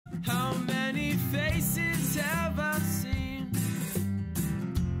faces have I seen?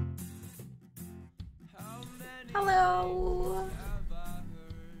 Hello.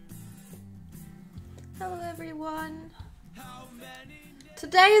 Hello everyone.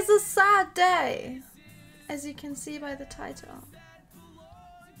 Today is a sad day, as you can see by the title.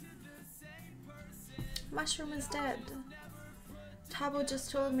 Mushroom is dead. Tabo just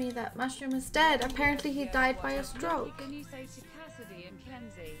told me that Mushroom is dead. Apparently he died by a stroke. Can you say to Cassidy and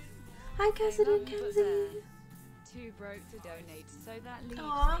Kenzie? Hi Cassidy and Kenzie. Too broke to donate, so that leaves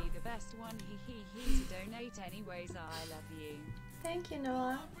Aww. me the best one he to donate anyways. I love you. Thank you,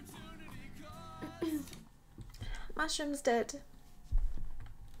 Noah. Mushroom's dead.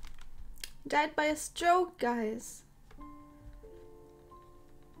 Died by a stroke, guys.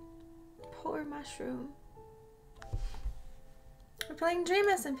 Poor Mushroom. We're playing Dream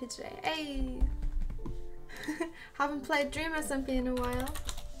SMP today. Hey! Haven't played Dream SMP in a while.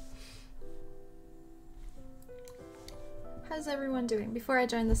 How's everyone doing? Before I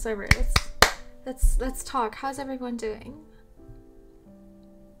join the server, let's talk. How's everyone doing?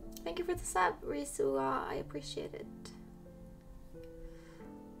 Thank you for the sub, Risua. I appreciate it.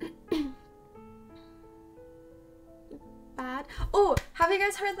 Bad. Oh, have you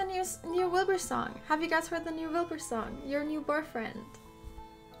guys heard the new Wilbur song? Have you guys heard the new Wilbur song? Your New Boyfriend.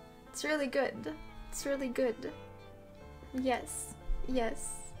 It's really good. It's really good. Yes.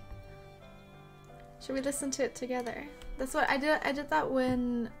 Yes. Should we listen to it together? That's what I did. I did that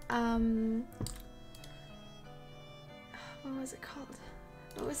when what was it called?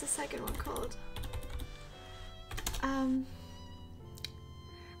 What was the second one called?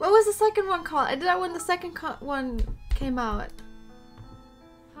 What was the second one called? I did that when the second one came out.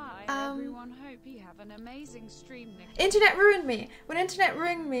 Hi everyone, hope you have an amazing stream. Internet Ruined Me. When Internet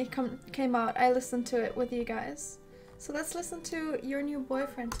Ruined Me came out, I listened to it with you guys. So let's listen to Your New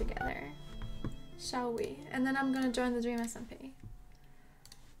Boyfriend together, shall we? And then I'm gonna join the Dream SMP.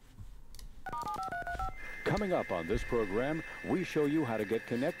 Coming up on this program, we show you how to get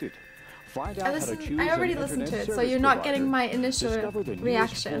connected. Find out how to choose I already an listened to internet it, so service you're not provider. getting my initial Discover the newest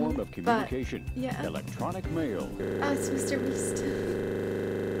reaction. form of communication, but yeah. electronic mail. Oh, it's Mr. Beast.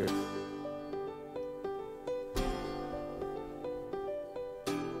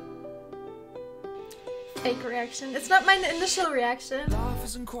 Fake reaction. It's not my initial reaction.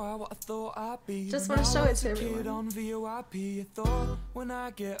 Just want to show it to everyone. When I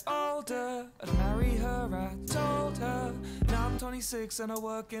get older, I'd marry her. I told her. Now I'm 26 and I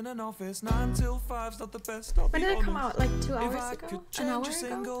work in an office. 9 till 5's not the best. When did it come out? Like 2 hours ago? An hour ago?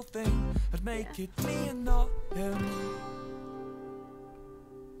 Single thing, I'd make it me and not him.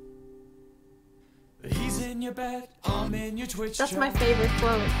 He's in your bed, I'm in your Twitch. That's my favorite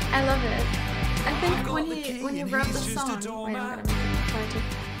quote. I love it. I think when he wrote the song, wait, I'm gonna make it quieter.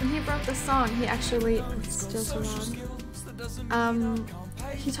 When he wrote the song, he actually, it's still so loud.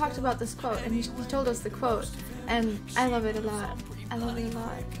 He talked about this quote, and he told us the quote, and I love it a lot. I love it a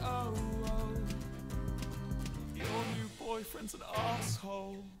lot. Your new boyfriend's an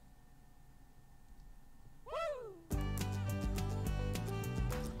asshole.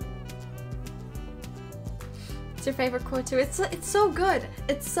 It's your favorite quote too. It's so good.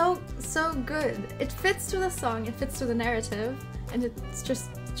 It's so good. It fits to the song. It fits to the narrative, and it's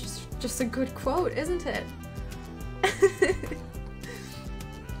just a good quote, isn't it?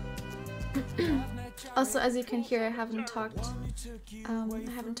 Also, as you can hear, I haven't talked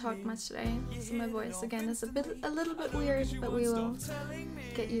much today, so my voice again is a little bit weird, but we will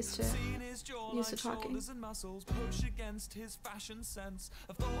get used to talking.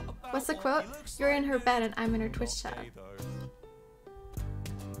 What's the quote? You're in her bed and I'm in her Twitch chat.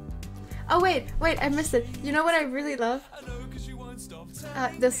 Oh wait, I missed it. You know what I really love?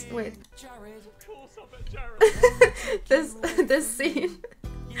 This scene.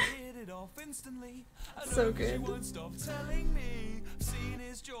 So good.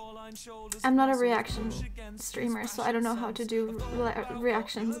 I'm not a reaction streamer, so I don't know how to do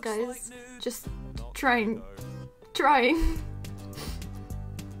reactions, guys. Just trying.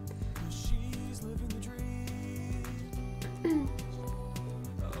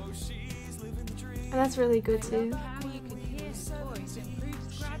 That's really good too.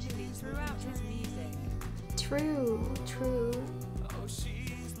 True.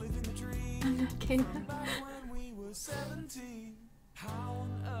 I'm not kidding. How on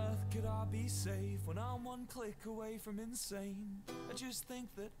earth could I be safe when I'm one click away from insane? I just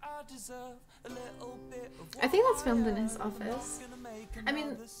think that I deserve a little bit of I think that's filmed in his office. I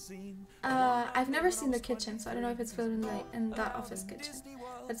mean, I've never seen the kitchen, so I don't know if it's filmed in that office kitchen.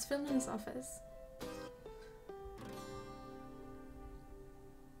 But it's filmed in his office.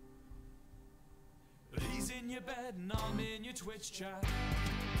 your bed and I'm in your Twitch chat.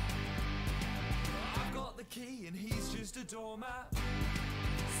 I've got the key and he's just a doormat.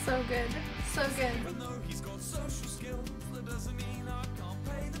 So good, so good. Even though he's got social skills, that doesn't mean I can't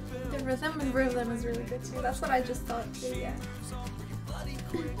pay the bill. The rhythm and rhythm is really good too. That's what I just thought too, yeah.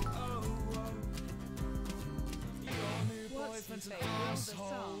 What's your favorite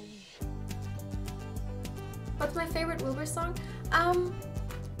song? What's my favorite Wilbur song?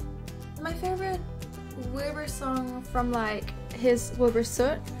 My favorite Wilbur song from like his Wilbur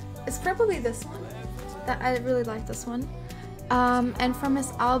Soot is probably this one. That I really like this one. And from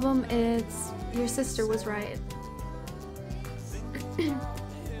his album, it's Your Sister Was Right.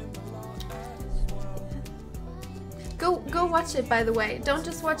 Go watch it, by the way. Don't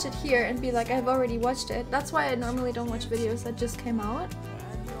just watch it here and be like, I've already watched it. That's why I normally don't watch videos that just came out.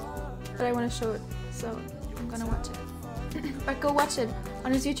 But I want to show it, so I'm gonna watch it. But go watch it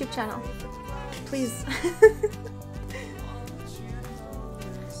on his YouTube channel. Please.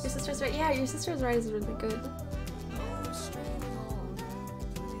 Your Sister's Right. Yeah, Your Sister's Right is really good.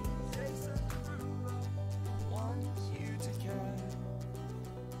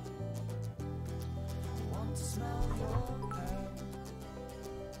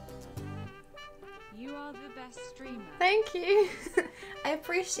 You are the best streamer. Thank you. I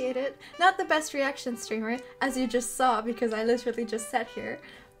appreciate it. Not the best reaction streamer, as you just saw, because I literally just sat here.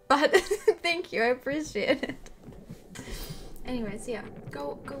 But thank you, I appreciate it. Anyways, yeah,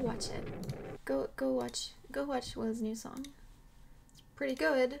 go watch it. Go watch Will's new song. It's pretty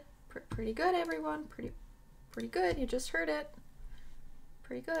good. Pretty good, everyone. Pretty good. You just heard it.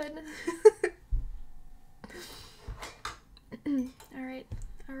 Pretty good. Alright,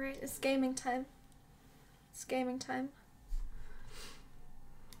 it's gaming time. It's gaming time.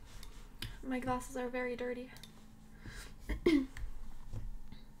 My glasses are very dirty.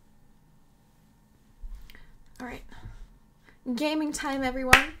 Alright. Gaming time,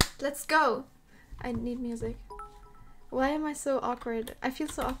 everyone. Let's go. I need music. Why am I so awkward? I feel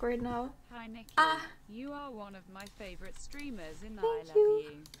so awkward now. Hi Nikki. Ah. You are one of my favorite streamers and I Thank love you.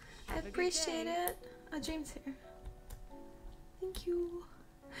 you. I Have a good appreciate day. it. Oh, James here. Thank you.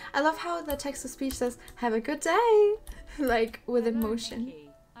 I love how the text to speech says, have a good day. Like, with Hello, emotion. Nikki.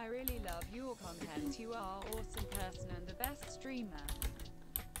 I really love your content. You are an awesome person and the best streamer.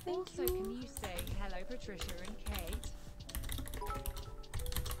 Thank Also, you. can you say hello Patricia and Kate?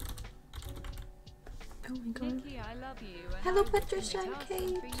 Oh my god. Nikki, I love you. And Hello, I'm wishing Patricia it and awesome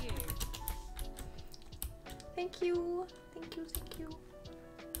Kate. for you. Thank you. Thank you, thank you.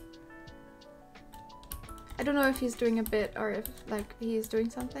 I don't know if he's doing a bit or if, like, he's doing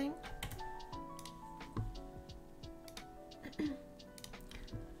something.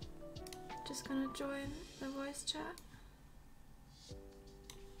 Just gonna join the voice chat.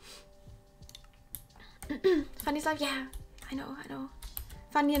 Fanny's like, yeah, I know.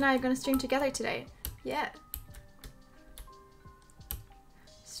 Fanny and I are gonna stream together today. Yeah.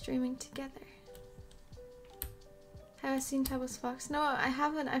 Streaming together. Have I seen Tabos Fox? No, I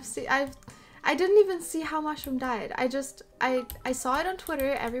haven't. I didn't even see how Mushroom died. I saw it on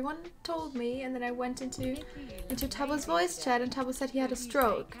Twitter, everyone told me, and then I went into Tabo's voice chat and Tabo said he had a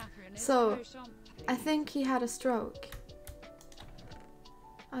stroke. So I think he had a stroke.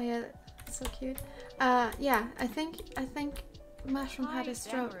 Oh yeah, that's so cute. Yeah, I think Mushroom had a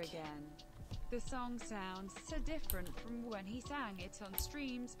stroke. The song sounds so different from when he sang it on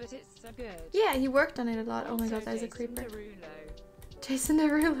streams, but it's so good. Yeah, he worked on it a lot. Oh my Also, god, there's a Jason creeper. Derulo. Jason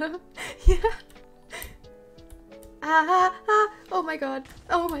Derulo. Yeah. Oh my god.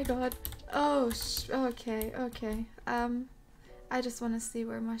 Oh my god. Oh, okay. I just want to see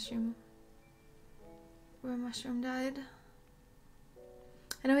where Mushroom died.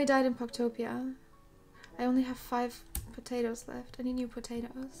 I know he died in Poctopia. I only have 5 potatoes left. I need new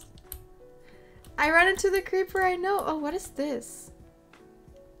potatoes. I ran into the creeper, I know. Oh, what is this?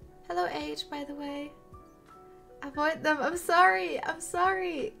 Hello, H, by the way. Avoid them. I'm sorry.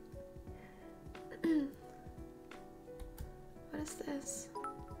 What is this?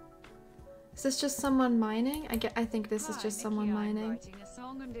 Is this just someone mining? I think this is just someone Nikki, mining. I'm writing a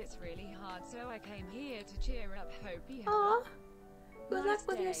song and it's really hard, so I came here to cheer up. Hope you have Aw. Good Nice luck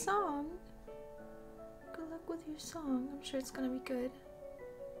with your day. song. Good luck with your song. I'm sure it's gonna be good.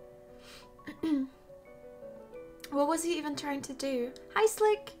 What was he even trying to do? Hi,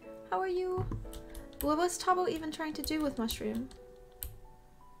 Slick. How are you? What was Tabo even trying to do with Mushroom?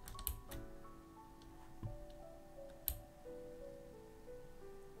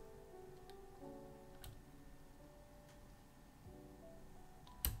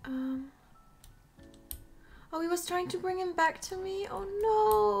 Oh, he was trying to bring him back to me? Oh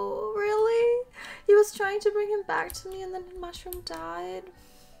no, really? He was trying to bring him back to me and then Mushroom died.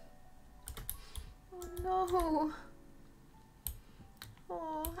 Oh no.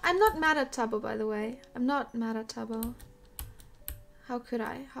 Oh, I'm not mad at Tubbo, by the way. I'm not mad at Tubbo. How could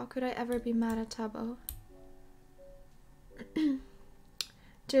I? How could I ever be mad at Tubbo?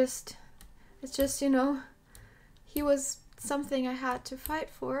 It's just, you know, he was something I had to fight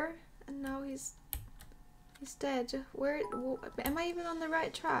for, and now he's dead. Am I even on the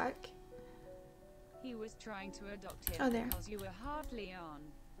right track? He was trying to adopt him Oh, there. because you were hardly on.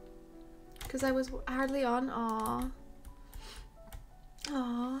 Because I was hardly on. Aww.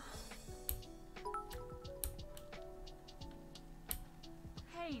 Aww.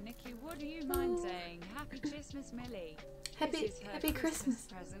 Hey Nikki, would you mind saying Happy Christmas, Millie? Happy Christmas.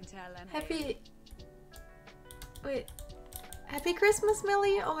 Present, LMA. Happy Christmas,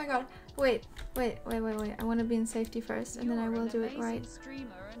 Millie. Oh my god. Wait. I want to be in safety first, and then I will do it right.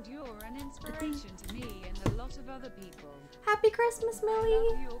 Streamer and you're an inspiration to me and a lot of other people. Happy Christmas, Millie. I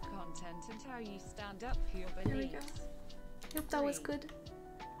love your content and how you stand up for your There we go. beliefs. Hope that was good.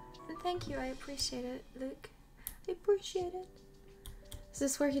 And thank you. I appreciate it, Luke. I appreciate it. Is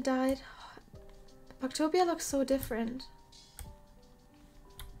this where he died? Octobia looks so different.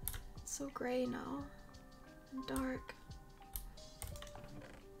 It's so grey now. And dark.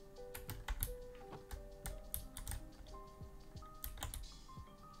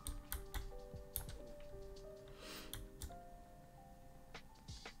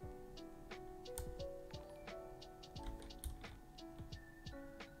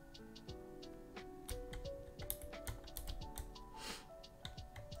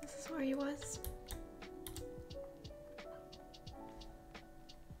 This is where he was.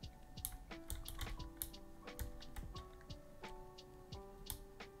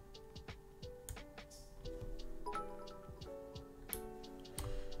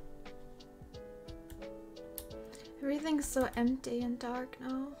 Everything's so empty and dark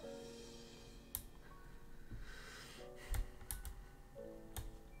now.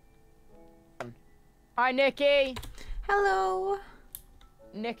 Hi, Nikki. Hello.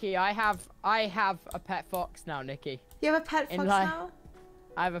 Nikki, I have a pet fox now, Nikki. You have a pet fox now?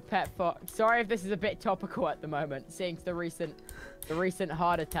 I have a pet fox. Sorry if this is a bit topical at the moment, seeing the recent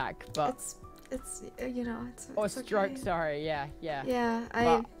heart attack, but it's you know, it's or it's stroke. okay. Sorry, yeah. Yeah,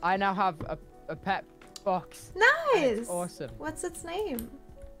 But I now have a pet fox. Nice. It's awesome. What's its name?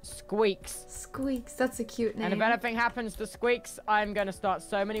 Squeaks. Squeaks. That's a cute name. And if anything happens to Squeaks, I'm gonna start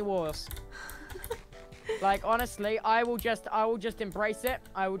so many wars. Like honestly, I will just embrace it.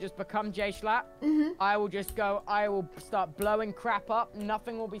 I will just become J-Schlatt. I will start blowing crap up.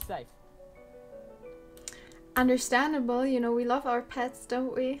 Nothing will be safe. Understandable, you know, we love our pets,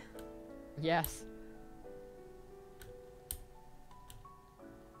 don't we? Yes.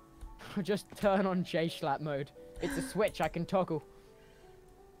 Just turn on J-Schlatt mode. It's a switch I can toggle.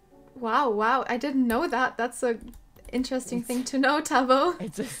 Wow, I didn't know that. That's a interesting thing to know, Tabo.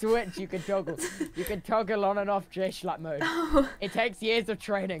 It's a switch you can toggle. You can toggle on and off J-Schlatt mode. Oh. It takes years of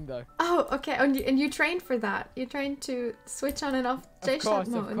training though. Oh, okay. And you trained for that. You trained to switch on and off J-Schlatt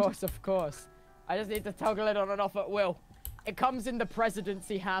mode. Of course. I just need to toggle it on and off at will. It comes in the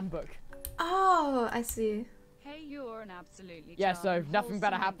presidency handbook. Oh, I see. Hey, you're an absolutely Yeah, so charming, nothing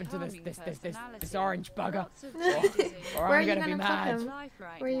better wholesome, happened to this calming orange bugger. Lots of changes in Or Where I'm are you gonna be gonna put mad. him? life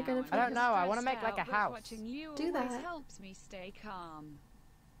right Where are you now, gonna and put I him? don't know. I want to stressed make like a out, but house. watching you Do always that. helps me stay calm.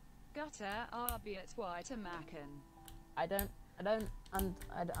 Gutter, I'll be at white and mackin.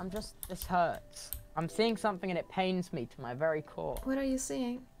 I'm just, this hurts. I'm seeing something and it pains me to my very core. What are you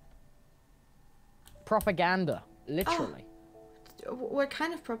seeing? Propaganda, literally. What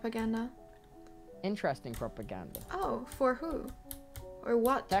kind of propaganda? Interesting propaganda. Oh, for who? Or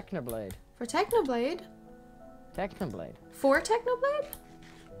what? Technoblade. For Technoblade? Technoblade. For Technoblade?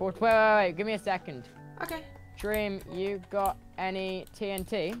 Wait, give me a second. Okay. Dream, you got any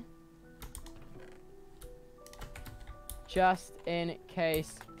TNT? Just in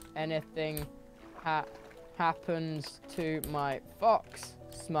case anything happens to my fox.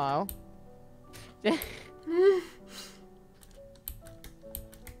 Smile.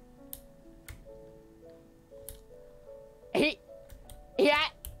 Yeah.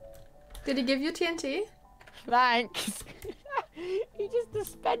 Did he give you TNT? Thanks. He just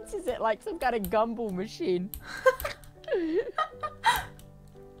dispenses it like some kind of gumball machine. I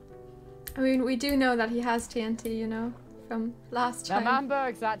mean, we do know that he has TNT, you know, from last time.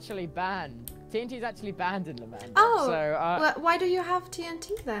 L'Manberg's actually banned. TNT's actually banned in L'Manberg. Oh, so, why do you have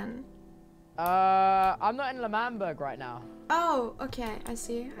TNT then? I'm not in L'Manberg right now. Oh, okay, I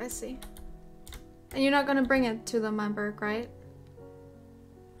see. And you're not gonna bring it to the Manberg, right?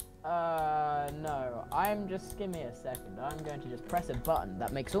 No. Give me a second. I'm going to just press a button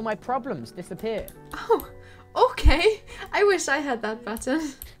that makes all my problems disappear. Oh, okay. I wish I had that button.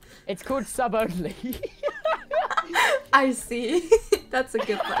 It's called sub only. I see. That's a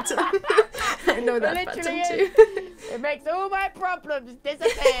good button. I know that button too. It makes all my problems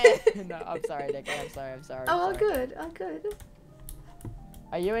disappear. No, I'm sorry, Nick. I'm sorry. Oh, all good. All good.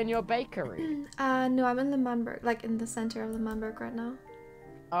 Are you in your bakery? No, I'm in Lemberg, like in the center of Lemberg right now.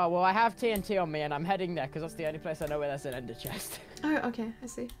 Oh, well, I have TNT on me and I'm heading there because that's the only place I know where there's an ender chest. Oh, okay. I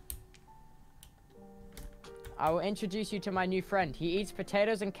see. I will introduce you to my new friend. He eats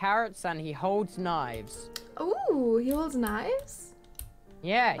potatoes and carrots and he holds knives. Ooh, he holds knives?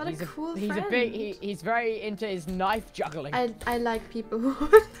 Yeah, what he's a cool he's friend. a big he's very into his knife juggling. I like people who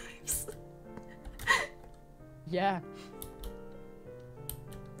hold knives. Yeah.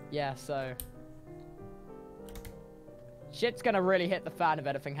 Yeah, so shit's gonna really hit the fan if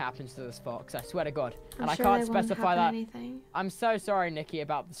anything happens to this fox, I swear to God. And I can't specify that. Anything. I'm so sorry, Nikki,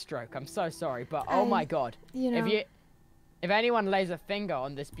 about the stroke. I'm so sorry, but oh my God. You know. If anyone lays a finger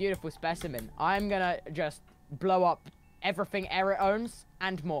on this beautiful specimen, I'm gonna just blow up everything Eric owns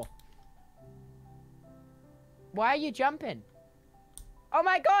and more. Why are you jumping? Oh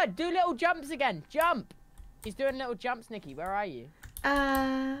my God, do little jumps again. Jump. He's doing little jumps, Nikki. Where are you?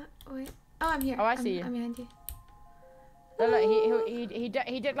 Wait. Oh, I'm here. Oh, I see you. I'm behind you. No, look, he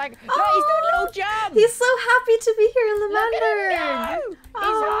did like, look, he's doing little jumps. He's so happy to be here in the Look Lemberg. at him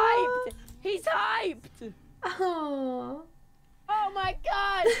go. He's hyped. Oh. Oh my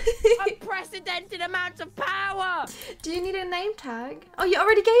God. Unprecedented amounts of power. Do you need a name tag? Oh, you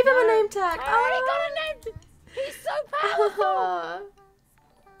already gave him a name tag. I already got a name. He's so powerful. Oh.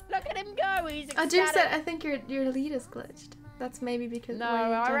 Look at him go. He's ecstatic. Oh, Jim said, I think your lead is glitched. That's maybe because. No,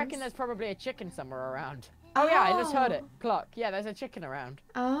 I reckon there's probably a chicken somewhere around. Oh yeah, I just heard it. Cluck. Yeah, there's a chicken around.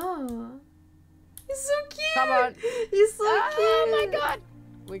 Oh. He's so cute. Come on. He's so cute. Oh my God.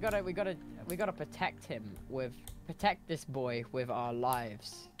 We gotta protect this boy with our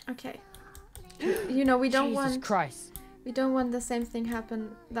lives. Okay. You know, we don't Jesus want. Christ. We don't want the same thing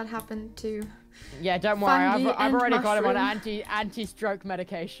that happened to. Yeah, don't worry. I've already got him on mushroom. anti-stroke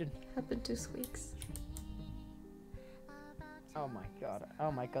medication. Happened to Squeaks. Oh my God.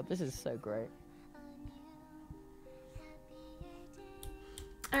 Oh my God. This is so great.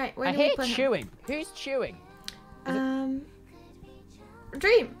 All right, where I do we hear put him? chewing. Who's chewing?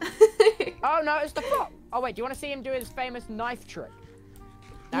 Dream. Oh no, it's the fox. Oh wait, do you want to see him do his famous knife trick?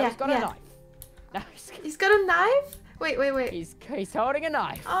 Now Yeah, he's got a yeah. knife. Now He's got a knife? Wait. he's holding a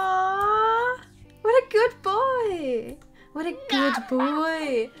knife. Aww. What a good boy. What a good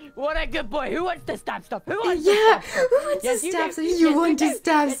boy. What a good boy. Who wants to stab stuff? Who wants Yeah, to stab who wants to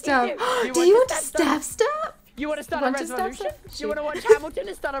stab stuff? You want to stab stuff? Do you want to stab stuff? You want to start a Want to stab revolution? stuff? You want to watch Hamilton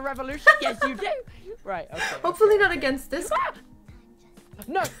and start a revolution? Yes, you do. Right, okay. Hopefully not against this. Ah!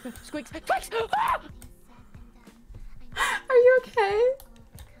 No! Squeaks! Squeaks! Ah! Are you okay?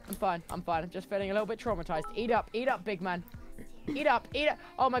 I'm fine. I'm just feeling a little bit traumatized. Eat up, big man. Eat up.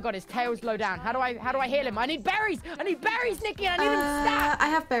 Oh my God, his tail's low down. How do I heal him? I need berries, Nikki. I need him stat. I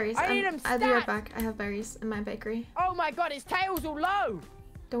have berries. I need him I'll be right stat. back. I have berries in my bakery. Oh my God, his tail's all low.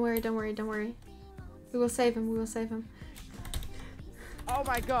 Don't worry. We will save him. Oh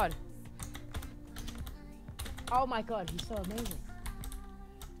my God. Oh my God, he's so amazing.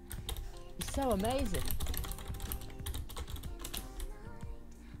 He's so amazing.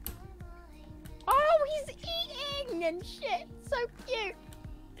 Oh, he's eating and shit. So cute.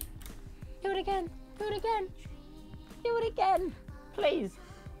 Do it again. Please.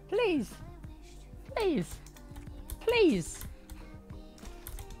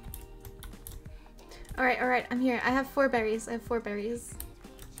 All right. I'm here. I have 4 berries.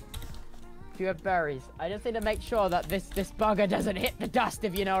 You have berries. I just need to make sure that this bugger doesn't hit the dust,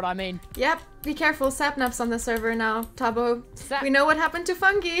 if you know what I mean. Yep. Be careful. Sapnap's on the server now, Tabo. Sap- We know what happened to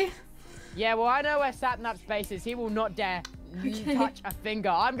Fungi. Yeah, well, I know where Sapnap's base is. He will not dare touch a finger.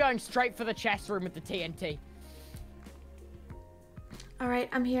 I'm going straight for the chest room with the TNT. All right.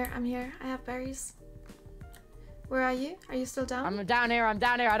 I'm here. I have berries. Where are you? Are you still down? I'm down here. I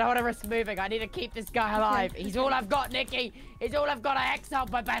don't want to risk moving. I need to keep this guy alive. He's all I've got, Nikki. He's all I've got. I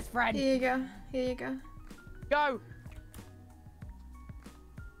exiled my best friend. Here you go. Go.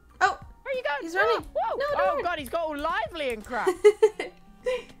 Oh. Where you going? He's running. Whoa. No, Oh, don't. God. He's got all lively and crap.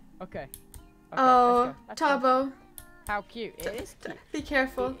 Okay. Oh, let's go. Tabo. How cute. It is cute. Be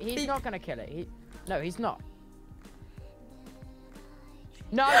careful. He's not going to kill it. No, he's not.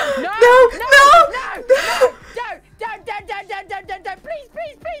 No, don't, please.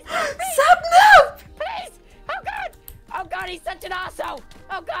 Sapnap! Please! Oh God, he's such an asshole.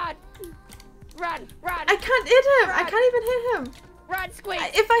 Oh God. Run! Run! I can't hit him. Run. I can't even hit him. Run, Squeak!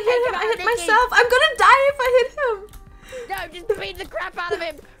 If I hit him, I hit Nikki. myself. I'm gonna die if I hit him. No, just beat the crap out of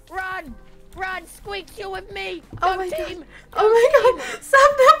him! Run! Run! Squeak, you're with me! Oh Go my team! god. Oh my god.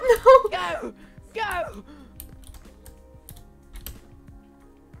 Sapnap, no. Go! Go!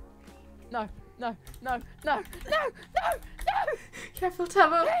 No, no, no, no, no, no, no! Careful,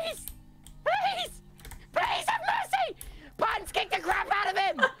 Tabo. Please! Please! Please have mercy! Buns, kick the crap out of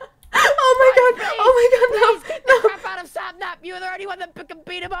him! Oh my god. Please, Oh my god, Please kick the no. crap out of Sapnap! You're the only one that can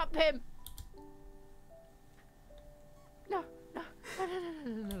beat him up, him! No, no, no, no, no,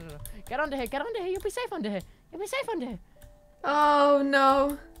 no, no, no. Get under here, get under here. You'll be safe under here. You'll be safe under here. Oh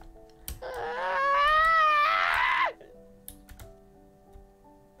no. Ah!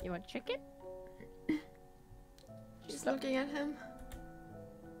 You want chicken? She's looking at him.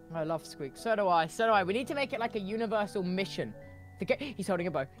 I love Squeak. So do I. So do I. We need to make it like a universal mission. To get... He's holding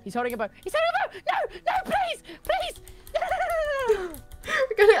a bow. He's holding a bow. He's holding a bow. No, no, please, please.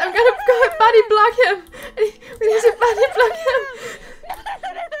 I'm gonna body block him. We need to body block him.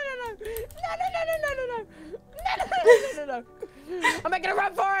 No. I'm making a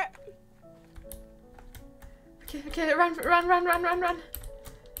run for it. Okay, run. Stop No,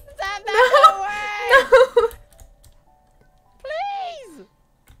 that away. no. Please.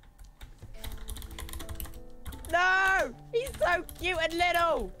 No, he's so cute and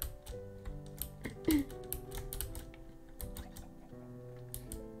little.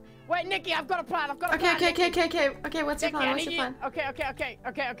 Wait, Nikki, I've got a plan. Okay. Okay, what's your Nikki, plan? What's your plan?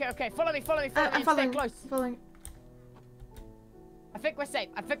 Okay. Follow me. I'm following. Stay close. Following. I think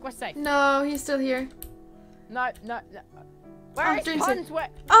we're safe. No, he's still here. No. Where is Dream's Puns? Where?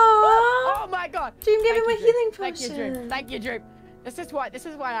 Oh! Oh my god! Dream gave him a Dream. healing Thank you, Dream. potion. Thank you, Dream. This is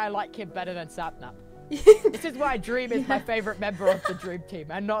why I like him better than Sapnap. This is why Dream is my favorite member of the Dream team,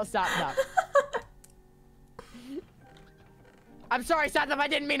 and not Sapnap. I'm sorry, Sapnap. I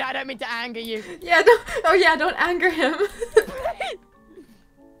don't mean to anger you. Yeah, don't anger him.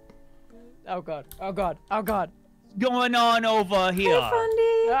 Oh god. What's going on over here? Hey,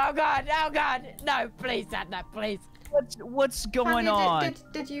 Fundy. Oh god. No, please, Sapnap, please. What's going Fundy, on?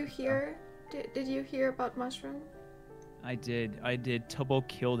 did you hear? Did you hear about Mushroom? I did. Tubbo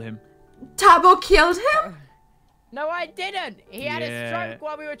killed him. Tabo killed him? No, I didn't. He had a stroke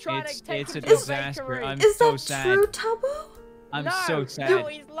while we were trying to take It's him a to the disaster. bakery. I'm Is so that sad. true, Tabo? I'm no, so sad. No,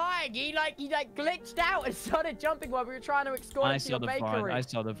 he's lying. He glitched out and started jumping while we were trying to escort him to the bakery. I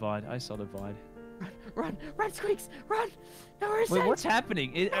saw the VOD. Run, Squeaks, run! No, we're safe. Wait, what's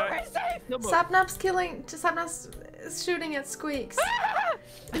happening? We're safe. Sapnap's shooting at Squeaks.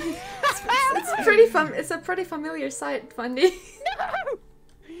 It's a pretty familiar sight, Fundy.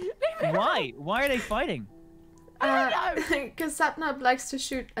 No! Why? Why are they fighting? Because Sapnap likes to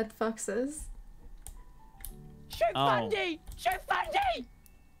shoot at foxes. Shoot Fundy! Shoot Fundy!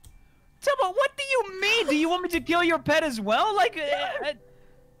 Tubbo, what do you mean? Do you want me to kill your pet as well? Like,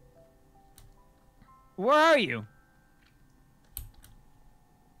 where are you?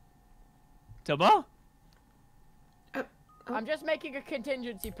 Tubbo? I'm just making a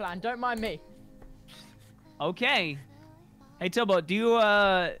contingency plan. Don't mind me. Okay. Hey, Tubbo, do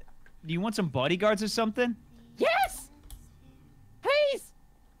you want some bodyguards or something? Yes! Please!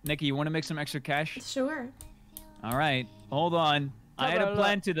 Nikki, you want to make some extra cash? Sure. All right. Hold on. I had a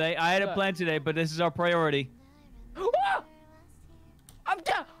plan today. But this is our priority. Oh! I'm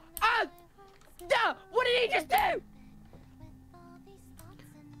done. What did he just do?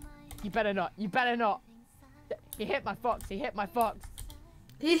 You better not. He hit my fox. He hit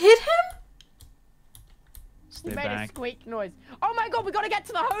him? Stay He made back. a squeak noise. Oh my god, we gotta get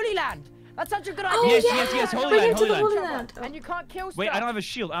to the Holy Land. That's such a good Oh, idea. Yes. Holy Bring Land. it to the Holy Holy Land. Land. And you can't kill stuff. Wait, I don't have a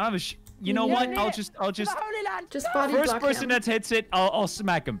shield. You know Yeah. what? need I'll it. just. To the Holy Land. Just Go. body First block person him. that hits it, I'll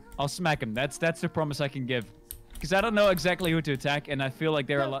smack him. That's the promise I can give. Because I don't know exactly who to attack, and I feel like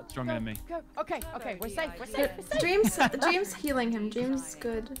they're a lot stronger than me. Go. Okay. We're safe. Dream's healing him. Dream's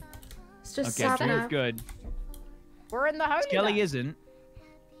good. It's just Okay, Dream's Sapnap. good. We're in the Holy Skelly Land. isn't.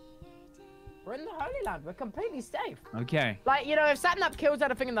 We're in the Holy Land. We're completely safe. Okay. Like, you know, if Sapnap kills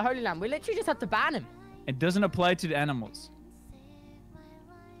anything in the Holy Land, we literally just have to ban him. It doesn't apply to the animals.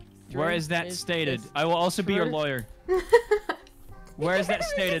 Where is that stated? this I will also be your true? lawyer. Where is that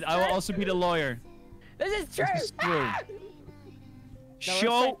stated? I will also be the lawyer. This is true. This is true. Ah!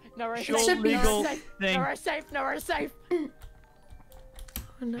 Show Should be legal safe. thing. No, we're safe.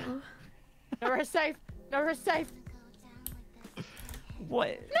 Oh no. No, we're safe.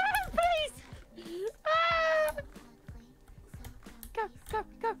 What? No, please. Ah! Go.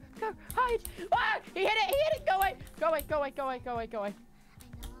 Hide. Ah! He hit it. Go away.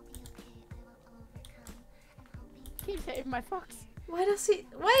 keeps hitting my fox. Why is he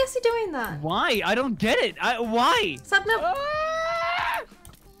doing that? Why? I don't get it. Why? Sapnap. Ah!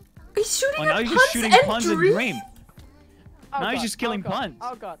 He's shooting now at he's Punts just shooting and Puns and Dream? Dream. Oh Now he's God, just killing oh God, Puns.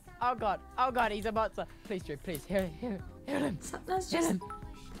 Oh God, oh God, oh God, he's about to. Please, Drew, please, hit him. Sapnap's just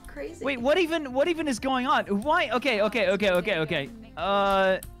crazy. Wait, what even is going on? Why? Okay. What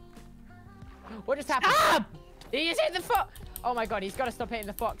just happened? Stop! He just hit the fox. Oh my God, he's got to stop hitting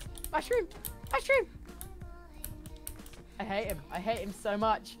the fox. Mushroom, mushroom. I hate him so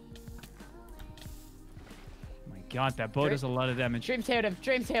much. Oh my God, that bow does a lot of damage. Dream's healed him.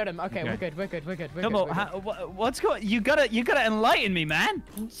 Okay, we're good. No, what's going? You gotta enlighten me, man.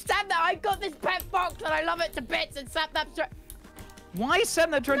 Sapnap, I got this pet fox and I love it to bits, and Sapnap's Why is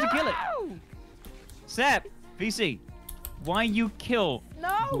Sapnap trying to kill it? No! Sap, VC, why you kill,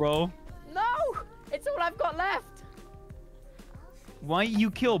 No! bro? No! It's all I've got left. Why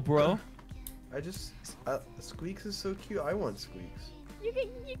you kill, bro? I just Squeaks is so cute. I want Squeaks. You can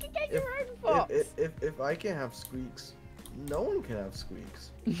get your own fox. If I can have Squeaks, no one can have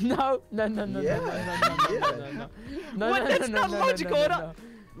Squeaks. No. Yeah. No. What? That's not logical at all.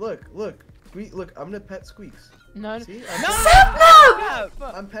 Look, Squeak. Look, I'm gonna pet Squeaks. No. See? Stop!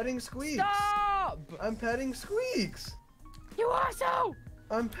 I'm petting Squeaks. Stop! I'm petting Squeaks. You asshole!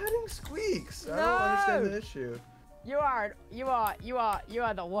 I'm petting Squeaks. I No. don't understand the issue. You are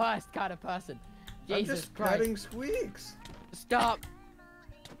the worst kind of person. I'm Jesus just Christ. petting Squeaks. Stop.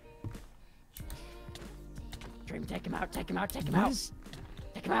 Dream, take him out. Take him out. Take him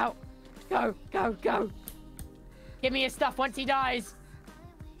out. Go. Give me his stuff once he dies.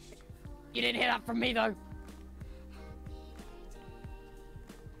 You didn't hear that from me, though.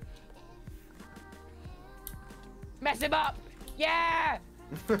 Mess him up. Yeah.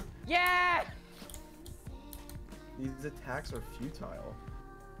 Yeah. These attacks are futile.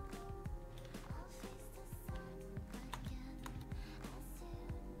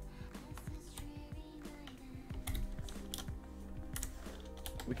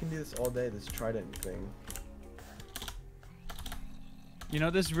 We can do this all day, this trident thing. You know,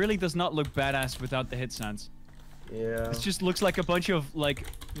 this really does not look badass without the hit sounds. Yeah. This just looks like a bunch of, like,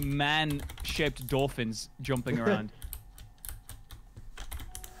 man-shaped dolphins jumping around.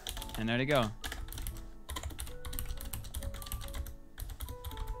 And there they go.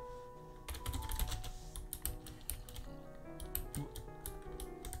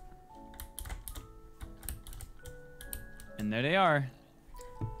 And there they are.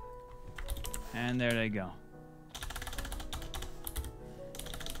 And there they go.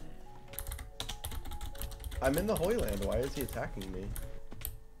 I'm in the Holy Land. Why is he attacking me?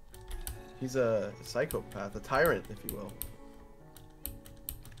 He's a psychopath, a tyrant, if you will.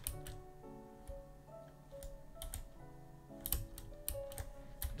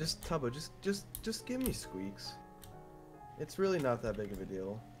 Just Tubbo, just give me Squeaks. It's really not that big of a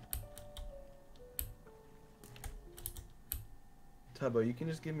deal. Tubbo, you can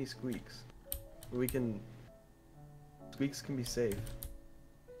just give me Squeaks. Squeaks can be safe.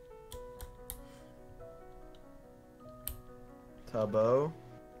 Tubbo.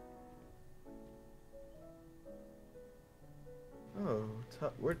 Oh,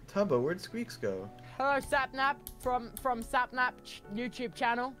 Tubbo, where'd Squeaks go? Hello, Sapnap from Sapnap YouTube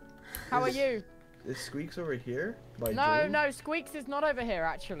channel. How are you? Is Squeaks over here? By No, Dream? no, Squeaks is not over here.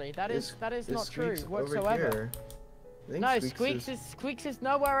 Actually, that is not true Squeaks over whatsoever. here? I think No, Squeaks is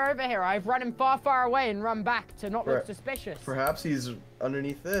nowhere over here. I've run him far away and run back to not look suspicious. Perhaps he's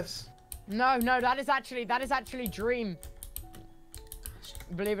underneath this. No, that is actually Dream.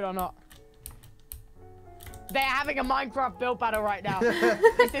 Believe it or not. They're having a Minecraft build battle right now.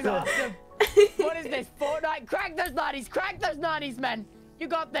 This is awesome. What is this? Fortnite? Crack those 90s, men. You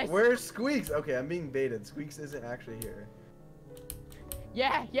got this. Where's Squeaks? Okay, I'm being baited. Squeaks isn't actually here.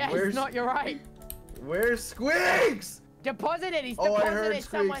 Yeah, he's not. You're right. Where's Squeaks? Deposited. He's Oh, deposited. I heard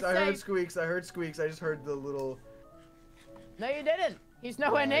Squeaks. I heard safe. Squeaks. I heard Squeaks. I just heard the little. No, you didn't. He's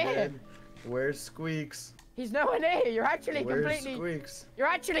nowhere near. Where's Squeaks? He's nowhere near. You're actually Where's completely. Squeaks? You're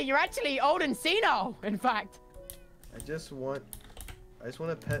actually old and senile. In fact. I just want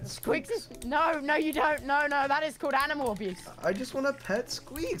to pet Squeaks Squeaks. is... No, you don't. No, that is called animal abuse. I just want to pet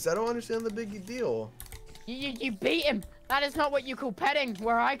Squeaks. I don't understand the big deal. You beat him. That is not what you call petting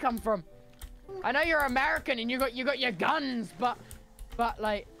where I come from. I know you're American and you got your guns, but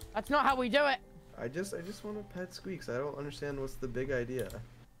like that's not how we do it. I just want to pet Squeaks. I don't understand what's the big idea.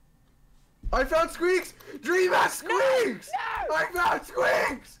 I found Squeaks! Dream has Squeaks! No! I found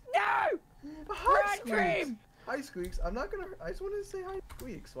Squeaks! No! Hi, Run, Dream! Hi, Squeaks. I just wanted to say hi,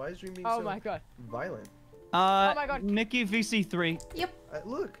 Squeaks. Why is Dream being Oh so my god. violent? Oh my god. Nikki VC3. Yep.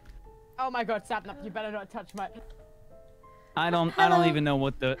 Look. Oh my god, Sapnap, you better not touch my... I don't even know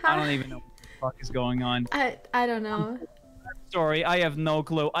what the fuck is going on. I don't know. Sorry, I have no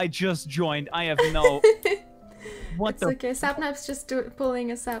clue. I just joined. I have no. What It's okay. Sapnap's just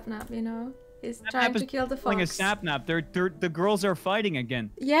pulling a sapnap, you know. He's trying to kill the fox. Pulling a sapnap. The girls are fighting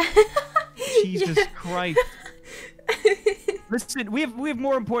again. Yeah. Jesus Christ. Listen, we have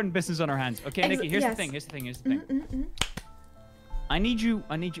more important business on our hands. Okay, Nikki. Here's the thing. Here's the thing. I need you.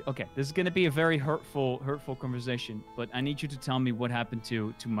 Okay, this is gonna be a very hurtful conversation, but I need you to tell me what happened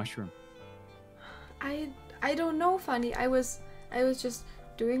to Mushroom. I don't know, Funny. I was just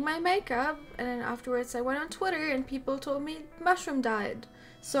doing my makeup, and then afterwards I went on Twitter, and people told me Mushroom died.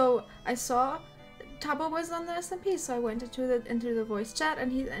 So I saw Tabo was on the SMP, so I went into the voice chat,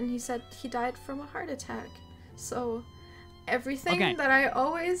 and he said he died from a heart attack. So everything that I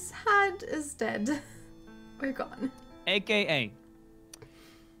always had is dead. We're gone. AKA.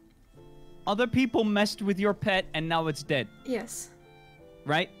 Other people messed with your pet and now it's dead. Yes.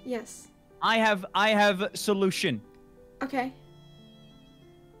 Right? Yes. I have solution. Okay.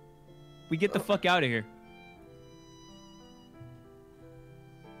 We get the fuck out of here.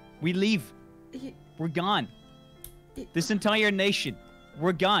 We leave. We're gone. This entire nation.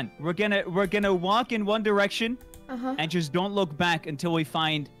 We're gone. We're gonna walk in one direction and just don't look back until we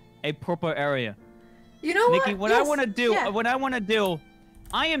find a proper area. You know Nikki, what? I want to do,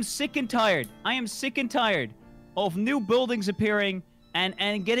 I am sick and tired. I am sick and tired of new buildings appearing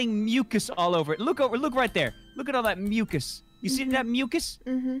and getting mucus all over it. Look right there. Look at all that mucus. You see that mucus?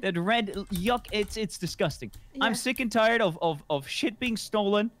 That red yuck. It's disgusting. Yeah. I'm sick and tired of shit being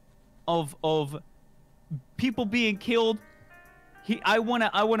stolen, of people being killed. I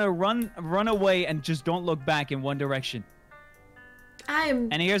wanna run away and just don't look back in one direction.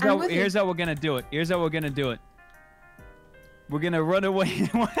 And here's how we're gonna do it. Here's how we're gonna do it. We're gonna run away.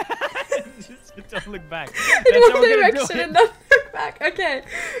 Just don't look back. In one direction and not look back. Okay.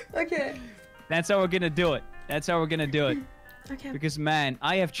 Okay. That's how we're gonna do it. That's how we're gonna do it. Okay. Because man,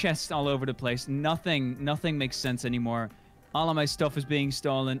 I have chests all over the place. Nothing makes sense anymore. All of my stuff is being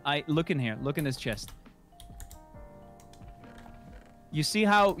stolen. Look in here. Look in this chest. You see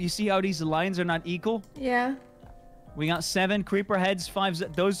how these lines are not equal? Yeah. We got 7 creeper heads,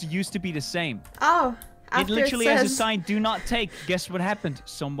 5. Those used to be the same. Oh. It literally has a sign, do not take. Guess what happened?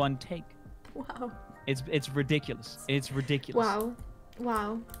 Someone take. Wow. It's ridiculous. It's ridiculous. Wow.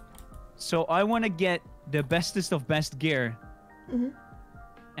 Wow. So I want to get the bestest of best gear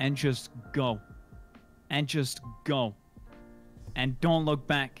and just go. And just go. And don't look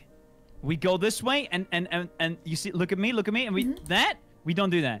back. We go this way and you see, look at me, and we don't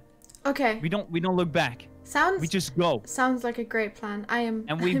do that. Okay. We don't look back. We just go. Sounds like a great plan.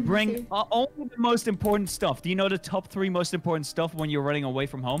 And we bring only the most important stuff. Do you know the top 3 most important stuff when you're running away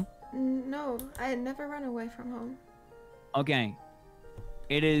from home? No, I never run away from home. Okay.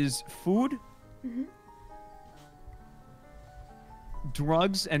 It is food,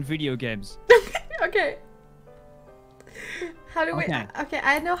 drugs, and video games. Okay. How do we... Okay,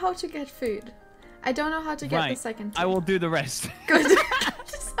 I know how to get food. I don't know how to get the second two. I will do the rest. Good.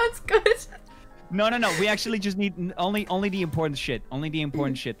 Sounds good. No. We actually just need only the important shit. Only the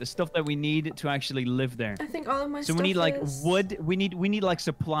important shit. The stuff that we need to actually live there. I think all of my stuff So we need like wood. We need like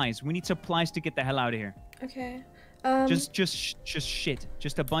supplies. We need supplies to get the hell out of here. Okay. Just shit.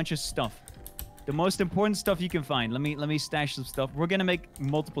 Just a bunch of stuff. The most important stuff you can find. Let me stash some stuff. We're gonna make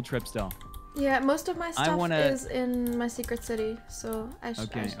multiple trips though. Yeah, most of my stuff is in my secret city, so I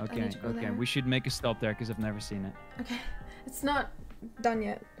need to go there. We should make a stop there because I've never seen it. Okay, it's not done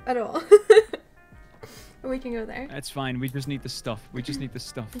yet at all. We can go there. That's fine. We just need the stuff.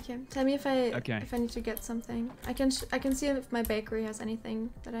 Okay, tell me if I need to get something. I can see if my bakery has anything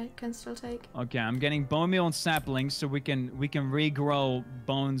that I can still take. Okay, I'm getting bone meal and saplings so we can regrow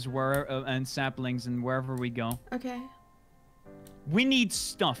bones and saplings and wherever we go. Okay. We need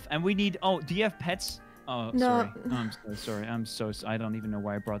stuff, and we need... Oh, do you have pets? Oh, no. Sorry. Oh, I'm so sorry. I don't even know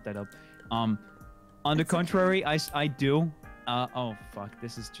why I brought that up. On the contrary, okay. I do. Oh, fuck.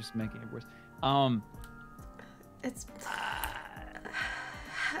 This is just making it worse. It's...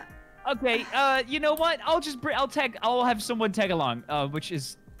 Okay, you know what? I'll have someone tag along, which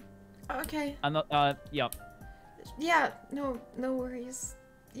is... Okay. Yeah. Yeah, no worries.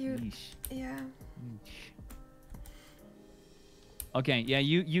 Yeesh. Yeah. Yeesh. Okay, yeah,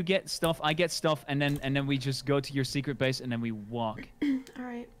 you get stuff, I get stuff, and then we just go to your secret base and then we walk. All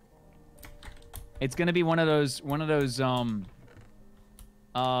right. It's gonna be one of those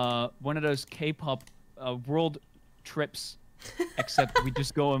K-pop world trips, except we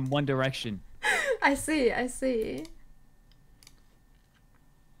just go in one direction. I see.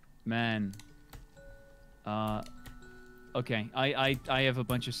 Man. Okay, I have a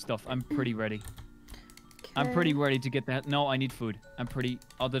bunch of stuff. I'm pretty ready. I'm pretty ready to get that. No, I need food. I'm pretty.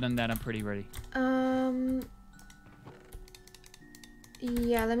 Other than that, I'm pretty ready.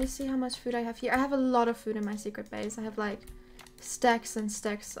 Yeah, let me see how much food I have here. I have a lot of food in my secret base. I have like stacks and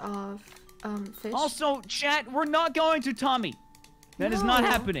stacks of fish. Also, chat, we're not going to Tommy. That is not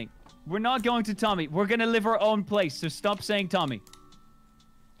happening. We're not going to Tommy. We're gonna live our own place. So stop saying Tommy.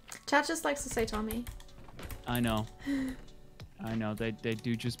 Chat just likes to say Tommy. I know. I know. They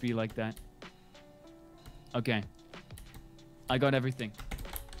do just be like that. Okay. I got everything.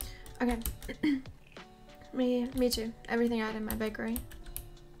 Okay. Me too. Everything out in my bakery.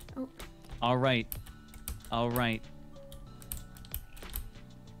 Oh. All right. All right.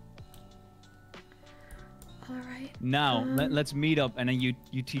 All right. Now let's meet up, and then you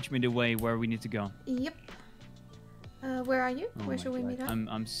teach me the way where we need to go. Yep. Where are you? Oh Where should we meet up?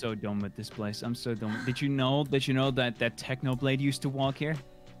 I'm so done with this place. I'm so done. Did you know that Technoblade used to walk here?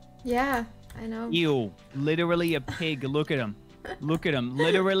 Yeah, I know. Ew. Literally a pig. Look at him. Look at him.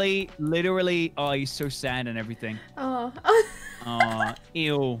 Literally. Oh, he's so sad and everything. Oh.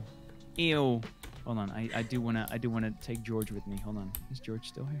 Ew. Ew. Hold on. I do wanna take George with me. Hold on. Is George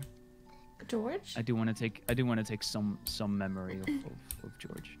still here? George? I do wanna take some memory of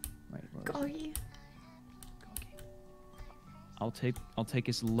George. Right. Goggy. I'll take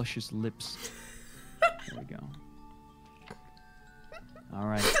his luscious lips. There we go. All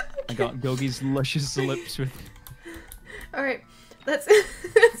right. I got Gogi's luscious lips with. All right, let's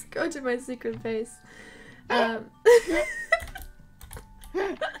go to my secret base.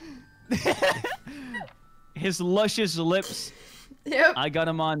 His luscious lips. Yep. I got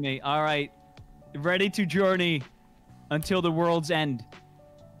him on me. All right. Ready to journey until the world's end.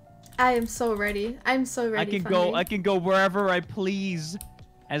 I am so ready. I'm so ready. I can go wherever I please,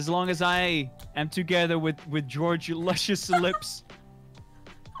 as long as I am together with George luscious lips.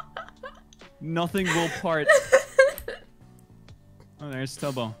 Nothing will part. Oh, there's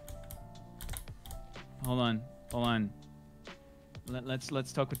Tubbo. Hold on.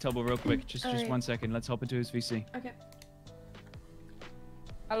 Let's talk with Tubbo real quick. Just right. 1 second. Let's hop into his VC. Okay.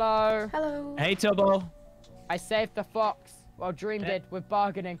 Hello. Hello. Hey Tubbo. I saved the fox while Dream did with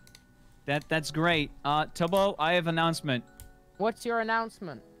bargaining. That's great. Tubbo, I have an announcement. What's your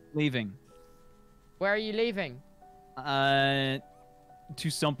announcement? Leaving. Where are you leaving? To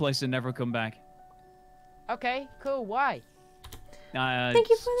someplace and never come back. Okay, cool. Why? Thank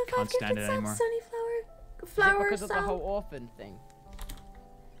you for the can't stand it anymore. Flower Because of the whole orphan thing.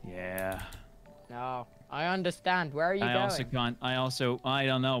 Yeah. No, I understand. Where are you going? I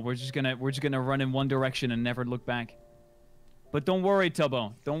don't know. We're just gonna run in one direction and never look back. But don't worry,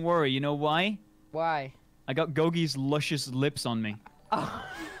 Tubbo. Don't worry. You know why? Why? I got Gogi's luscious lips on me. Oh.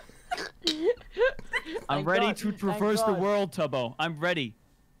 I'm ready to traverse the world, Tubbo. I'm ready.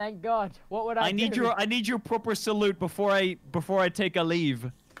 Thank God. What would I do? I need your proper salute before I take a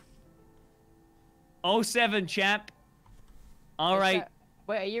leave. 07, champ. All right.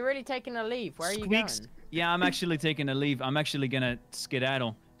 Wait, are you really taking a leave? Where are you going? Yeah, I'm actually taking a leave. I'm actually gonna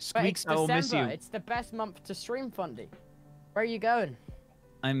skedaddle. Squeaks, I will miss you. It's the best month to stream Fundy. Where are you going?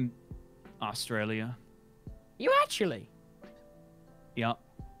 I'm Australia. You actually? Yeah.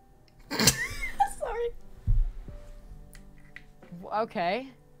 Sorry. Okay.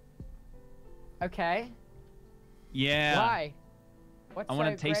 Okay. Yeah. Why? What's I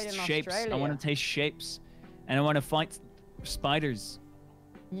want to taste shapes. Australia? I want to tast shapes, and I want to fight spiders.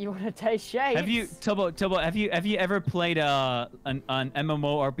 You want to taste shapes? Have you, Tubbo? Have you ever played an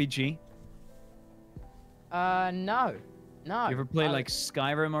MMORPG? No. No. You ever play like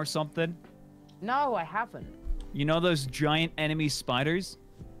Skyrim or something? No, I haven't. You know those giant enemy spiders?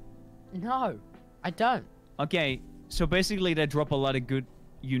 No, I don't. Okay, so basically they drop a lot of good,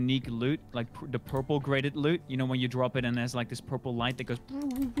 unique loot, like the purple graded loot. You know when you drop it and there's like this purple light that goes,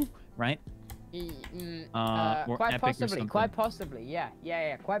 right? Or quite epic possibly. or something. Quite possibly.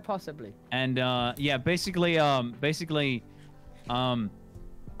 Yeah. Quite possibly. And yeah, basically, I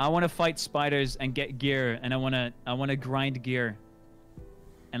want to fight spiders and get gear, and I want to grind gear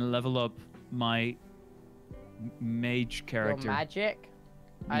and level up my mage character. Your magic?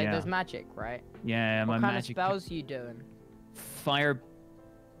 Yeah. There's magic, right? Yeah, my magic. What kind of magic. spells you doing? Fire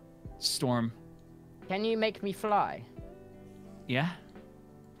storm. Can you make me fly? Yeah.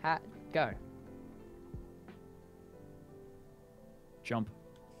 Go. Jump.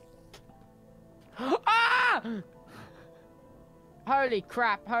 Ah! Holy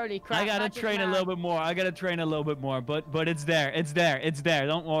crap! I gotta train a little bit more. But it's there.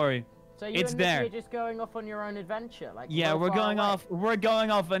 Don't worry. So you and Nicky are just going off on your own adventure, like yeah, we're going off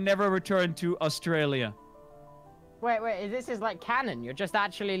and never return to Australia. Wait, this is like canon. You're just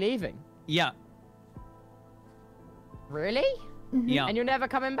actually leaving. Yeah. Really? Yeah. And you're never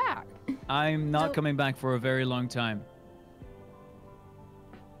coming back? I'm not So- coming back for a very long time.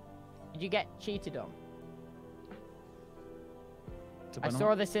 Did you get cheated on? To I buy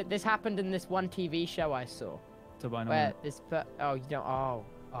saw this happened in this one TV show I saw. To buy Where this oh, you don't oh.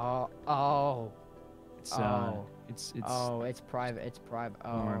 It's Oh. it's Oh, it's private. It's private.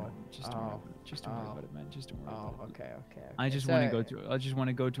 Don't worry about Oh. it. Just don't worry about it. Just don't worry about it, man. Just don't worry Oh, about it. okay. I just want to go to I just want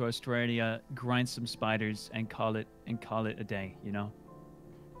to go to Australia, grind some spiders, and call it a day. You know.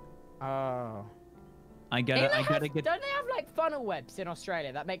 Oh. I gotta get. Don't they have like funnel webs in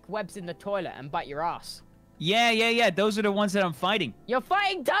Australia that make webs in the toilet and bite your ass? Yeah. Those are the ones that I'm fighting. You're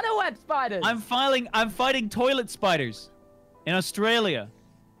fighting tunnel web spiders. I'm fighting toilet spiders in Australia.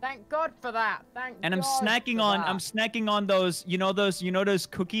 Thank God for that. Thank And I'm God snacking for on that. I'm snacking on those those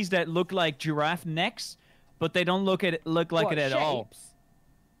cookies that look like giraffe necks, but they don't look like What, it at all. shapes?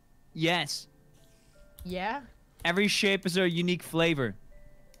 Yes. Yeah. Every shape is a unique flavor,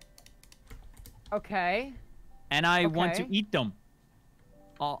 Okay. and I want to Okay. eat them.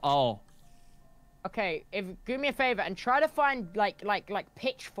 All. Okay. Do me a favor and try to find like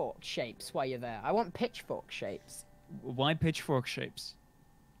pitchfork shapes while you're there. I want pitchfork shapes. Why pitchfork shapes?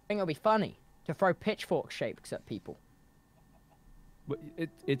 I think it'll be funny to throw pitchfork shapes at people. But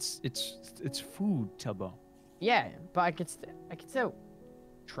it's food, Tubbo. Yeah, but I could still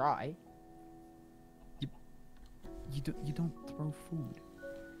try. You don't throw food.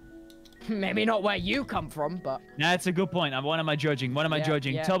 Maybe not where you come from, but That's a good point. What am I judging? What am I yeah,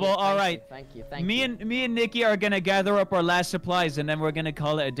 judging? yeah, Tubbo, yeah, all right. Thank you. Thank Me you. and Nikki are gonna gather up our last supplies, and then we're gonna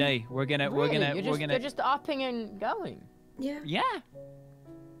call it a day. We're gonna You're just upping and going. Yeah. Yeah.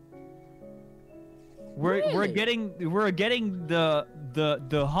 We're Really? getting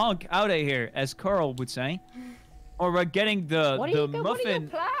the hunk out of here, as Carl would say, or we're getting the What are your muffin.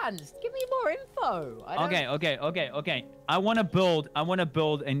 plans? Give me more info. I don't- Okay. I want to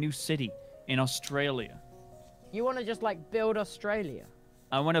build a new city in Australia. You want to just like build Australia?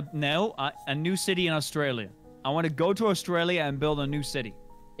 I want to a new city in Australia. I want to go to Australia and build a new city.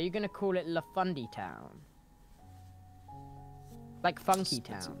 Are you gonna call it La Fundy Town? Like Funky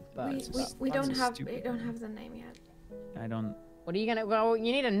Town, but We don't have stupid. the name yet. I don't. What are you gonna? Well,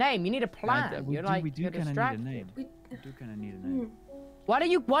 you need a name. You need a plan. We You're do, like we do you're kind of need distracted. a name. We- We do kind of need a name. Why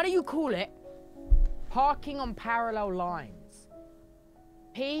do you call it parking on parallel lines?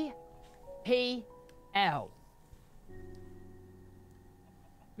 PPL.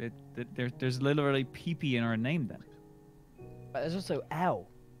 There's literally PP in our name then. But there's also L.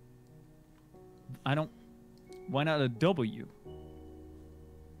 I don't. Why not a W?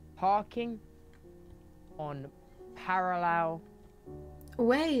 Parking on parallel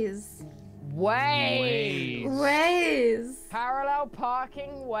Ways. ways. Ways. Parallel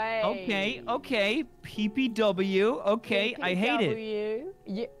parking ways. Okay. PPW. Okay, I hate it. PPW.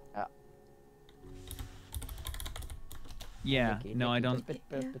 Yeah. Yeah. Nikki, No, I Nikki, don't.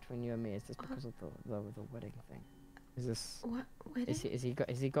 Yeah. Between you and me, is this because of the wedding thing? Is this? What? Wait. Is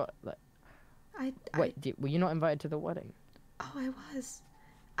he got like? I. Wait, were you not invited to the wedding? Oh, I was.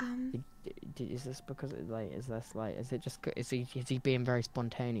 Is this because it, like is this like is it just is he being very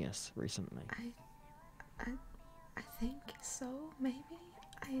spontaneous recently? I think so. Maybe.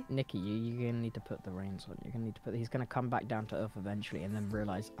 Nikki, you're gonna need to put the reins on. You're gonna need to put. He's gonna come back down to earth eventually, and then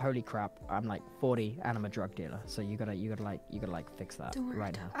realize, holy crap, I'm like 40 and I'm a drug dealer. So you gotta fix that Don't worry.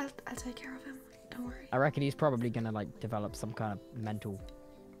 right now. I'll take care of him. Don't worry. I reckon he's probably gonna like develop some kind of mental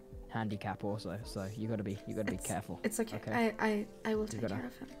handicap also. So you gotta be careful. It's okay. Okay. I will take gotta- care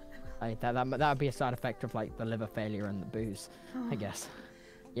of him. That would be a side effect of like the liver failure and the booze, Oh. I guess.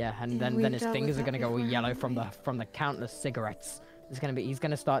 Yeah, and Yeah, then we've his dealt fingers with are gonna that go all before, yellow haven't from the countless cigarettes. He's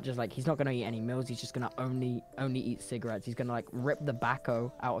gonna start just like he's not gonna eat any meals. He's just gonna only eat cigarettes. He's gonna like rip the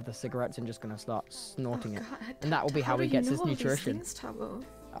tobacco out of the cigarettes and just gonna start snorting it. God, And that will be how he gets his nutrition. Things, Tubbo?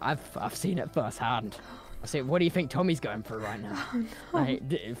 I've seen it firsthand. I see. What do you think Tommy's going through right now? Oh, no.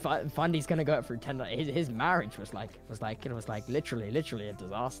 Like, Fundy's gonna go through 10. His marriage was like literally a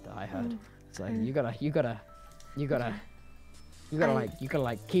disaster. I heard. So you gotta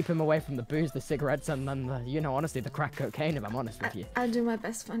like keep him away from the booze, the cigarettes, and then honestly the crack cocaine. If I'm honest with you. I'll do my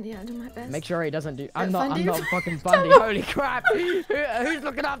best, Fundy. I'll do my best. Make sure he doesn't do. I'm Fundy? not fucking Fundy. Holy crap! Who's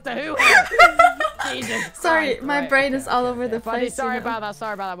looking after who? Jesus. Sorry, Christ. my Right, brain okay, is all okay, over okay. the Fundy, place. sorry about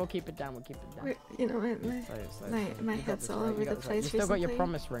that. We'll keep it down. You know, So my you got head's this, all right? over You the got this, right? place You still got your recently.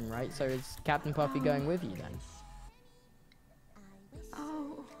 promise ring, right? So is Captain Puffy going with you then?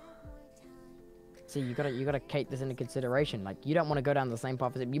 Oh. See, you gotta take this into consideration. Like, you don't want to go down the same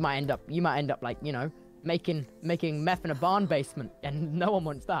path as him. You might end up like, making meth in a barn basement, and no one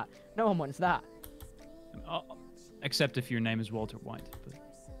wants that. No one wants that. Except if your name is Walter White. But...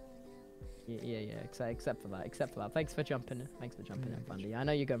 Yeah. Except for that. Thanks for jumping in. In, Fundy. I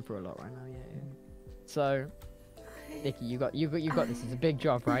know you're going through a lot right now. Yeah. So, Nikki, you got this. It's a big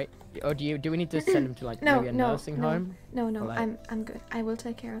job, right? Or do we need to send him to like maybe a nursing home? No. Like... I'm good. I will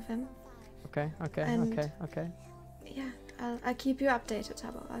take care of him. Okay. Yeah, I'll keep you updated,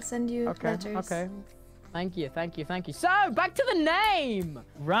 Tabo. I'll send you letters. Okay. Thank you. So, back to the name!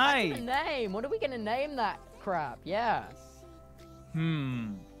 Right! Back to the name! What are we gonna name that crap? Yeah.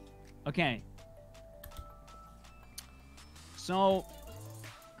 Okay. So...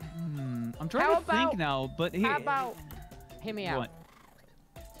 I'm trying to think now, but... How about... Hear me out. What?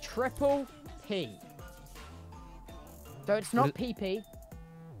 Triple P. So it's not PP.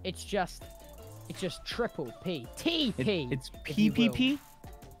 It's just triple P. TP. It's PPP?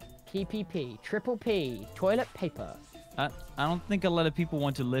 PPP. Triple P. Toilet paper. I don't think a lot of people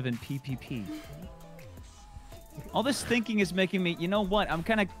want to live in PPP. All this thinking is making me... You know what? I'm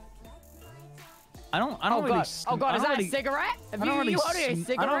kind of... I don't really... Oh god, is that a cigarette? I don't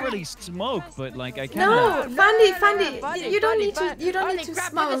really smoke, but like I kind No, of... Fundy, you don't need to smoke. You don't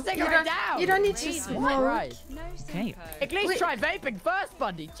need to smoke. Right. Okay. At least try vaping first,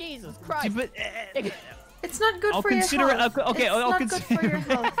 Bundy. Jesus Christ. But, It's not good I'll for consider your health. it. Okay, it's I'll not consider good for your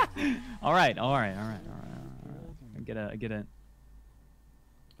health. All right. I get it.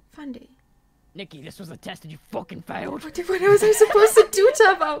 Fundy. Nikki, this was a test and you fucking failed. What was I supposed to do,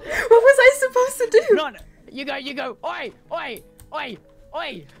 Tabo? What was I supposed to do? No. You go. Oi. Keep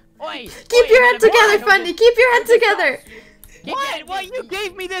your head together, Fundy. Keep your head together. What? You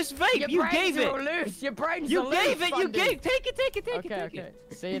gave me this vape. You gave it. Loose. Your brains You are gave loose, it. You Fundy. gave. Take it. Okay.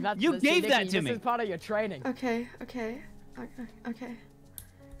 See, You gave that Nikki, to me. This is part of your training. Okay.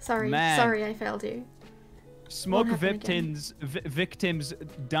 Sorry, Man. sorry, I failed you. Smoke Won't happen victims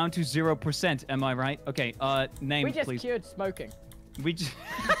down to 0%. Am I right? Okay. Name, We just please. cured smoking. We just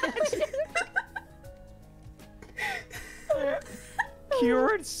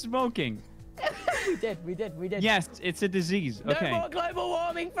cured smoking. We did. Yes, it's a disease. Okay. No more global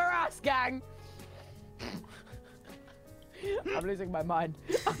warming for us, gang. I'm losing my mind.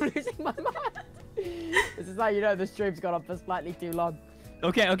 This is how you know the stream's gone on for slightly too long.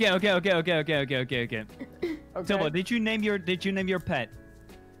 Okay. Okay. Tobo, did you name your pet?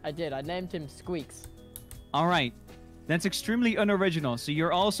 I did. I named him Squeaks. All right. That's extremely unoriginal. So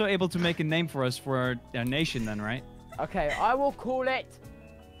you're also able to make a name for us for our nation then, right? Okay, I will call it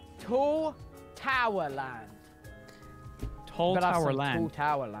Tall Tower Land. Tall Tower Land. Tall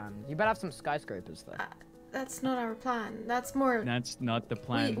Tower Land. You better have some skyscrapers though. That's not our plan. That's more. That's not the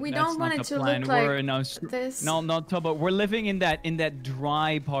plan. We That's don't want not it the to plan. look like We're in this. No, Tobo. We're living in that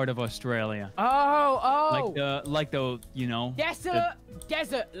dry part of Australia. Oh. Like the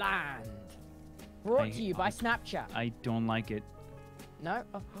Desert Land. Brought to you by Snapchat. I don't like it. No.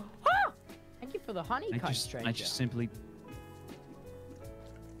 Oh. Thank you for the honey, stranger. I just simply.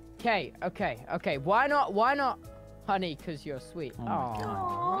 Okay. Why not honey? Cause you're sweet. Oh my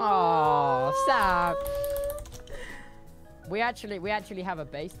God. Oh, Sam. We actually have a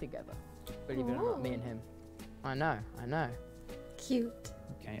base together. Believe it or not, me and him. I know. Cute.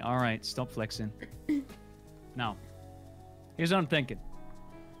 Okay. All right. Stop flexing. Now, here's what I'm thinking.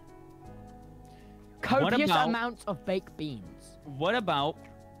 Copious amounts of baked beans. What about?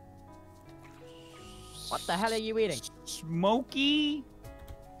 What the hell are you eating? Smoky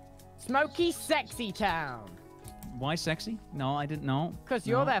Sexy Town. Why sexy? No, I didn't know. Because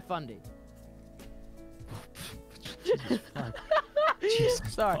you're there, Fundy.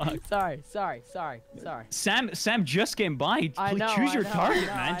 Sorry. Sam just came by. Please choose your target,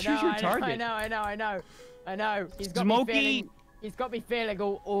 man. Choose your target. I know. He's got me feeling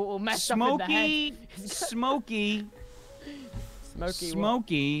all messed up in the head. Smoky.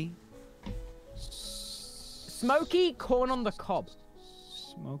 Smoky corn on the cob.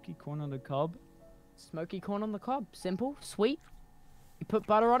 Smoky corn on the cob. Smoky corn on the cob. Simple, sweet. You put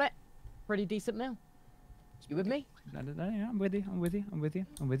butter on it. Pretty decent meal. You with me? Yeah, I'm with you.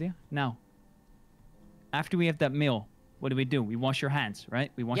 Now, after we have that meal, what do? We wash your hands,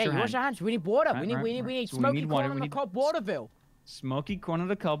 right? We wash your hands. Wash your hands. We need water. Right, we need So smoky corn on the cob, Waterville. Smoky corn on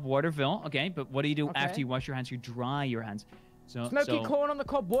the cob, Waterville. Okay, but what do you do after you wash your hands? You dry your hands. Smoky corn on the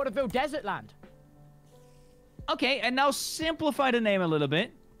cob, Waterville, Desert Land. Okay, and now simplify the name a little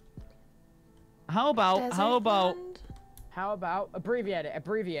bit. How about abbreviate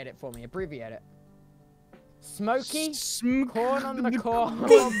it for me. Abbreviate it. Smoky corn on the cob,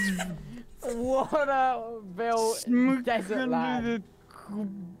 Waterville, Desert Land.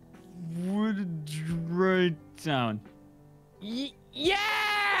 Town. Yeah!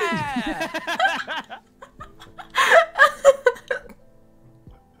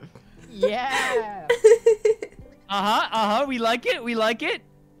 Yeah! We like it. We like it.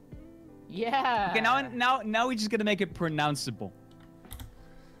 Yeah! Okay, now we just gotta make it pronounceable.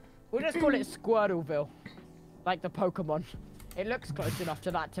 We'll just call it Squirtleville. Like the Pokemon. It looks close enough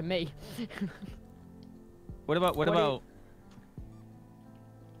to that to me. What about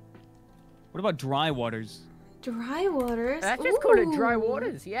Dry Waters? Dry Waters? Let's just call it Dry Ooh.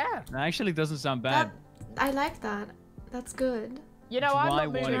 Waters, yeah. That actually doesn't sound bad. I like that. That's good. You know, I'm Dry not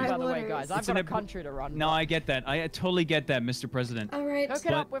moving, Waters. by the way, Dry guys. Waters. I've It's got a an country to run. No, I get that. I totally get that, Mr. President. All right. Hook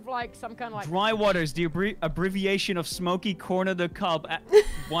it up with, like, some kind of, like... Dry Waters, the abbreviation of Smoky Corn on the Cob.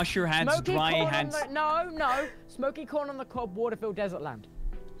 Wash your hands, Smoky dry corn hands. On the, no. Smoky Corn on the Cob, Waterville Desert Land.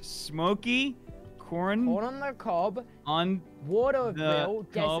 Smoky Corn Corn on the Cob, on Waterville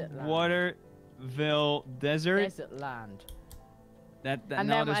the Cob, Desert Land. Waterville Desert. Desert Land. That And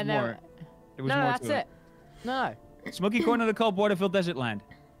no, then- there's and then- more. There was No, more that's to it. No. Smoky Corn on the Cob, Waterville Desert Land.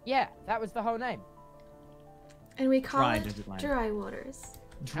 Yeah, that was the whole name. And we call Dry it Desert Land. Dry Waters.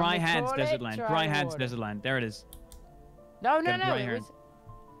 Dry And we Hands call Desert it Land. Dry Dry Hands Water. Desert Land. There it is. No, Gotta dry it your was...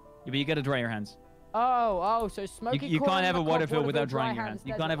 Yeah, but you gotta dry your hands. Oh, so Smoky You Corn can't on have the a Cob, Waterville without Waterville, drying Dry your hands. You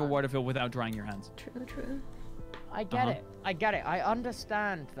Desert can't have a Land. Waterville without drying your hands. True. I get it. I get it. I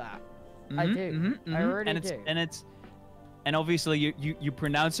understand that. I Mhm, do. mhm, I mhm. really and do. And obviously you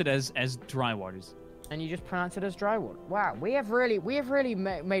pronounce it as Dry Waters. And you just pronounce it as Dry Water. Wow, we have really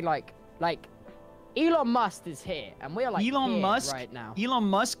made like Elon Musk is here, and we're like Elon here Musk right now. Elon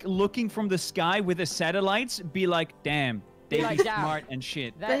Musk looking from the sky with the satellites be like, damn, they like, be damn. smart and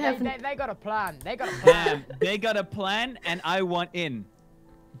shit. They got a plan. They got a plan. Damn, they got a plan and I want in.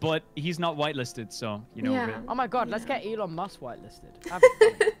 But he's not whitelisted, so you know. Yeah. Oh my God, let's get Elon Musk whitelisted. That'd be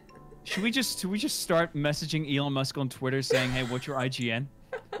funny. Should we just start messaging Elon Musk on Twitter saying, hey, what's your IGN?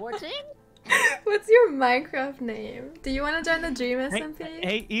 What's it? What's your Minecraft name? Do you want to join the Dream Hey, SMP?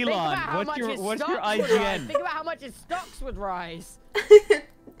 hey Think about Elon, how what's much your his stocks would rise. IGN? Think about how much his stocks would rise.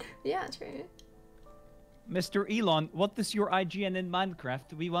 Yeah, true. Mr. Elon, what is your IGN in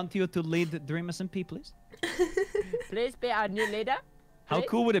Minecraft? We want you to lead Dream SMP, please. Please be our new leader. How Please.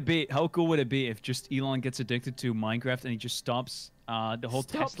 cool would it be? How cool would it be if just Elon gets addicted to Minecraft and he just stops the whole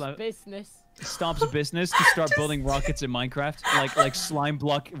Stops Tesla business. stops business to start building rockets in Minecraft, like slime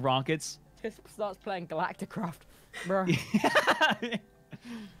block rockets. Just starts playing Galacticraft, bro.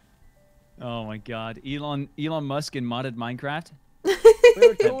 Oh my God, Elon Musk in modded Minecraft. We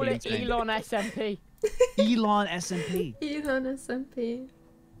would call be it insane. Elon SMP. Elon SMP. Elon SMP.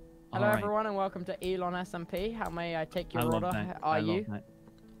 Hello Alright. everyone and welcome to Elon SMP. How may I take your I love order? that. Are I you? love that.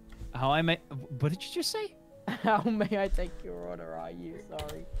 How I may? What did you just say? How may I take your order? Are you?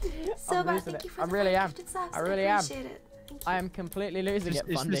 Sorry. So I'm bad, losing thank it. you for I the really am. 500 subs. I really am. appreciate it. Thank you. I am completely losing it,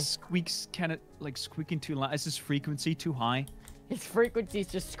 Is Fundy. the squeaks kind of like squeaking too loud? Is this frequency too high? His frequency's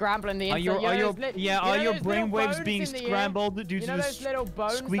just scrambling the Are inside. your You know are your those lit- yeah you know are your those little brainwaves bones being in the ear? scrambled due You to know the those little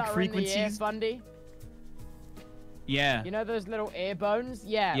bones squeak that are in the ear, frequencies? Fundy? Yeah. You know those little ear bones?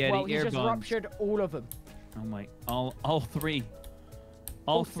 Yeah. Yeah, the well, he ear just bones. ruptured all of them. Oh my, all three.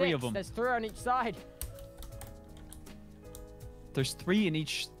 All three of six. them. There's 3 on each side. There's 3 in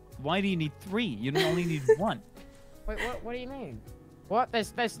each. Why do you need 3? You don't only need 1. Wait, what do you mean? What?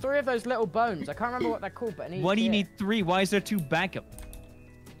 There's 3 of those little bones. I can't remember what they're called, but in each Why do you ear. need 3? Why is there 2 backup?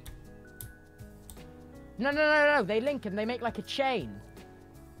 No. They link and they make like a chain.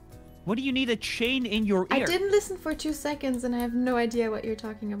 What do you need a chain in your I ear? didn't listen for 2 seconds and I have no idea what you're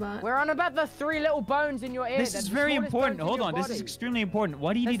talking about. We're on about the 3 little bones in your ear. This They're is the very smallest important. bones in Hold your on, this is body. extremely important.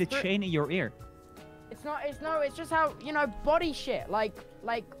 Why do you There's need a three- chain in your ear? It's just how, you know, body shit. Like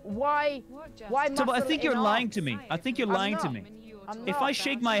why Why So, but I muscle think in you're lying arms? to me. I think you're lying to not. me. I'm If not, I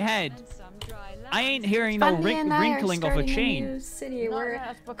shake guys. my head, I ain't hearing no Fundy and I are wrinkling of a starting a chain. new city. No, We're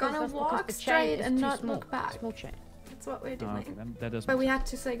that's because- gonna that's because walk the chain straight is and too not small. look back. Small chain. That's what we're Oh, doing. okay, that does But make we sense. have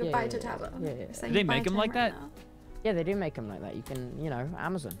to say goodbye to yeah, Tabo. yeah. We're saying Do they goodbye make to 'em like him right that? now. Yeah, they do make them like that. You can, you know,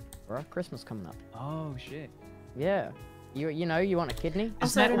 Amazon, bro. Christmas coming up. Oh shit. Yeah. You know, you want a kidney?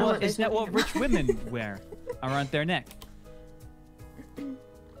 Also, I don't know what Isn't they're that what talking rich women wear around their neck?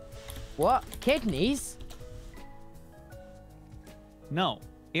 What? Kidneys? No,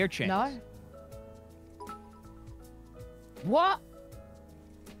 ear chains. No. What?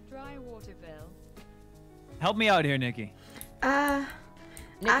 Dry Waterville. Help me out here, Nikki.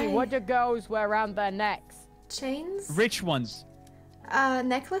 Nikki, what do girls wear around their necks? Chains? Rich ones.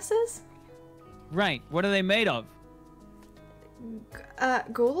 Necklaces? Right. What are they made of?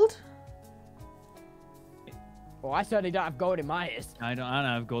 Gold? Well, I certainly don't have gold in my ears. I don't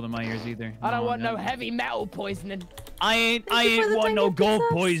have gold in my ears either. I don't want no heavy metal poisoning. I ain't Thank you for the want no 10 gold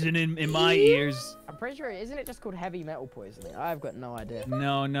pesos. poison in my ears. I'm pretty sure, isn't it just called heavy metal poisoning? I've got no idea.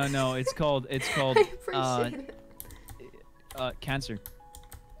 No. It's called I appreciate it. cancer.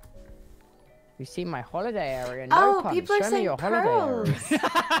 You see my holiday area? No Oh, puns. people are Show me saying your holiday area. pearls.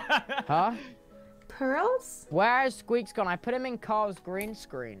 Huh? Pearls? Where's Squeak's gone? I put him in Carl's green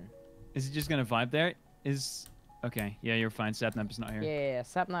screen. Is he just gonna vibe there? Okay. Yeah, you're fine. Sapnap is not here. Yeah,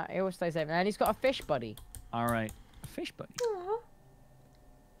 Sapnap, he always stays there. And he's got a fish buddy. All right. A fish buddy. Aw.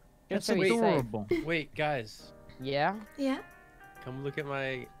 That's so he's safe. adorable. Wait, guys, Yeah? Yeah. come look at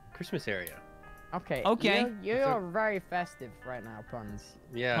my Christmas area. Okay. Okay. You're very festive right now, Puns.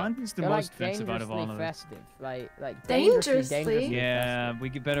 Yeah. Hunt is the You're most like offensive out of all dangerously of us. festive. Like Dangerously? dangerously Yeah, festive. we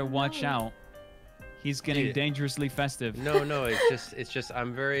better watch No. out. He's getting Dude. dangerously festive. No, it's just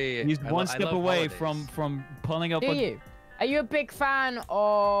I'm very. He's I one I step love away holidays. from pulling up Do a... you? Are you a big fan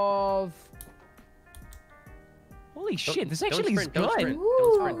of... Holy Don't- shit, this don't actually is sprint, don't good. sprint.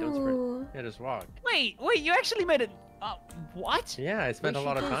 Don't sprint, don't sprint. Ooh. Yeah, just walk. Wait, you actually made it... what? Yeah, I spent a should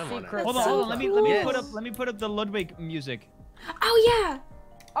lot of do time on it. secret Hold on, so hold on. Let me Yes. put up the Ludwig music. Oh yeah.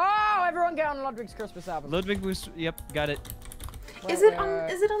 Oh, everyone get on Ludwig's Christmas album. Ludwig was... Yep, got it. Is it on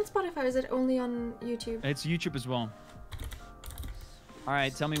Spotify or is it only on YouTube? It's YouTube as well. All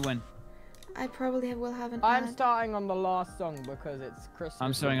right, tell me when. I probably will have an I'm ad. starting on the last song because it's Christmas.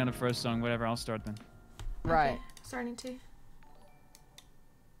 I'm starting on the first song. Whatever, I'll start then. Right. Okay, starting to.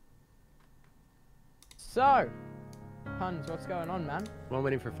 So, Puns, what's going on, man? Well, I'm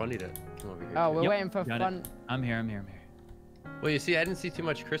waiting for Funny to come over here. Oh, we're Yep, waiting for got it. fun. I'm here. Well, you see, I didn't see too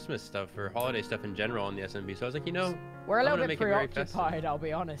much Christmas stuff or holiday stuff in general on the SMP, so I was like, We're a I little wanna bit make it very festive. preoccupied, I'll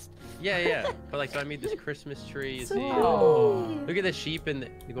be honest. yeah. But like, so I made this Christmas tree. You So see, Oh. look at the sheep and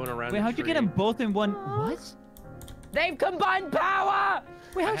going around. Wait, the how'd you get tree. them both in one? Aw. What? They've combined power!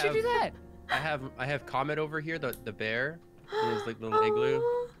 Wait, I how'd you do have- that? I have Comet over here, the bear, in his like little igloo,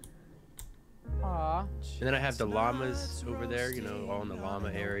 Aw. Aw. and then I have the llamas over there. You know, all in the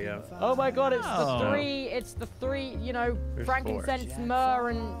llama area. Oh my god, Oh. it's the three, you know, There's frankincense, myrrh,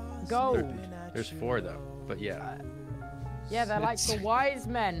 and gold. There's 4 though, but yeah. Yeah, they're like the wise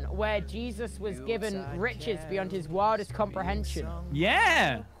men, where Jesus was given riches beyond his wildest comprehension.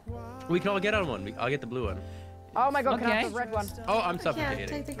 Yeah. We can all get on one. I'll get the blue one. Oh my god, can I have Okay. the red one? Oh, I'm suffocating.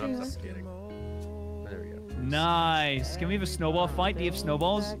 take the I'm green one. suffocating. There we go. Nice. Can we have a snowball fight? Do you have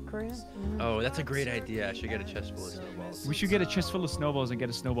snowballs? Oh, that's a great idea. I should get a chest full of snowballs. We should get a chest full of snowballs and get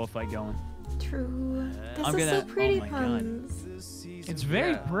a snowball fight going. True. This I'm is so gonna- pretty, oh my God. Puns. It's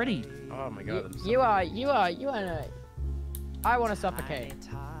very Yeah. pretty. Oh my god. I'm You are. I want to suffocate.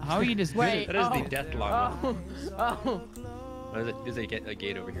 How are you just good Wait. at That is Oh. the death llama. Oh. There's a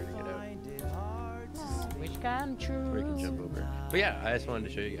gate over here to get out. Which can Where you can choose. jump over. But yeah, I just wanted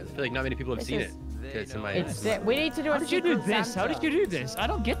to show you guys. I feel like not many people have This seen is- it. It's in my. It's it. We need to do a How did you do secret this? How Santa. did you do this? I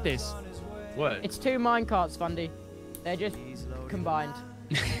don't get this. What? It's 2 minecarts, Fundy. They're just combined.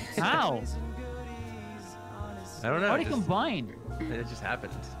 How? I don't know. How It do you just, combine? it just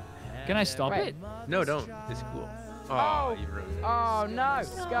happened. Can I stop Wait. it? No, don't. It's cool. Oh, Oh. you ruined it. Oh no,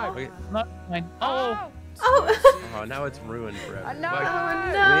 let's go. Okay. Not fine. Oh. Oh. Oh, now it's ruined forever. No. But, I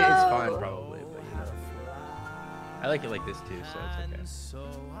mean, no. it's fine probably, but you know. I like it like this too, so it's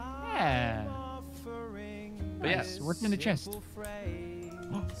okay. Yeah. But yeah. Nice. What's in the chest?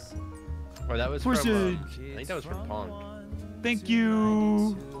 Or that was Pussy. from. I think that was from Pong. Thank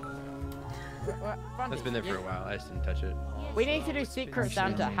you. Fundy, That's been there for a while. I just didn't touch it. We need to do secret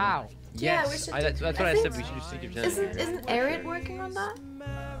Santa. How? Yeah, we Yes, should that's do- what I I said. think- We should do Secret Santa. Isn't Aaron working on that?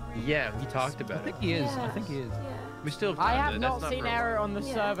 Yeah, he talked I about it. think he is. I Yeah. think he is. Yeah. We still have I time, have though. not That's seen for a Error while. on the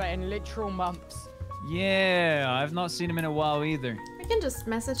Yeah. server in literal months. Yeah, I've not seen him in a while either. We can just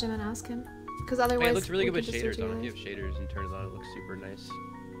message him and ask him. Because Hey, otherwise, it looks really we good with can just do shaders on it. it. If you have shaders and turn it on, it looks super nice. No,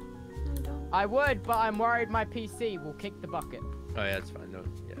 don't. I would, but I'm worried my PC will kick the bucket. Oh yeah, it's fine. No,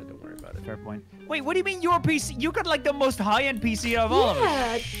 yeah, don't worry about it. Fair point. Wait, what do you mean your PC? You got like the most high-end PC of all of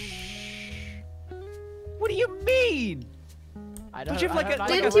us. Yeah. What do you mean? I Don't don't. you have like a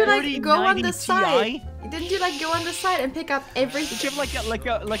Didn't you like go on 3090 the side? Ti? Didn't you like go on the side and pick up every Don't you have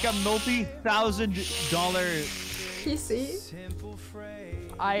like a multi-$1,000 PC?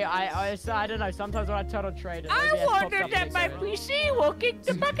 I don't know. Sometimes when I turn on trade, it I OBS pops wonder up that my later. PC will kick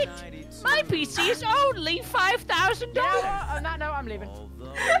the bucket. My PC is only $5,000. Yeah, well, no, I'm leaving.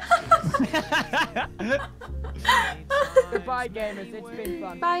 Goodbye, gamers. It's been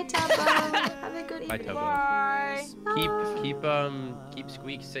fun. Bye, Tabo. Have a good Bye, evening. Tubbo. Bye. Keep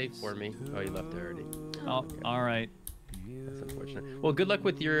Squeak safe for me. Oh, you left already. Oh, all right. That's unfortunate. Well, good luck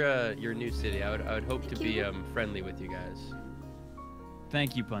with your new city. I would hope to be friendly with you guys.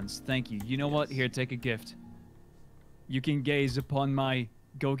 Thank you, Puns. Thank you. You know what? Here, take a gift. You can gaze upon my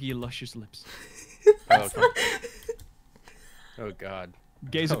gogi luscious lips. Oh, okay. Oh God.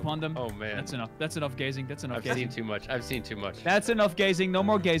 Gaze upon them. Oh man. That's enough. That's enough gazing. That's enough gazing. I've seen too much. I've seen too much. That's enough gazing. No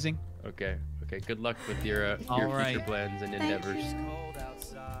more gazing. Okay. Okay. Good luck with your right. future plans and endeavors.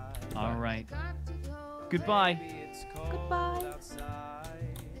 All right. Goodbye. Goodbye.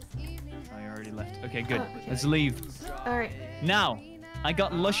 I already left. Okay, good. Oh, okay. Let's leave. All right. Now, I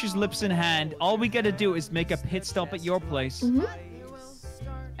got luscious lips in hand. All we gotta do is make a pit stop at your place,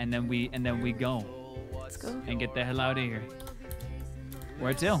 and then we go. Let's go. And get the hell out of here.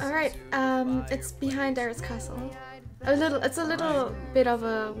 Where to? All right. It's behind Eric's castle. It's a little bit of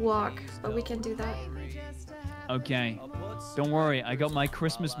a walk, but we can do that. Okay. Don't worry. I got my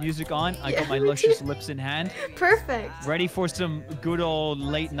Christmas music on. I got my me luscious too. lips in hand. Perfect. Ready for some good old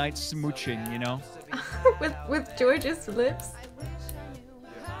late night smooching, you know? with George's lips.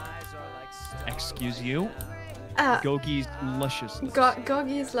 Excuse you? Gogi's luscious lips.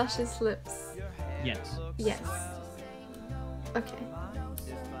 Gogi's luscious lips. Yes. Yes. Okay.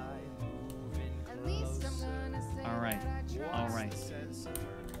 Alright. Alright.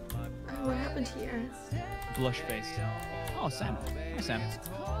 Oh, what happened here? Blush face. Oh, Sam. Hi, Sam.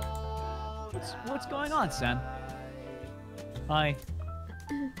 What's going on, Sam? Hi.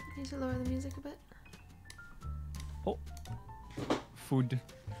 Need to lower the music a bit. Oh. Food.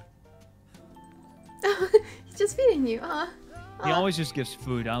 He's just feeding you, huh? He always just gives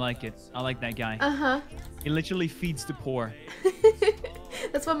food. I like it. I like that guy. Uh-huh. He literally feeds the poor.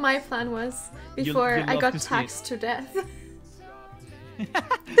 That's what my plan was before you'll I love got to see taxed to death.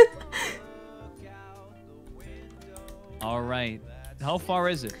 All right. How far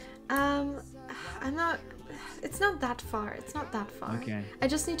is it? I'm not. It's not that far. It's not that far. Okay. I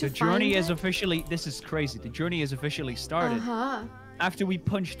just need to The find journey it. is officially. This is crazy. The journey is officially started after we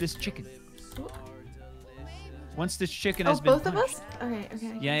punch this chicken. Once this chicken has been both of punched. us? Okay,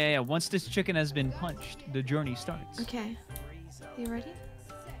 okay. Yeah. Once this chicken has been punched, the journey starts. Okay. You ready?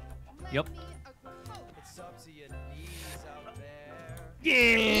 Yep.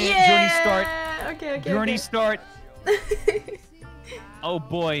 Yeah! Journey start. Okay. Journey start. Oh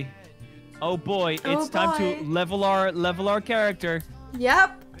boy. Oh boy. It's time to level our character.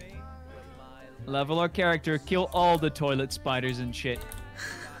 Yep. Level our character. Kill all the toilet spiders and shit.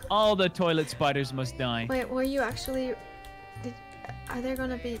 All the toilet spiders must die. Wait, were you actually... Are there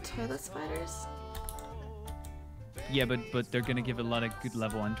gonna be toilet spiders? Yeah, but they're gonna give a lot of good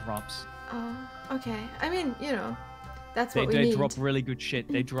level 1 drops. Oh, okay. I mean, you know, that's what They we need. drop really good shit.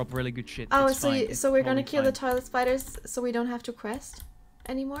 They drop really good shit. Oh, It's fine. so we're gonna Totally kill the fine. toilet spiders so we don't have to quest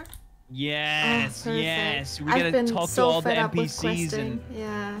anymore? Yes, Oh, yes. We I've gotta been talk so to all the fed up with NPCs questing. and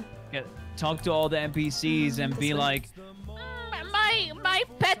Yeah. talk to all the NPCs and be way. like,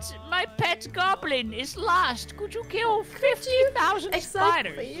 my pet goblin is lost. Could you kill 50,000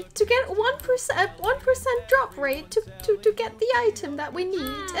 Exactly. To get 1% drop rate to get the item that we need,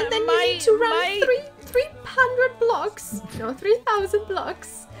 and then you need to run 300 blocks, no, 3,000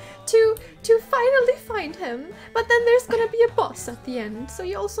 blocks, to finally find him. But then there's gonna be a boss at the end, so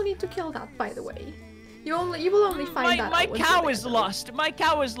you also need to kill that. By the way, you will only find that. My out once cow you're is there, lost. My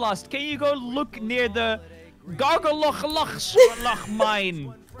cow is lost. Can you go look near the Gargaloch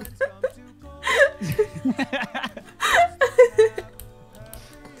mine?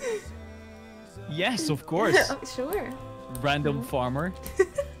 Yes, of course. Oh, sure. Random farmer.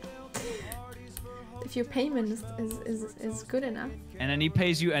 If your payment is good enough. And then he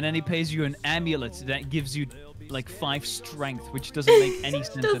pays you an amulet that gives you like 5 strength, which doesn't make any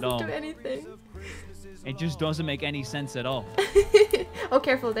sense at all. Doesn't do anything. It just doesn't make any sense at all. Oh,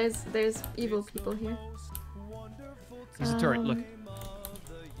 careful! There's evil people here. There's a turret. Look.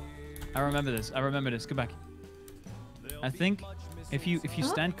 I remember this. Go back. I think if you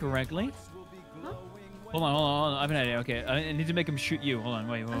stand correctly. Huh? Hold on. I have an idea. Okay, I need to make him shoot you. Hold on.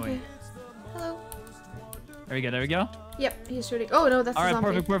 Wait. Okay. Hello. There we go. Yep, he's shooting. Oh no, that's All a right,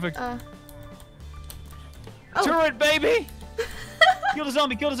 zombie. perfect. Oh. Turret, baby! Kill the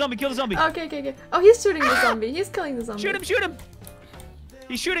zombie! Okay. Oh, he's shooting the zombie. He's killing the zombie. Shoot him!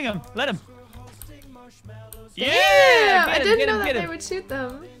 He's shooting him. Let him. Yeah! Yeah! I didn't know that they would shoot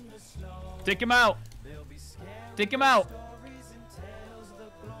them. Take him out.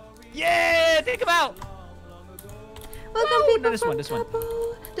 Yeah! Take him out! Welcome, Woo! people No, this from one, this one.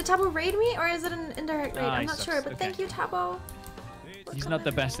 Tabo. Did Tabo raid me, or is it an indirect raid? I'm he not sucks. sure, but Okay. thank you, Tabo. He's not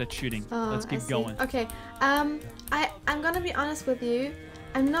the best at shooting. Oh, Let's I keep see. going. Okay. I'm gonna be honest with you.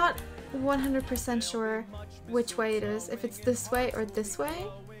 I'm not 100% sure which way it is. If it's this way or this way.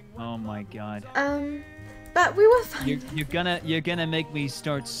 Oh my god. But we will find it. You're gonna make me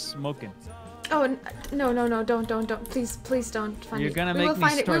start smoking. Oh no! Don't please don't find it. You're gonna make me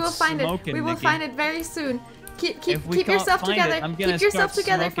start We will find it. smoking, We will Nikki. find it very soon. Keep If yourself find together. It, I'm gonna keep yourself start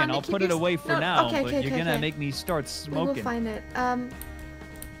together. smoking. I'll put it away for now. But you're gonna make me start We will smoking. find it.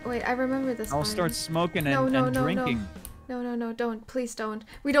 Wait, I remember this. I'll start smoking and drinking. No, don't. Please don't.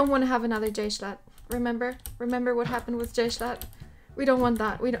 We don't want to have another J-Slat. Remember what happened with J-Slat? We don't want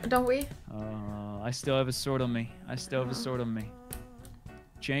that. Don't we? I still have a sword on me.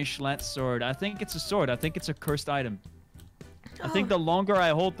 J-Slat sword. I think it's a sword. I think it's a cursed item. I think the longer I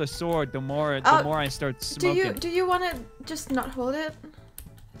hold the sword, the more I start smoking. Do you want to just not hold it?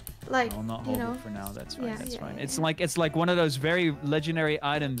 Like, I'll not hold it for now. That's fine. Yeah, that's yeah, fine. yeah. It's like one of those very legendary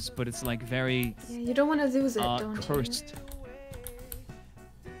items, but it's like very Yeah, you don't want to lose it, don't cursed.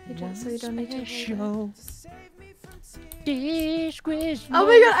 you? So you don't need to hold it. This Christmas, Oh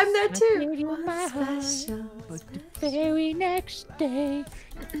my god, I'm there too! gave you my What's heart, special? but the very next day,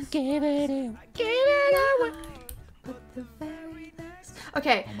 gave it away. But the very next...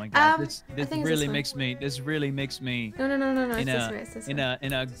 Okay, Oh my god, this I think it's really this way. makes me No, it's in this way, it's this way.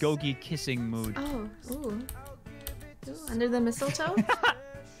 in a Gogi kissing mood. Oh, ooh. Ooh, under the mistletoe?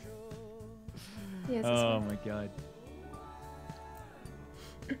 Yes, Oh my god.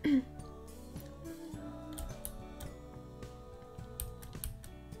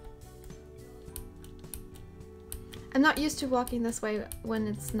 I'm not used to walking this way when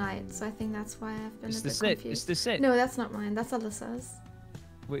it's night, so I think that's why I've been Is a bit this it? confused. Is this it? No, that's not mine. That's Alyssa's.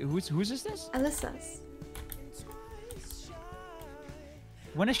 Wait, whose is this? Alyssa's.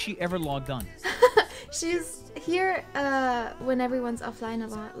 When has she ever logged on? She's here when everyone's offline a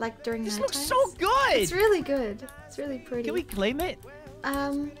lot, like during This night looks times. so good! It's really good. It's really pretty. Can we claim it?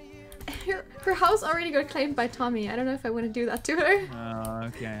 Her house already got claimed by Tommy. I don't know if I want to do that to her.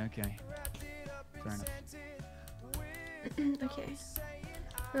 Okay. Fair enough. Okay.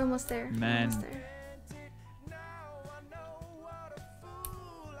 We're almost there. We're Man. almost there.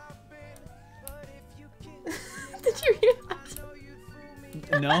 Did you hear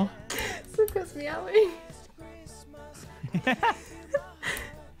that? No? Zuko's meowing.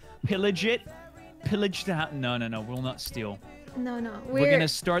 Pillage it? Pillage the house? No, we'll not steal. No. We're gonna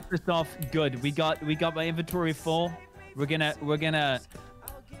start this off good. We got my inventory full. We're gonna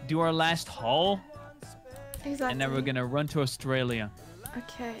do our last haul. Exactly. And then we're gonna run to Australia.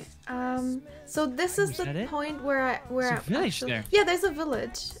 Okay. So this is the that it? point where There's a village there. Yeah, there's a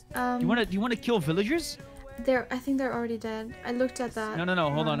village. You wanna kill villagers? I think they're already dead. I looked at that. No.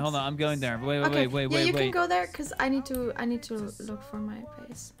 Hold on. once. I'm going there. Wait. Yeah, you can go there because I need to look for my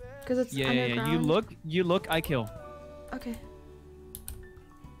base because it's underground. Yeah. You look. I kill. Okay.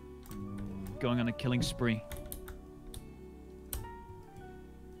 Going on a killing spree.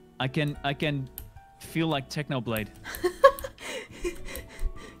 I can feel like Technoblade.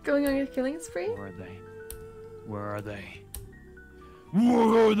 Going on a killing spree? Where are they? Where are they?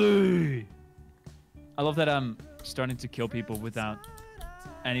 Where are they? I love that I'm starting to kill people without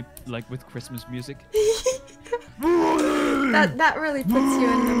any, like, with Christmas music. that really puts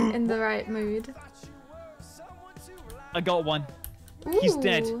you in the right mood. I got one. He's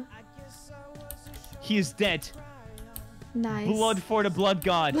dead. Ooh. He is dead. Nice. Blood for the blood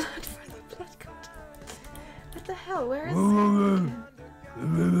god. Blood for the blood god. What the hell? Where is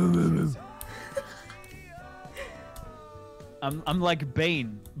it? I'm like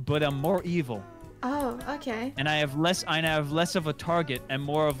Bane, but I'm more evil. Oh, okay. And I have less of a target and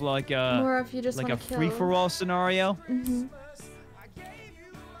more of like a More of you just like a wanna kill. free-for-all scenario. Mm-hmm.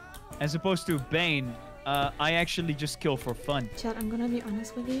 As opposed to Bane, I actually just kill for fun. Chad, I'm gonna be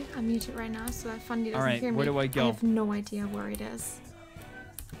honest with you. I'm muted right now, so that Fundy doesn't Alright, hear me. where do I go? I have no idea where it is.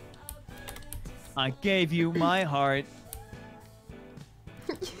 I gave you my heart,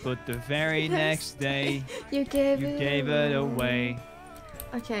 but the very next day you gave it away.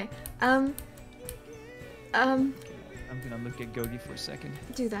 Okay. I'm gonna look at Gogi for a second.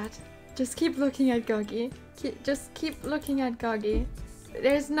 Do that. Just keep looking at Gogi. Just keep looking at Gogi.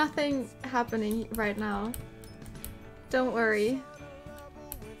 There's nothing happening right now. Don't worry.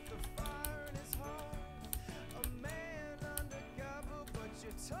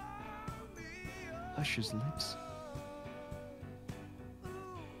 Hush's lips.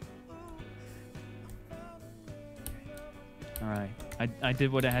 Alright. I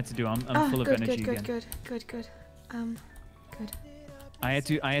did what I had to do. I'm full of energy again. Good. Good. I had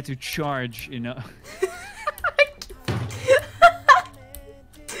to charge, you know.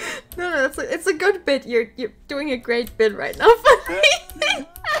 No, it's a good bit. You're doing a great bit right now.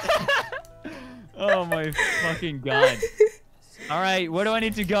 Oh my fucking god. All right, where do I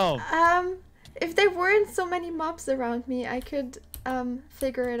need to go? If there weren't so many mobs around me, I could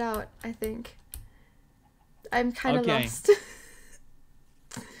figure it out, I think. I'm kind of Okay. lost.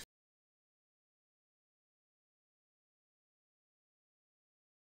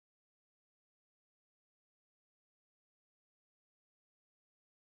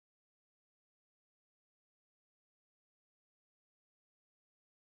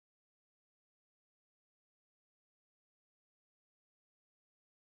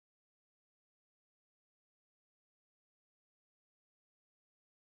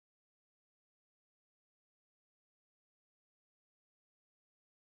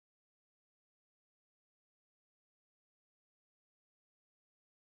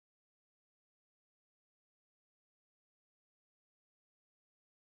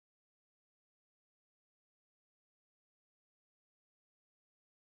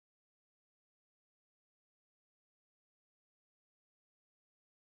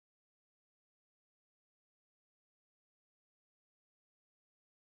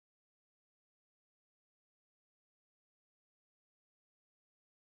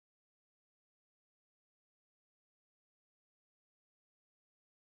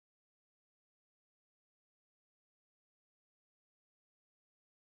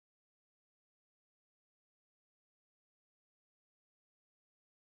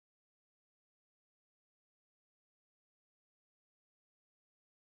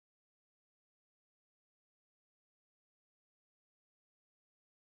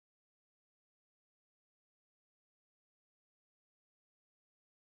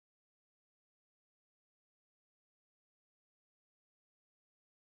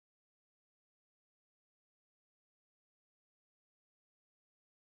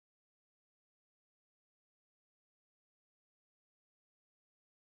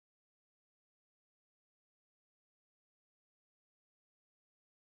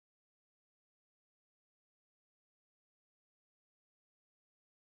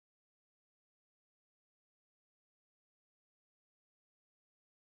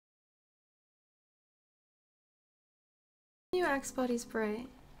 New Axe body spray.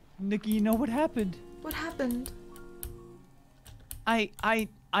 Nikki, you know what happened? What happened? I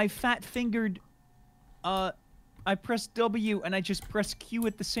fat fingered. I pressed W and I just pressed Q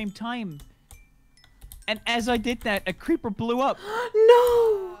at the same time. And as I did that, a creeper blew up.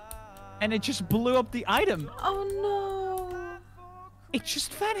 No! And it just blew up the item. Oh no! It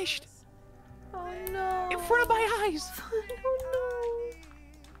just vanished. Oh no! In front of my eyes. Oh no!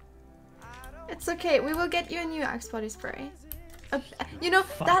 It's okay. We will get you a new Axe body spray. You know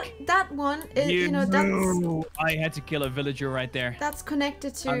that one is that's. I had to kill a villager right there. That's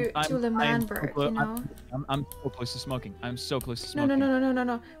connected to Lemanberg, you know. I'm so close to smoking. I'm so close to smoking.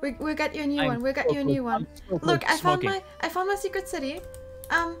 No. We'll get you a new one. We'll get you a new one. Look, I found my secret city.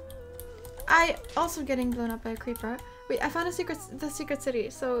 I also getting blown up by a creeper. Wait, I found the secret city,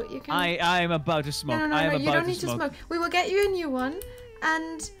 so you can. I'm about to smoke. No, you don't need to smoke. We will get you a new one,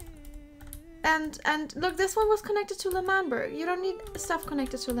 and look, this one was connected to Lemanberg. You don't need stuff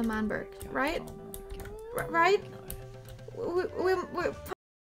connected to Lemanberg, right? Right? We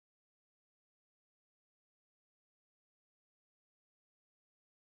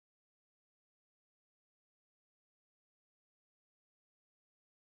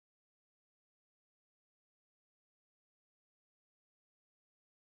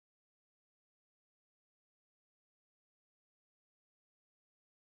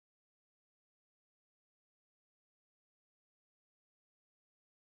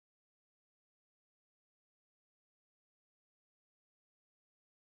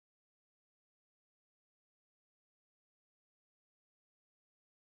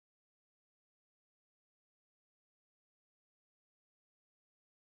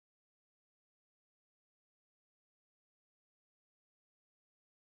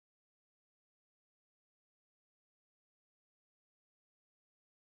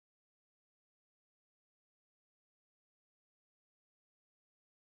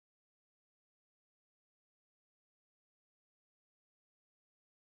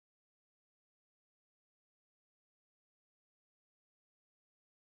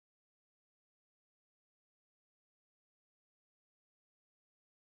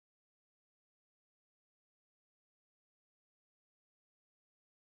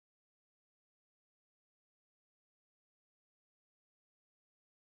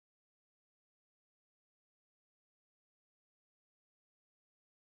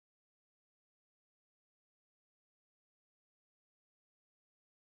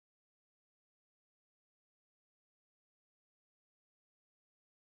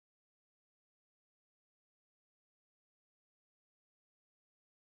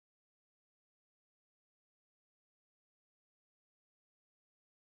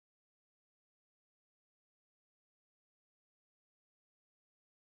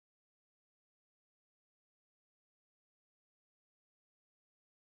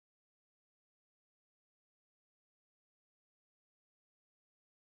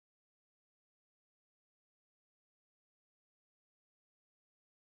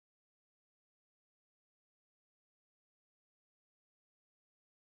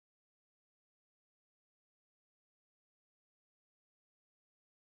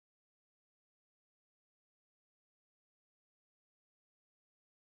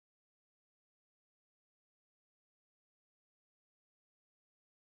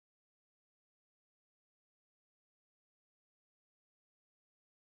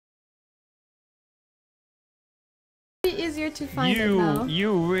easier to find it now.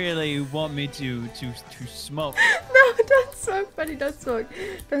 You really want me to smoke? No, don't smoke, buddy. Don't smoke.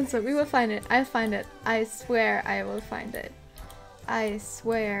 Don't smoke. We will find it. I'll find it. I swear I will find it. I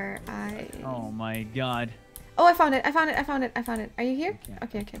swear I... Oh my god. Oh, I found it. I found it. I found it. I found it. Are you here?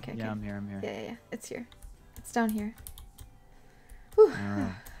 Okay. Yeah, I'm here. I'm here. Yeah. It's here. It's down here. Whew.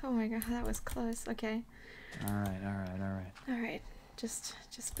 Alright. Oh my god, that was close. Okay. Alright. Just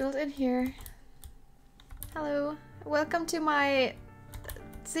build in here. Hello. Welcome to my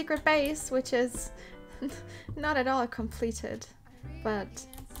secret base, which is not at all completed, but...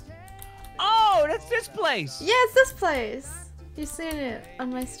 Oh, that's this place! Yeah, it's this place! You've seen it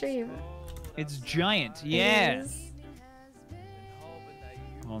on my stream. It's giant, yeah! It is.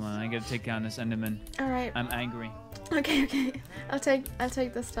 Hold on, I gotta take down this Enderman. Alright. I'm angry. Okay. I'll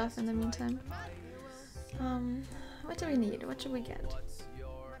take the stuff in the meantime. What do we need? What should we get?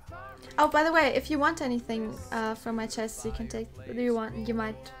 Oh, by the way, if you want anything from my chest, you can take. You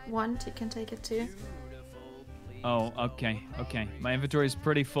might want. You can take it too. Oh, okay. My inventory is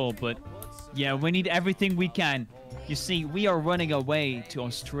pretty full, but yeah, we need everything we can. You see, we are running away to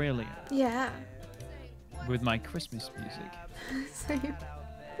Australia. Yeah. With my Christmas music. So you...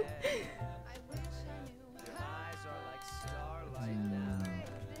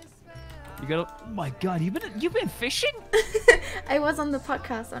 You gotta. Oh my god, you've been fishing? I was on the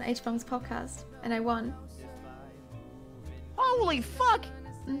podcast, on H-Bomb's podcast, and I won. Holy fuck!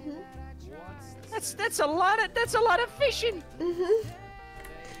 That's a lot of fishing.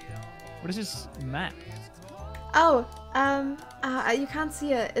 What is this map? Oh, you can't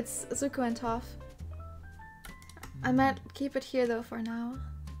see it. It's Zuko and Toph. I might keep it here though for now.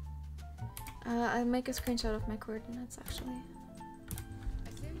 I'll make a screenshot of my coordinates actually.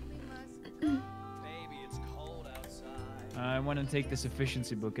 I want to take this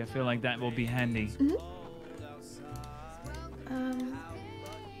efficiency book. I feel like that will be handy.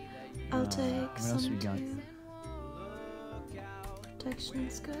 I'll take what else we got? Protection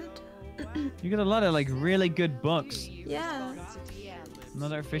is good. You got a lot of like really good books. Yeah.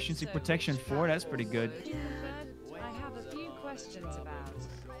 Another efficiency protection 4. That's pretty good. Yeah. I have a few questions about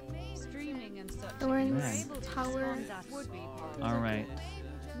streaming and such. Thorns, power. All right.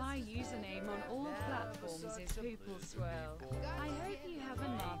 My username on all platforms is HoopleSwirl. I hope you have a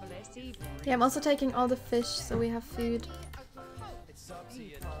marvelous evening. Yeah, I'm also taking all the fish so we have food.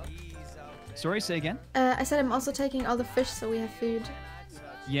 Sorry, say again? I said I'm also taking all the fish so we have food.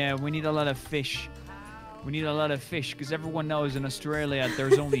 Yeah, we need a lot of fish. We need a lot of fish because everyone knows in Australia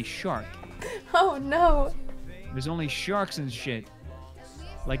there's only shark. Oh no! There's only sharks and shit.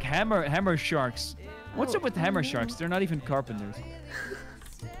 Like hammer sharks. What's up with hammer sharks? They're not even carpenters.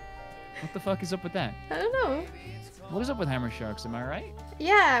 What the fuck is up with that? I don't know. What is up with hammer sharks? Am I right?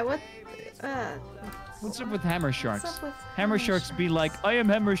 Yeah, what? What's up with hammer sharks? What's up with Hammer sharks be like, I am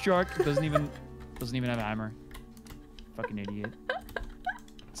hammer shark. Doesn't even have a hammer. Fucking idiot.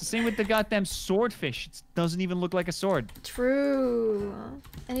 It's the same with the goddamn swordfish. It doesn't even look like a sword. True.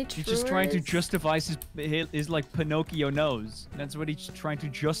 Any He's just trying to justify his like Pinocchio nose. That's what he's trying to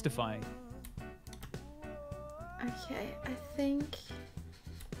justify. Okay, I think.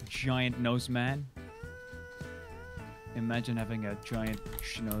 Giant nose man. Imagine having a giant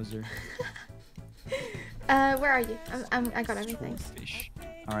schnauzer. Where are you? I got everything. Fish.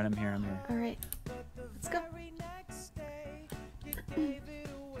 All right, I'm here. All right, let's go.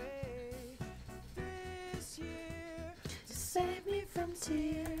 Save me from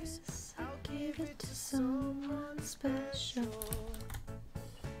tears. I'll give it to someone special.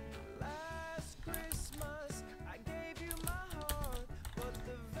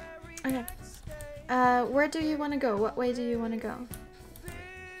 Okay. Where do you want to go? What way do you want to go?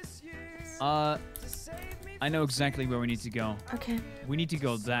 I know exactly where we need to go. Okay. We need to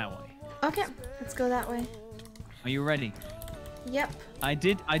go that way. Okay, let's go that way. Are you ready? Yep. I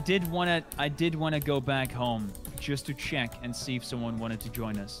did wanna go back home just to check and see if someone wanted to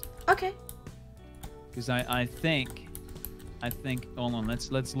join us. Okay. Because I think hold on,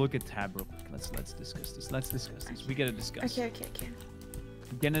 let's look at tab real quick. Let's discuss this. Let's discuss this. We gotta discuss. Okay.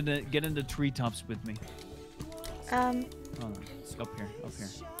 Get in the treetops with me. Hold on. Up here.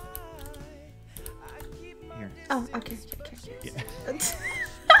 Here. Oh, okay. Yeah.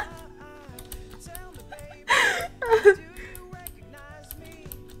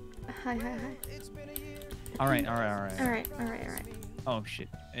 Hi. All right. Oh shit.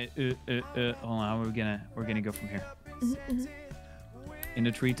 Hold on. We're gonna go from here. In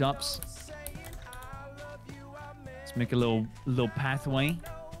the treetops. Let's make a little pathway.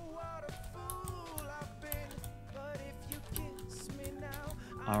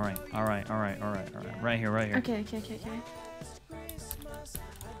 All right. Right here. Okay.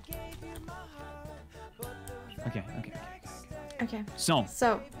 Okay. So,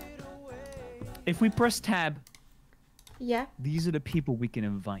 if we press tab, yeah. these are the people we can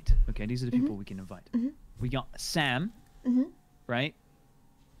invite. Okay, these are the people we can invite. We got Sam, right?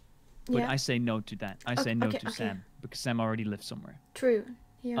 But Yeah. I say no to that. I say no to Sam because Sam already lives somewhere. True.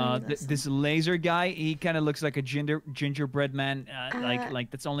 He already lives This laser guy, he kind of looks like a gingerbread man. Like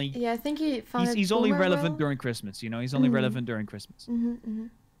that's only. Yeah, I think he found He's only relevant during Christmas. You know, he's only relevant during Christmas.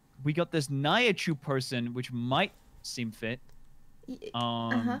 We got this Nihachu person, which might seem fit.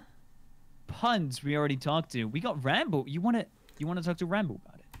 Puns we already talked to. We got Rambo. You wanna talk to Rambo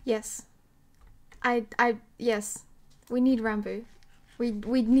about it? Yes. Yes. We need Rambo. We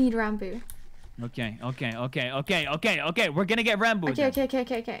need Rambo. Okay. We're gonna get Rambo.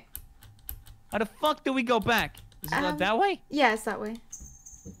 Okay. How the fuck do we go back? Is it that way? Yeah, it's that way.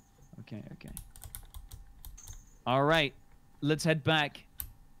 Okay. All right, let's head back.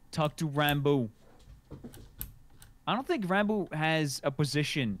 Talk to Rambo. I don't think Rambo has a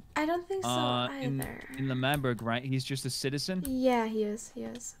position. I don't think so either. In Lemberg, right? He's just a citizen. Yeah, he is.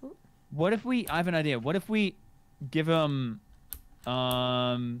 Ooh. What if we? I have an idea. What if we give him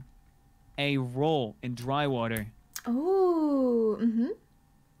a role in dry water? Ooh.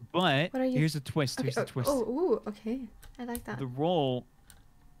 But here's a twist. Okay. Here's the twist. Ooh. Okay. I like that. The role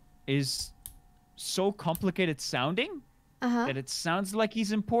is so complicated sounding that it sounds like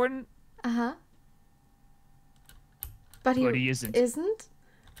he's important. But he isn't. Isn't?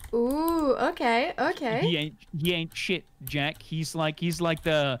 Ooh, okay. He ain't shit, Jack. He's like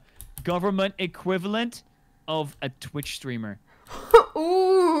the government equivalent of a Twitch streamer.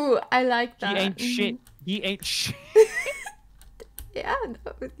 Ooh, I like that. He ain't shit. Yeah, no,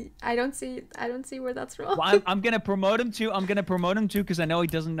 I don't see where that's wrong. Well, I'm gonna promote him too. Because I know he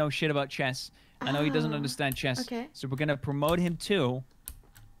doesn't know shit about chess. I know he doesn't understand chess. Okay. So we're gonna promote him to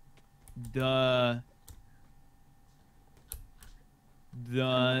the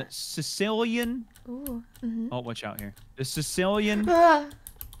Sicilian. Ooh. Oh, watch out here. The Sicilian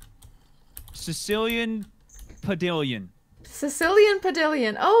Padillion. Sicilian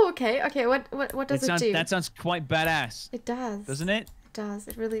Padillion. Oh, okay. What does it do? That sounds quite badass. It does. Doesn't it? It does.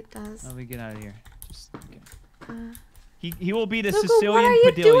 It really does. Let me get out of here. Just okay. He will be the Google, Sicilian what are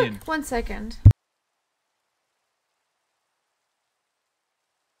you Padillion. doing? 1 second.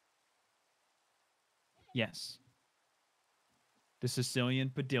 Yes. The Sicilian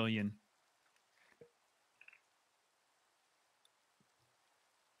Padillion.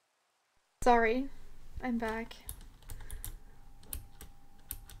 Sorry. I'm back.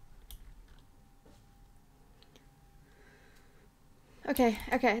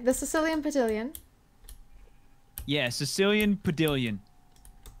 Okay. The Sicilian Padillion. Yeah, Sicilian Padillion.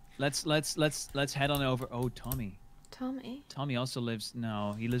 Let's head on over. Oh, Tommy. Tommy also lives.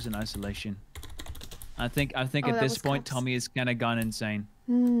 No, he lives in isolation. I think at this point Tommy has kind of gone insane.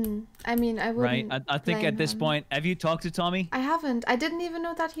 I mean, I wouldn't. Right. I think at this point, have you talked to Tommy? I haven't. I didn't even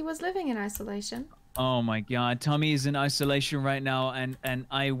know that he was living in isolation. Oh my God, Tommy is in isolation right now, and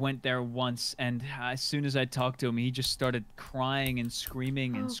I went there once, and as soon as I talked to him, he just started crying and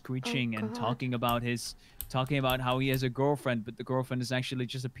screaming and screeching and talking about how he has a girlfriend, but the girlfriend is actually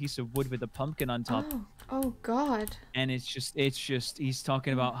just a piece of wood with a pumpkin on top. Oh God. And it's just he's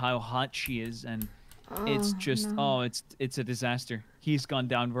talking about how hot she is, and it's just it's a disaster. He's gone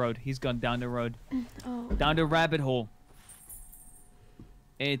down the road. He's gone down the road. Down the rabbit hole.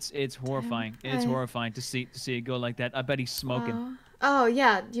 It's horrifying. It's horrifying to see it go like that. I bet he's smoking. Oh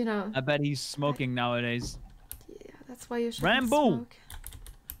yeah, you know. I bet he's smoking nowadays. Yeah, that's why you should Rambo. smoke.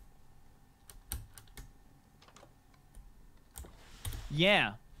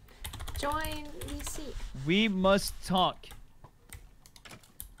 Yeah. Join VC. We must talk.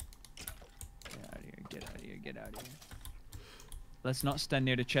 Get out of here. Let's not stand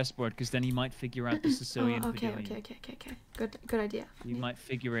near the chessboard, because then he might figure out the Sicilian Padillion. Okay. Good idea. He might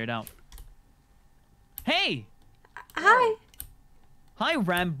figure it out. Hey! Hi! Hi,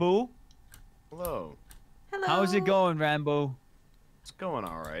 Rambo. Hello. How's it going, Rambo? It's going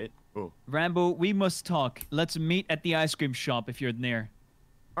all right. Ooh. Rambo, we must talk. Let's meet at the ice cream shop if you're near.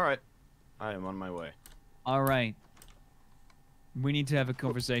 All right. I am on my way. All right. We need to have a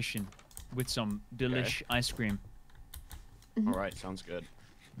conversation with some delish ice cream. All right, sounds good.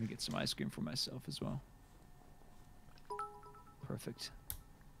 Let me get some ice cream for myself as well. Perfect.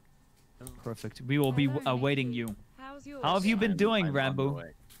 We will be awaiting you. How have you been doing, Rambo?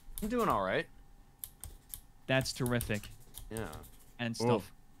 I'm doing all right. That's terrific. Yeah. And stuff.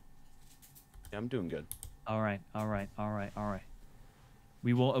 Yeah, I'm doing good. All right.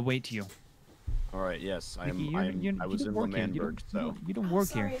 We will await you. All right. Yes, I Nikki, am. I was in Manberg, so. You don't work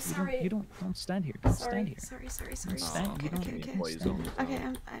here. Sorry. You don't stand here. Don't stand here. Sorry. Stand. Okay,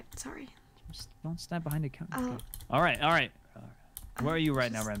 I'm sorry. Just don't stand behind the counter. Oh. All right. Where are you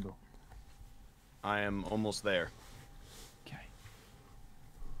right now, Rambo? I am almost there. Okay.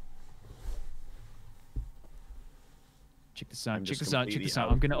 Check this out. Check this out.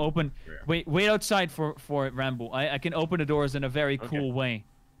 I'm gonna open. Wait outside for it, Rambo. I can open the doors in a very cool way.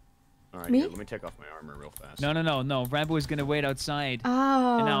 All right. Me? Here, let me take off my armor real fast. No. Rambo is gonna wait outside.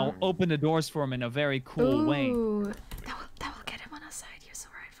 Oh. And I'll open the doors for him in a very cool way. Ooh. That will get him on our side. You're so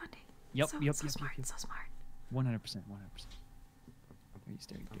right, Fundy. Yep. So smart. 100%. He's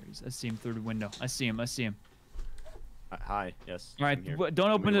there. I see him through the window. I see him. Hi. Yes. All right. I'm here.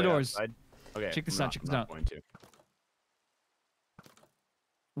 Don't open the doors. Outside. Okay. Check this I'm out. not going to.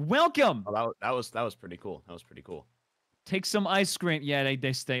 Welcome. Oh, that was pretty cool. Take some ice cream. Yeah,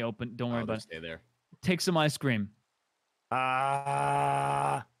 they stay open. Don't worry about it. Stay there. Take some ice cream.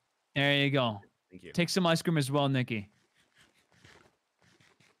 Ah. There you go. Thank you. Take some ice cream as well, Nikki.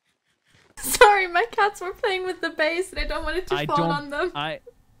 Sorry, my cats were playing with the base and I don't want it to fall on them.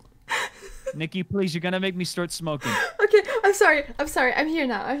 Nikki, please, you're gonna make me start smoking. Okay, I'm sorry. I'm here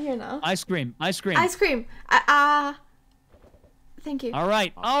now. Ice cream. Ice cream. Thank you. All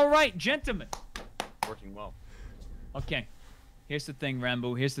right, gentlemen. Working well. Okay. Here's the thing,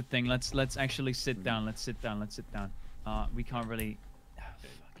 Rambo. Here's the thing. Let's actually sit down. Let's sit down. We can't really. Okay,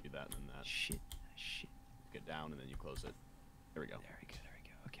 do that and then that. Shit. Get down and then you close it. There we go. There we go.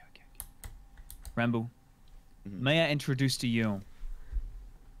 Okay. Rambo, may I introduce to you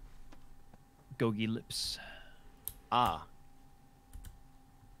Gogi Lips? Ah.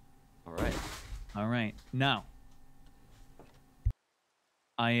 All right. Now,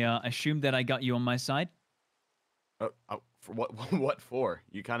 I assume that I got you on my side. For what? What for?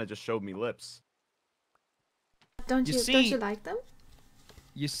 You kind of just showed me lips. Don't you like them?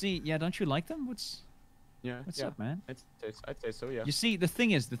 You see, yeah. Don't you like them? What's up, man? I'd say so, yeah. You see, the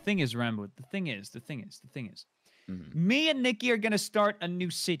thing is, Rambo. The thing is. Me and Nikki are gonna start a new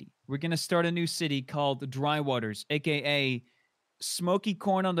city. We're gonna start a new city called Dry Waters, aka Smoky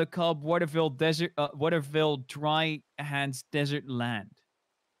Corn on the Cob, Waterville Desert, Waterville Dry Hands Desert Land.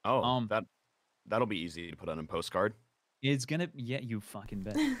 Oh, that'll be easy to put on a postcard. It's gonna, yeah, you fucking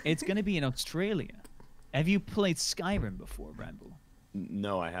bet. It's gonna be in Australia. Have you played Skyrim before, Rambo?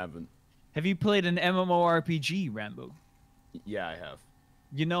 No, I haven't. Have you played an MMORPG, Rambo? Yeah, I have.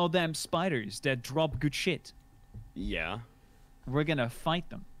 You know them spiders that drop good shit? Yeah. We're gonna fight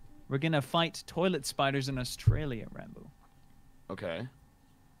them. We're gonna fight toilet spiders in Australia, Rambo. Okay.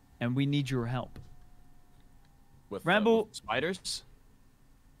 And we need your help. With Rambo, with spiders?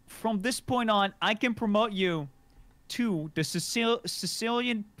 From this point on, I can promote you to the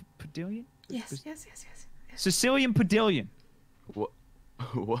Sicilian Pavilion? Yes. Sicilian Pavilion.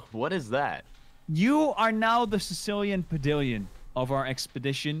 What is that? You are now the Sicilian Pavilion of our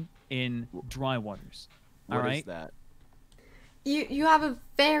expedition in Dry Waters. What is that? You have a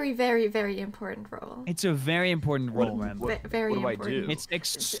very, very, very important role. It's a very important role, Rambo. Very what do important. I do? It's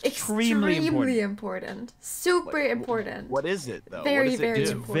extremely important. Super important. What is it though? Very, what does very it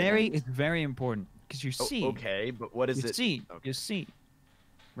do? important. It's very important because you see. Okay, but what is it? You see,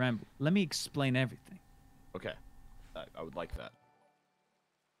 Rambo. Let me explain everything. Okay, I would like that.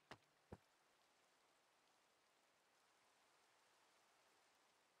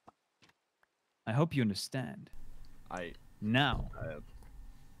 I hope you understand. Now.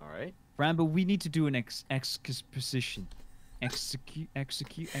 All right. Rambo, we need to do an excursion. Expedition.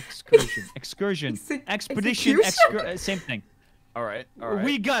 Same thing. All right.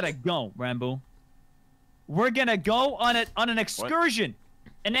 We gotta go, Rambo. We're gonna go on an excursion,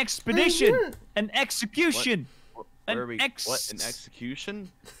 an expedition, an execution. Where are we? What? An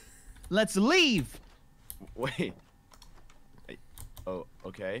execution? Let's leave. Wait. Oh,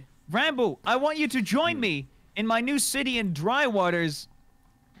 okay. Rambo, I want you to join me in my new city in Dry Waters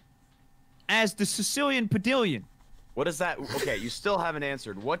as the Sicilian Pavilion. What is that? Okay, you still haven't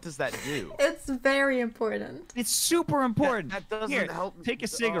answered. What does that do? It's very important. It's super important. That doesn't Here, help me. take a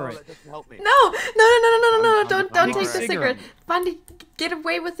cigarette. Oh, that doesn't help me. No. Don't take the right. cigarette. Bundy, get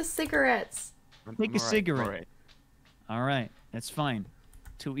away with the cigarettes. Take a cigarette. All right. All right, that's fine.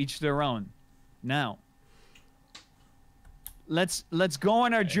 To each their own. Now, let's go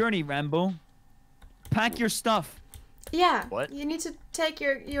on our journey, Rambo. Pack your stuff. Yeah. What? You need to take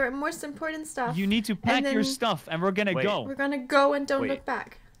your most important stuff. You need to pack your stuff, and we're gonna go. We're gonna go and don't look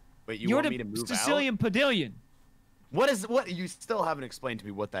back. Wait, you You're want the me to move Sicilian Pavilion. What is what? You still haven't explained to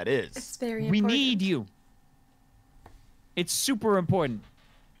me what that is. It's very We important. need you. It's super important.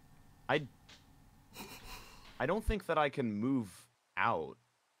 I don't think that I can move out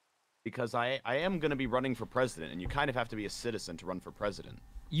because I am going to be running for president, and you kind of have to be a citizen to run for president.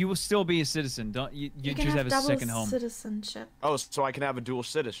 You will still be a citizen. Don't you? You can just have a double second home. citizenship. Oh, so I can have a dual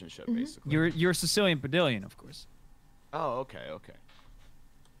citizenship, basically. You're a Sicilian Padillion, of course. Oh, okay, okay.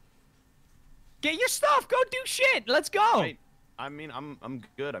 Get your stuff. Go do shit. Let's go. I mean, I'm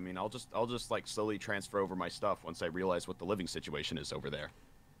good. I mean, I'll just like slowly transfer over my stuff once I realize what the living situation is over there.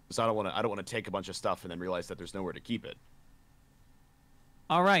 Because I don't want to take a bunch of stuff and then realize that there's nowhere to keep it.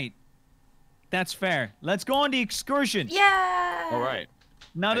 All right. That's fair. Let's go on the excursion. Yeah. All right.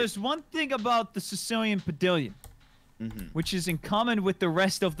 Now, there's one thing about the Sicilian Padillion, which is in common with the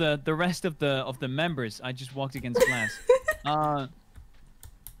rest of the members. I just walked against glass.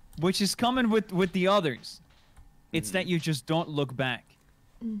 Which is common with the others. It's that you just don't look back.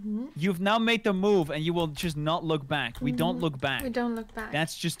 You've now made the move, and you will just not look back. We don't look back. We don't look back.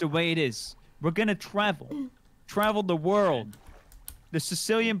 That's just the way it is. We're gonna travel the world. The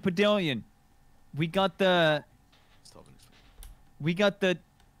Sicilian Padillion. We got the.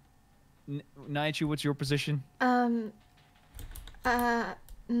 Nihachu, what's your position?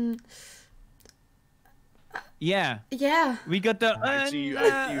 Yeah. Yeah. We got the. I see you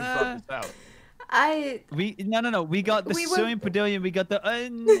brought this out. No. We got the Sicilian Padillion. We got the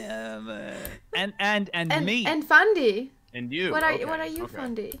and me and Fundy. And you. What are you,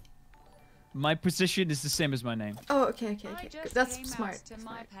 Fundy? My position is the same as my name. Oh, okay. That's smart.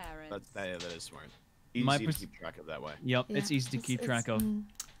 That is smart. Easy to keep track of that way. Yep, yeah, it's easy to keep track of.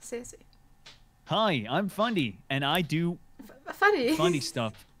 See. Hi, I'm Fundy, and I do funny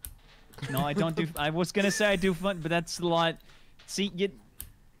stuff. No, I don't do. I was gonna say I do fun, but that's a lot. See,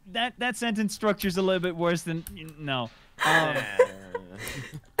 that sentence structure's a little bit worse than no.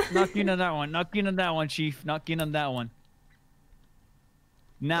 Not keen on that one. Not keen on that one, Chief. Not keen on that one.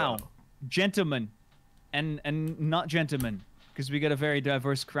 Now, gentlemen, and not gentlemen, because we got a very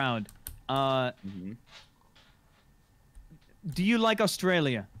diverse crowd. Do you like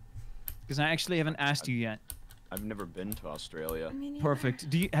Australia? Because I actually haven't asked you yet. I've never been to Australia. Perfect.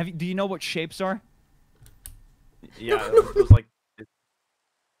 Do you know what shapes are? Yeah, it was like.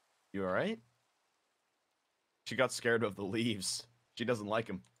 You alright? She got scared of the leaves. She doesn't like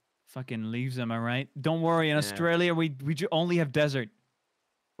them. Fucking leaves, am I right? Don't worry. In Australia, we only have desert.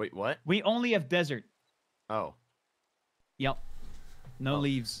 Wait, what? We only have desert. Oh. Yep. No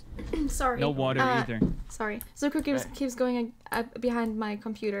leaves. Sorry. No water either. Sorry. Zuko keeps going behind my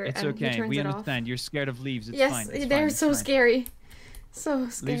computer. It's and okay. He turns We it understand. Off. You're scared of leaves. It's yes, fine. It's they're fine. so scary. So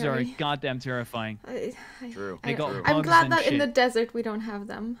scary. Leaves are goddamn terrifying. True. I'm glad that in the desert we don't have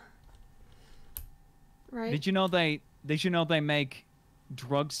them. Right? Did you know they make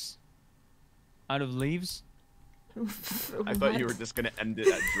drugs out of leaves? I thought you were just gonna end it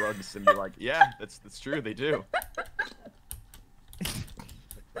at drugs and be like, yeah, that's true, they do.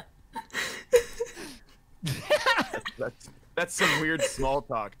 That's some weird small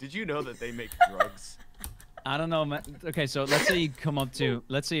talk. Did you know that they make drugs? I don't know, man. Okay, so let's say you come up to,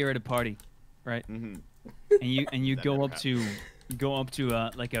 let's say you're at a party, right? And you go up to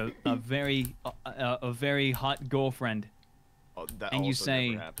like a very hot girlfriend, and you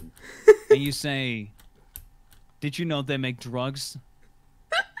say, did you know they make drugs?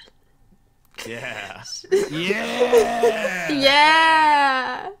 Yeah. Yeah.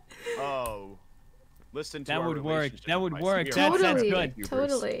 Yeah. Oh. Listen to that our would work. That would advice. work. Totally. That's good.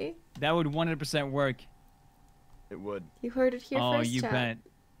 Totally. That would 100% work. It would. You heard it here first. Oh, you bet.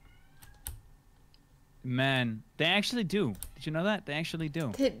 Man, they actually do. Did you know that? They actually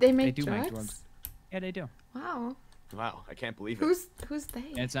do. They make drugs? drugs? Make drugs. Yeah, they do. Wow. Wow, I can't believe it. Who's they?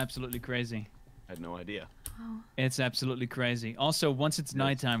 It's absolutely crazy. I had no idea. Wow. It's absolutely crazy. Also, once it's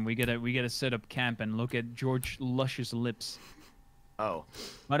nighttime, we gotta set up camp and look at George Lush's lips. Oh.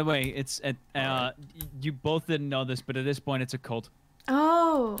 By the way, it's at you both didn't know this, but at this point, it's a cult.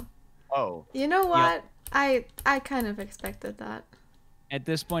 Oh. Oh. You know what? Yep. I kind of expected that. At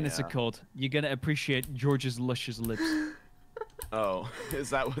this point, it's a cult. You gotta appreciate George's Lush's lips. Oh, is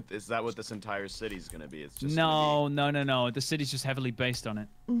that what this entire city's gonna be? It's just no. The city's just heavily based on it.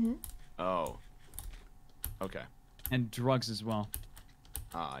 Oh. Okay. And drugs as well.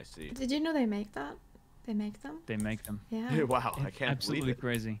 Ah, I see. Did you know they make that? They make them? They make them. Yeah. Wow, I can't absolutely believe it.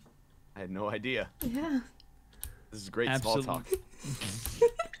 Crazy. I had no idea. Yeah. This is great small talk.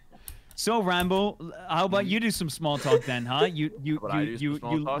 So Rambo, how about you do some small talk then, huh? You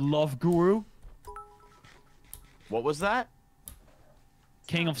love guru? What was that?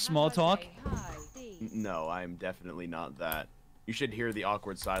 King of small talk? No, I'm definitely not that. You should hear the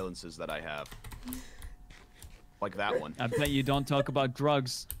awkward silences that I have. Like that one. I bet you don't talk about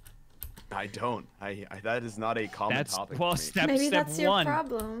drugs. I don't. I that is not a common topic. Well, for me. Maybe step that's your one.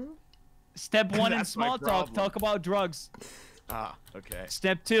 problem. Step one in That's my small talk. problem. Talk about drugs. Ah, okay.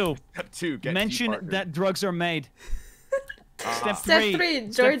 Step two. Step 2. Get Mention tea that drugs are made. Step Step three.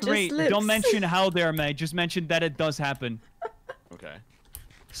 three, Step George's three. lips. Don't mention how they're made. Just mention that it does happen. Okay.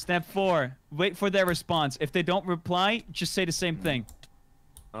 Step 4. Wait for their response. If they don't reply, just say the same thing.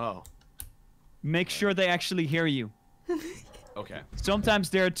 Oh. Make sure they actually hear you. Okay. Sometimes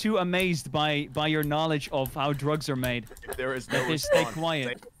they're too amazed by your knowledge of how drugs are made. If there is no That they response, stay quiet.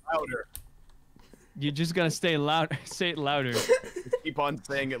 say it louder. You just gotta stay loud. Say it louder. Keep on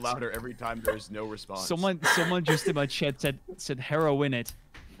saying it louder every time there's no response. Someone just in my chat said heroin it.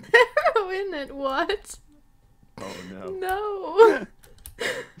 Heroin it, what? Oh no. No.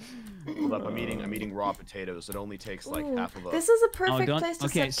 Hold up, I'm eating raw potatoes. It only takes like Ooh, half of a. this is a Oh, perfect don't. place to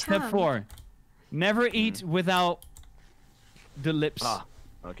Okay, set step camp. 4. Never eat without the lips. Ah.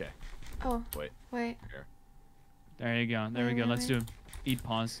 Okay. Oh, Wait. wait. There you go. There we go. Wait, Let's wait. do eat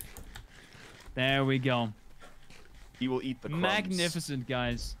pause. There we go. He will eat the crumbs. Magnificent,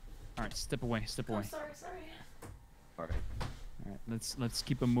 guys. All right, step away. Step away. Oh, sorry. All right. All right, let's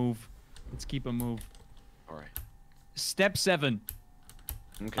keep a move. Let's keep a move. All right. Step 7.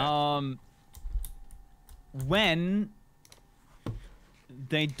 Okay. When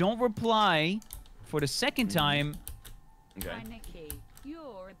they don't reply for the second time, Okay. Hi, Nikki.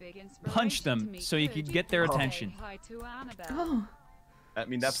 You're a big inspiration punch them to me. so you Could can get their say attention. Hi to Annabelle. Oh, I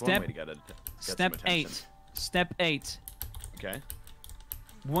mean, that's one Step- way to get it. Step 8. Step 8. Okay.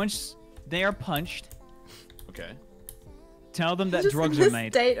 Once they are punched, Okay. tell them that just drugs in are the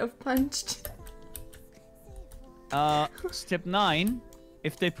made. state of punched. Step 9.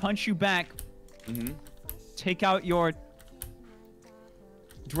 If they punch you back, Mm-hmm. take out your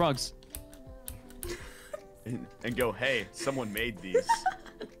drugs And go, hey, someone made these.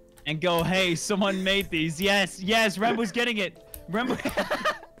 and go, hey, someone made these. Yes, yes, Rembo's getting it. Rembo.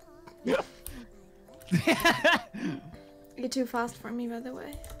 You're too fast for me, by the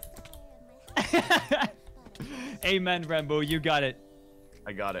way. Amen, Rembo. You got it.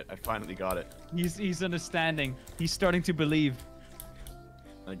 I got it. I finally got it. He's understanding. He's starting to believe.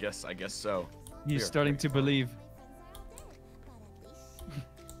 I guess so. He's Here, starting here. to believe.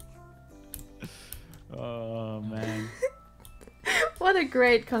 Oh man. What a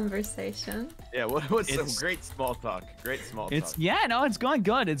great conversation. Yeah, what's some It's- great small talk? Great small It's talk. yeah, no, it's going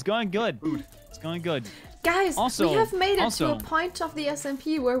good. It's going good. Food. It's going good. Guys, Also- we have made it to also- a point of the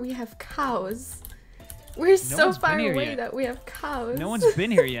SMP where we have cows. We're so one's been far here away yet. that we have cows. No one's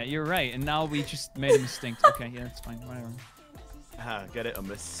been here yet. You're right. And now we just made a mistake. Okay, yeah, it's fine. Whatever. Get it? A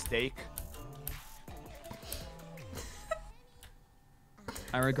mistake?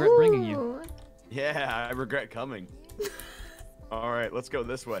 I regret bringing you. Ooh. Yeah, I regret coming. All right, let's go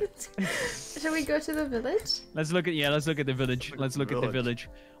this way. Shall we go to the village? Let's look at the village. Let's look at the Village. village.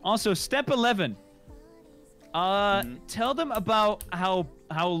 Also, step 11. Tell them about how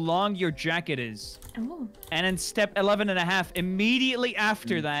long your jacket is. Oh. And then step 11 and a half, immediately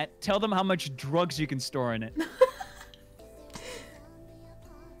after that, tell them how much drugs you can store in it.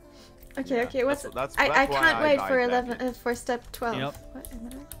 Okay, Yeah, okay. What's that's I why can't I wait buy for a 11 jacket. for step 12. Yep. What a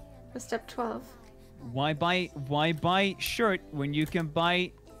minute. For step 12. Why buy shirt when you can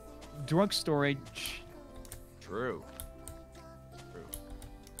buy drug storage? True.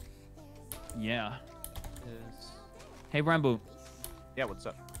 Yeah. Hey, Rambo, Yeah, what's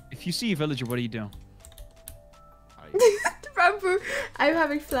up? if you see a villager, what do you do? Rambo, I'm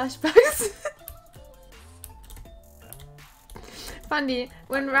having flashbacks. Funny,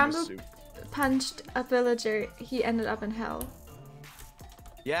 when I'm Rambo assuming- punched a villager, he ended up in hell.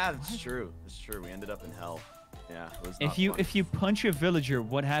 Yeah, that's true. That's true. We ended up in hell. Yeah, it was not fun. If you punch a villager,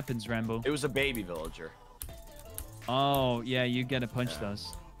 what happens, Rambo? It was a baby villager. Oh, yeah, you gotta punch Yeah.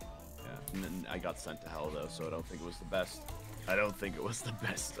 those. Yeah, and then I got sent to hell though, so I don't think it was the best. I don't think it was the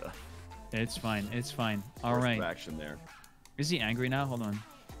best. It's fine. It's fine. All course of right. action there. Is he angry now? Hold on.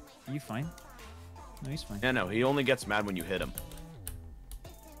 Are you fine? No, he's fine. Yeah, no, he only gets mad when you hit him.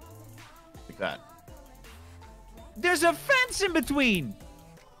 Like that. There's a fence in between.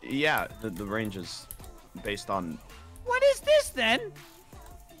 Yeah, the range is based on. What is this then?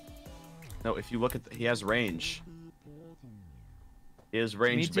 No, if you look at, he has range. He has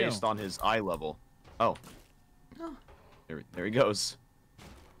range too. based on his eye level. Oh. Oh. There he goes.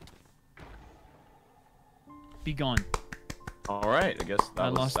 Be gone. All right, I guess that I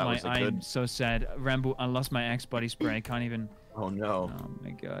was lost that my. was a I'm good. so sad. Rambo, I lost my Axe body spray. I can't even. Oh no. Oh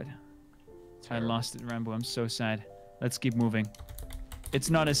my god. I Terrible. lost it, Rambo. I'm so sad. Let's keep moving. It's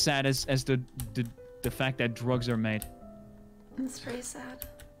not as sad as the fact that drugs are made. That's very sad.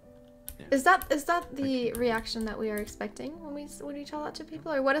 Is that the reaction that we are expecting when we tell that to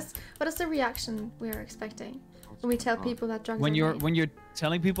people, or what is the reaction we are expecting when we tell people that drugs when are made? you're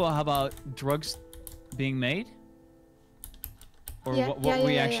telling people about drugs being made, or what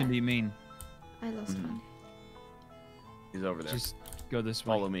reaction do you mean? I lost Fundy. He's over there. Just go this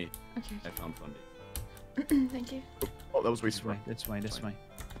way. Follow me. Okay. I found Fundy. Thank you. Oh, that was This way. This way.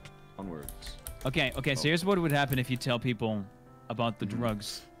 Onwards. Okay. So here's what would happen if you tell people about the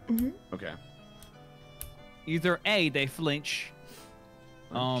drugs. Okay. Either A, they flinch.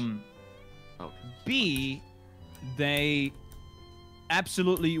 B, they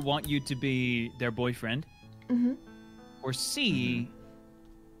absolutely want you to be their boyfriend. Or C,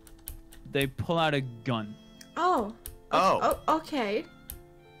 they pull out a gun. Oh, okay.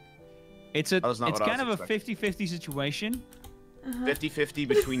 It's kind of a 50-50 situation. 50-50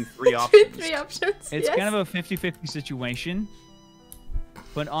 between three options. Three options. It's kind of a 50-50 situation.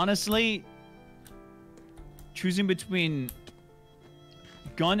 But honestly, choosing between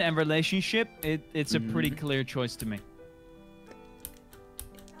gun and relationship, it's a pretty clear choice to me.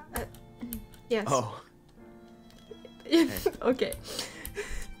 Yes. Oh. Okay.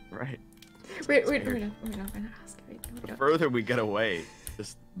 Right. We're not gonna ask. The further we get away,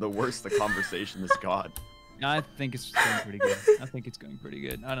 the worse the conversation has got. I think it's going pretty good. I think it's going pretty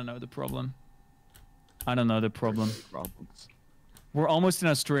good. I don't know the problem. Problems. We're almost in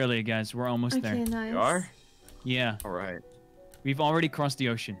Australia, guys. We're almost there. Okay, nice. You are? Yeah. All right. We've already crossed the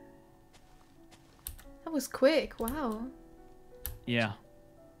ocean. That was quick. Wow. Yeah.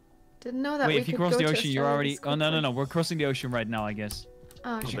 Didn't know that. Wait, we if you could cross go the to ocean, you're Australia already. this Oh no. quickly. We're crossing the ocean right now, I guess.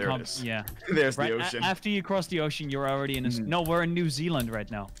 Oh, You there it is. Yeah. There's right, the ocean. After you cross the ocean, you're already in. No, we're in New Zealand right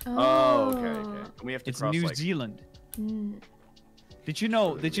now. Oh, okay. We have to It's cross New like... Zealand. Mm. Did you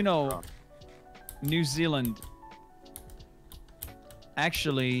know? New Zealand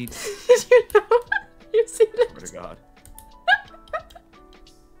actually. Did you know? New Zealand. Swear to God.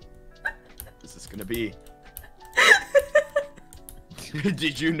 This is gonna be.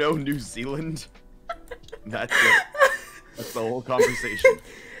 Did you know New Zealand? That's it. That's the whole conversation.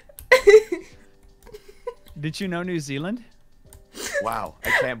 Did you know New Zealand? Wow, I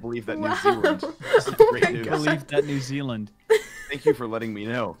can't believe that New Wow. Zealand. This is great I news. believe that New Zealand. Thank you for letting me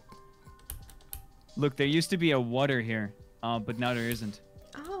know. Look, there used to be a water here, but now there isn't.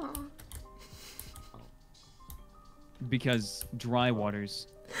 Oh. Because dry waters.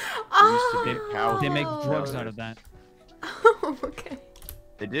 Oh. They make drugs out of that. Oh, okay.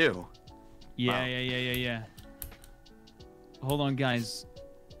 They do. Yeah, Wow. yeah. Hold on, guys.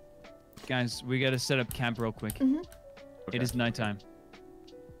 Guys, we gotta set up camp real quick. Mhm. Okay. It is nighttime.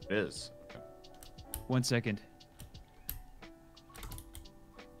 It is. 1 second.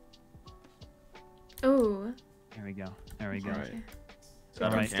 Oh. There we go. There we go. All right. Okay. Is that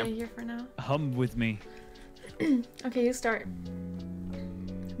All on right. Stay camp? here for now. Hum with me. Okay, you start.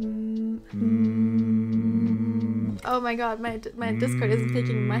 Oh my god, my Discord isn't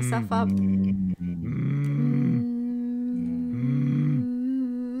picking myself up.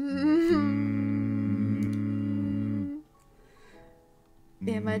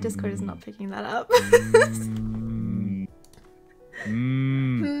 Yeah, my Discord is not picking that up.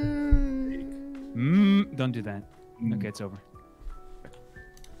 Don't do that. Okay, it's over.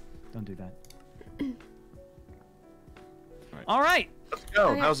 Don't do that. All right. Let's go.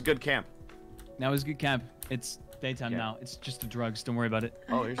 Okay. That was a good camp. That was good camp. It's daytime now. It's just the drugs. Don't worry about it.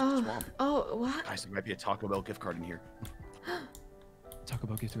 Oh, here's the swamp. Oh, what? Guys, there might be a Taco Bell gift card in here. Talk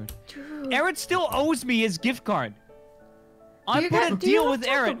about gift card. Dude. Aaron still owes me his gift card. Do I you put get- a do you deal have with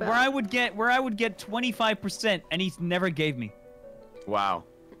Taco Aaron Bell? where I would get 25%, and he's never gave me. Wow.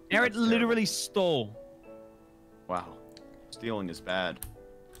 Aaron That's literally stole. Wow. Stealing is bad.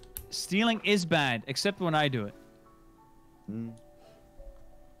 Stealing is bad, except when I do it.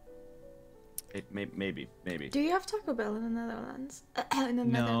 Maybe. Do you have Taco Bell in the Netherlands? In the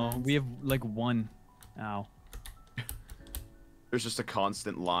No, Netherlands? we have like one. Ow. There's just a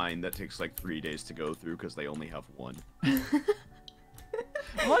constant line that takes like 3 days to go through because they only have one.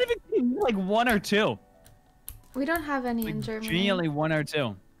 Not even like one or two. We don't have any in Germany. Genuinely one or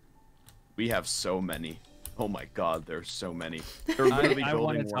two. We have so many. Oh my god, there's so many. They're literally I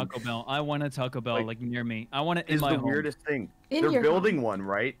want a building one. Taco Bell. I want a Taco Bell like near me. I want it in Is my the home. weirdest thing. In They're your building home. one,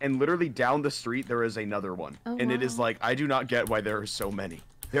 right? And literally down the street there is another one. Oh, and it is wow. like, I do not get why there are so many.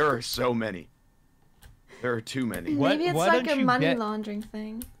 There are so many. There are too many. What- Maybe it's why like don't a you money get- laundering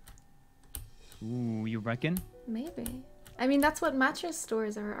thing. Ooh, you reckon? Maybe. I mean, that's what mattress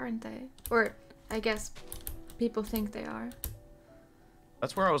stores are, aren't they? Or, I guess, people think they are.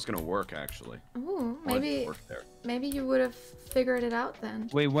 That's where I was gonna work, actually. Ooh, I wanted to maybe work there. maybe you would have figured it out then.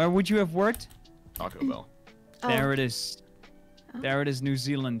 Wait, where would you have worked? Taco Bell. Oh. There it is. There it is, New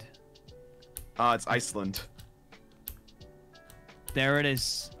Zealand. It's Iceland. There it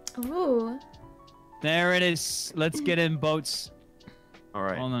is. Ooh. There it is. Let's get in boats. All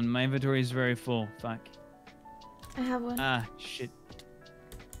right. Hold on, my inventory is very full. Fuck. I have one. Ah, shit.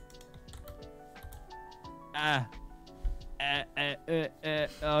 Ah.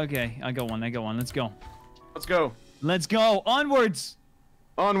 Okay, I got one. Let's go. Let's go. Let's go. Onwards.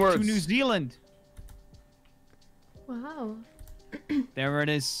 Onwards. To New Zealand. Wow. There it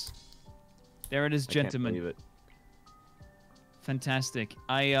is. There it is, gentlemen. I can't believe it. Fantastic.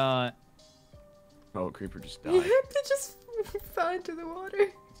 Oh, creeper just died. They just fell into the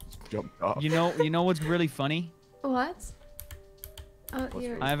water. Jumped off. You know what's really funny? What? Oh, What's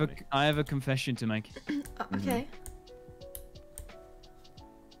you're... really I have a confession to make. Okay.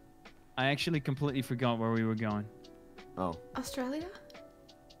 I actually completely forgot where we were going. Oh. Australia?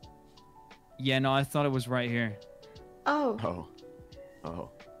 Yeah, no, I thought it was right here. Oh. Oh. Oh.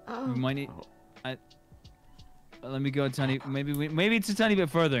 Oh. We might need. Oh. Let me go a tiny. Maybe it's a tiny bit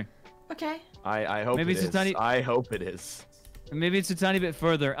further. Okay. I hope Maybe it it's a is. tiny- I hope it is. Maybe it's a tiny bit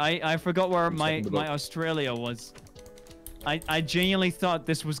further. I forgot where my checking the boat. Australia was. I genuinely thought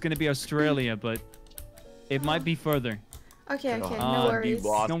this was gonna be Australia, but it might be further. Okay, okay, no Fundy worries.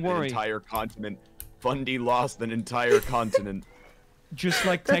 lost Don't an worry. entire continent. Fundy lost an entire continent. Just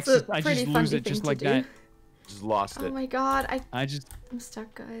like That's Texas, a I pretty just lose funny it just thing like to do. that. Just lost Oh it. my god, I just. I'm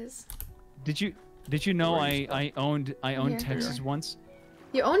stuck, guys. Did you know Where are you I owned Here. Texas once?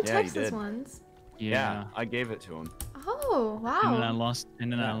 You own Yeah, you Texas did. ones? Yeah. I gave it to him. Oh, And then I wow. lost.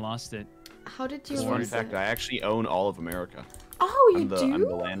 And then I lost it. How did you Fun lose fact: it? I actually own all of America. Oh, you I'm the do?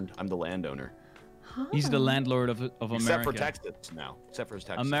 I'm the landowner. He's the Huh. landlord of America. Except for Texas now. Except for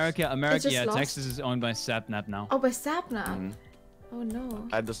Texas. America, just yeah, lost? Texas is owned by Sapnap now. Oh, by Sapna. Mhm. Oh no.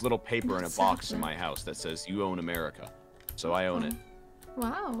 I had this little paper in a What's box in happening? my house that says you own America, so I own it.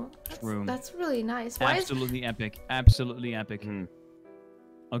 Wow. True. That's really nice. Why is... Absolutely epic. Absolutely epic. Mhm.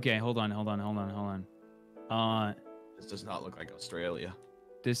 Okay, hold on. This does not look like Australia.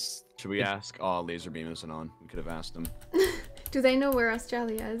 This. Should we ask? Oh, laser beam isn't on. We could have asked him. Do they know where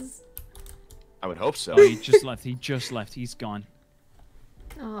Australia is? I would hope so. Oh, he just left. He just left. He's gone.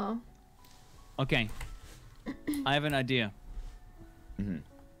 Oh. Okay. I have an idea. Mhm.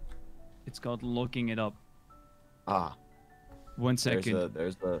 It's called looking it up. Ah, 1 second.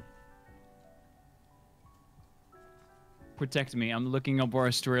 there's the. Protect me. I'm looking up where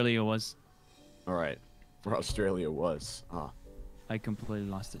Australia was. All right, where Australia was. Ah, I completely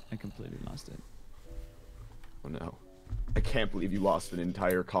lost it. oh no. I can't believe you lost an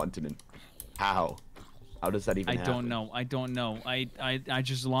entire continent. How? How does that even I happen? don't know. I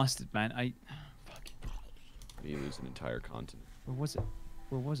just lost it, man. Fuck. How do you lose an entire continent? Where was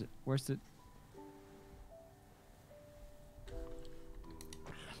it? Where's the...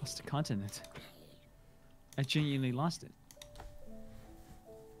 I lost the continent. I genuinely lost it.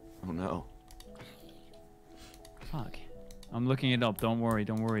 Oh no. Fuck. I'm looking it up. Don't worry.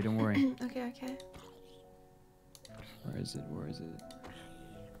 Okay, okay. Where is it?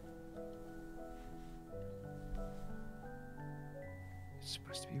 It's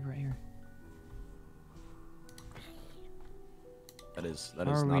supposed to be right here. That is How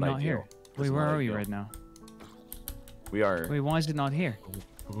are we not not ideal. here? That's Wait, where not are we ideal. right now? We are. Wait, why is it not here?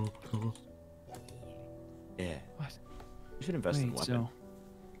 Yeah. What? You should invest in a Wait, weapon. so...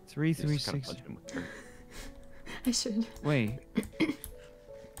 3, Just 3, kinda 6... punch him with her. I should. Wait.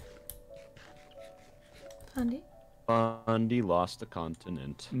 Fundy? Fundy lost a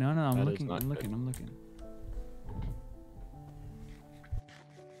continent. No, I'm That is looking. not I'm good. looking.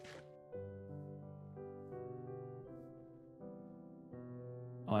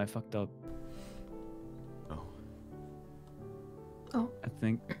 Oh, I fucked up. Oh. Oh. I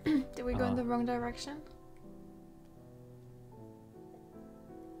think. Did we go in the wrong direction?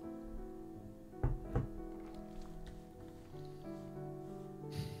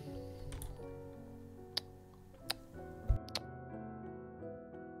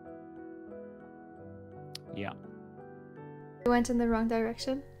 Yeah. We went in the wrong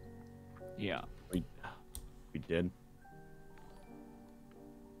direction? Yeah. We did.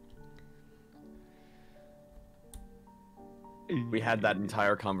 We had that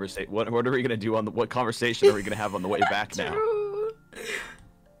entire conversation. What are we gonna do on the? What conversation are we gonna have on the way back now? True.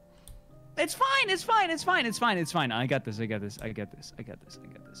 It's fine. I got this.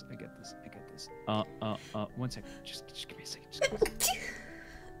 1 second. Just give me a second.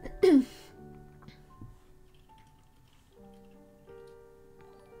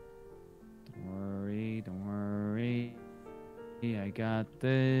 worry, don't worry. I got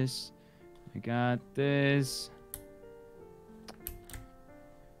this. I got this.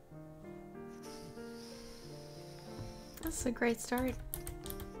 That's a great start.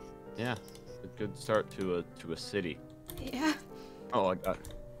 Yeah, a good start to a city. Yeah. Oh, I got.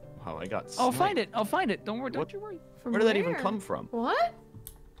 Wow, I got. I'll sniped. find it. I'll find it. Don't worry. Don't you worry. From Where did that even come from? What?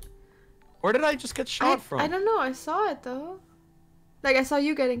 Where did I just get shot from? I don't know. I saw it though. Like I saw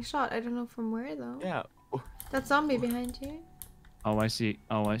you getting shot. I don't know from where though. Yeah. That zombie behind you. Oh, I see.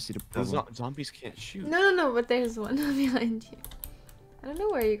 Oh, I see the The problem. zombies can't shoot. No, but there's one behind you. I don't know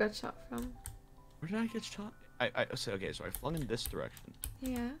where you got shot from. Where did I get shot? I so okay, so I flung in this direction.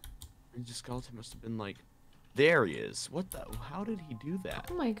 Yeah. And the skeleton must have been like, there he is. What the? How did he do that?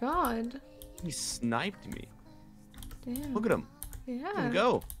 Oh my god. He sniped me. Damn. Look at him. Yeah. Look at him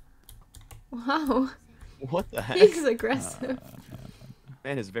go. Wow. What the heck? He's aggressive.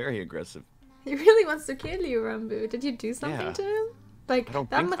 Man is very aggressive. He really wants to kill you, Rambo. Did you do something Yeah. to him? Like I don't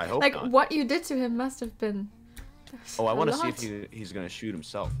that think- I hope like not. what you did to him must have been. Oh, I want want to see if he's gonna shoot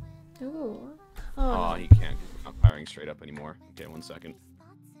himself. Ooh. Oh, Oh. he can't. He's not firing straight up anymore. Okay, 1 second.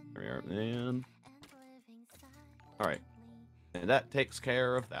 There we are. And all right, and that takes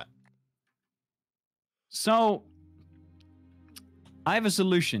care of that. So, I have a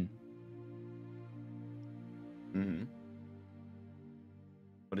solution. Mm-hmm.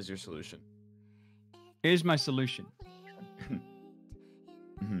 What is your solution? Here's my solution.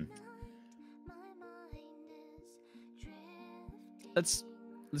 Mm-hmm. Let's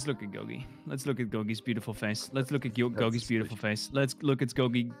look at Gogi. Let's look at Gogi's beautiful face. Let's look at That's Gogi's the beautiful face. Let's look at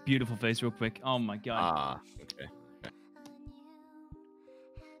Gogi's beautiful face real quick. Oh my god. Ah, okay.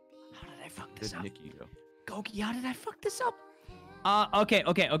 How did I fuck this Good up? Nicky, go. Gogi, how did I fuck this up? Okay.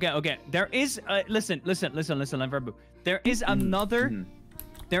 There is listen, Verbu. There is another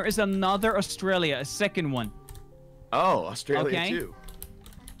there is another Australia, a second one. Oh, Australia Okay. too.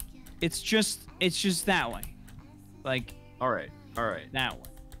 It's just that way. Like All right. that way.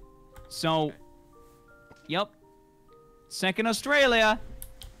 So yep. Second Australia.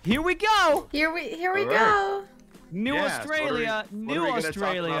 Here we go. Here we All go. New Yeah, so Australia. what are we New gonna talk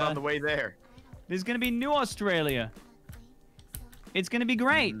Australia. about on the way there? There's gonna be New Australia. It's gonna be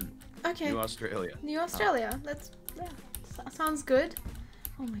great. Okay. New Australia. New Australia. Let's. Yeah. Sounds good.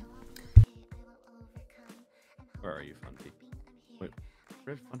 Oh my. Where are you, Funty? Wait,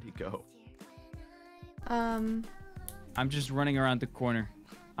 where did Funty go? I'm just running around the corner.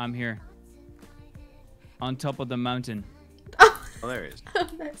 I'm here. On top of the mountain. Oh, there he is.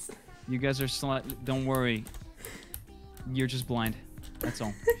 Nice. You guys are slightly. Don't worry. You're just blind. That's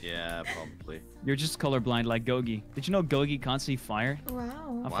all. Yeah, probably. You're just colorblind like Gogi. Did you know Gogi can't see fire? Wow.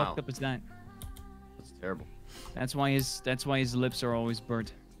 How Wow. fucked up is that? That's terrible. That's why his lips are always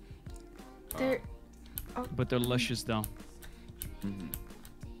burnt. There. But they're luscious though. Mm-hmm.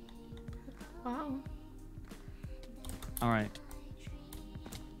 Wow. All right.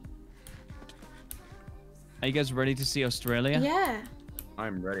 Are you guys ready to see Australia? Yeah.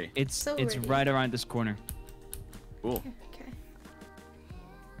 I'm ready. It's So it's ready. right around this corner. Cool. Okay.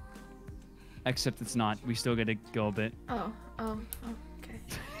 Except it's not. We still gotta go a bit. Oh. Okay.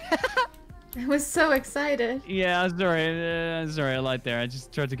 I was so excited. Yeah, sorry, I lied there. I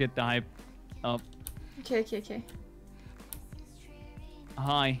just tried to get the hype up. Okay.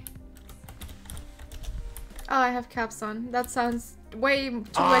 Hi. Oh, I have caps on. That sounds way too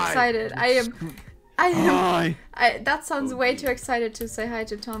Hi. excited. I am. Hi. That sounds way too excited to say hi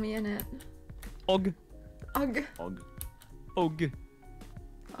to Tommy in it. Ugh. Ugh. Ugh. Ugh.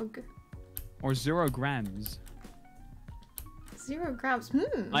 Ugh. Or 0 grams. 0 grams.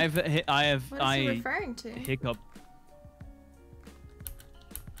 I have What is he referring to? hiccup.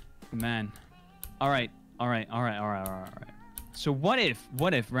 Man. All right. So what if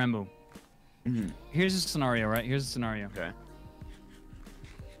Rambo? Mm-hmm. Here's a scenario, right? Here's a scenario. Okay.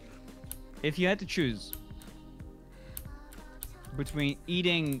 If you had to choose between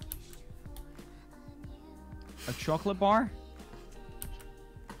eating a chocolate bar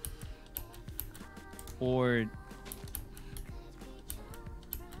or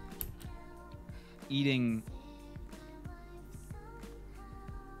eating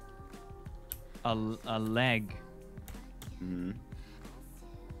a leg, Mm-hmm.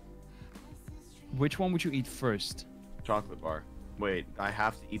 which one would you eat first? Chocolate bar. Wait, I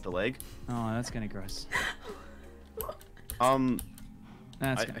have to eat the leg? Oh, that's kind of gross. I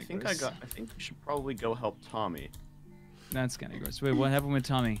That's kind of think gross. I think we should probably go help Tommy. That's kind of gross. Wait, what happened with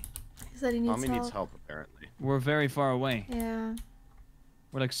Tommy? He said he needs Tommy help. needs help apparently. We're very far away. Yeah.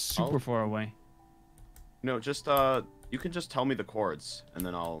 We're like super far away. No, just you can just tell me the chords and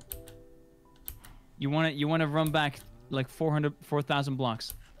then I'll You want to run back like 4,000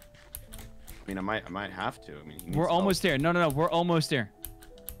 blocks. I mean, I might have to. I mean, he needs We're almost help. there. No, we're almost there.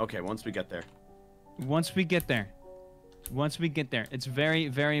 Okay, once we get there. Once we get there. It's very,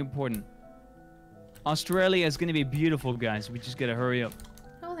 very important. Australia is going to be beautiful, guys. We just got to hurry up.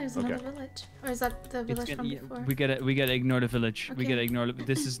 Oh, there's another village. Or is that the village from before? We gotta ignore the village. We Okay. gotta ignore it.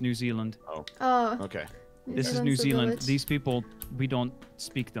 This is New Zealand. Oh. Okay. This is Zealand's New the Zealand. village. These people, we don't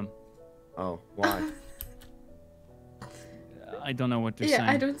speak them. Oh, why? I don't know what they're Yeah, saying.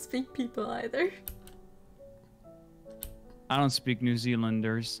 I don't speak people either. I don't speak New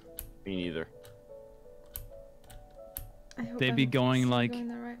Zealanders. Me neither. I hope They be I'm going still like- going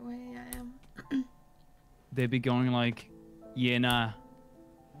the right way. I am. They'd be going like, yeah, nah.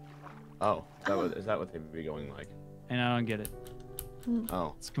 Oh, is that what they'd be going like? And I don't get it.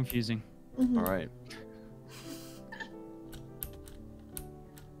 Oh, It's confusing. Mm-hmm. all right.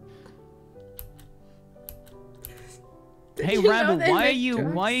 Hey, you know Rambo, they why are make you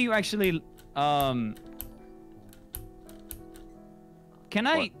drugs? actually Can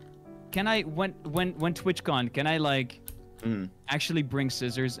I when TwitchCon, can I like actually bring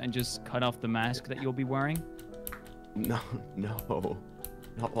scissors and just cut off the mask that you'll be wearing? No.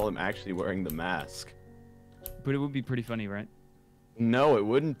 Not while I'm actually wearing the mask. But it would be pretty funny, right? No, it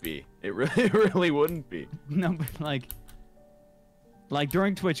wouldn't be. It really wouldn't be. No, but like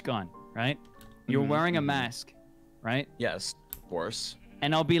during TwitchCon, right? You're wearing a mask, right? Yes, of course.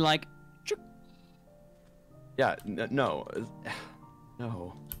 And I'll be like, Yeah, no.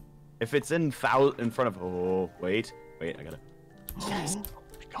 No. If it's in front of... Oh, wait, I gotta... Yes.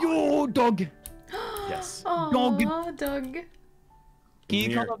 yo, dog. Yes. Aw, Doug. Can you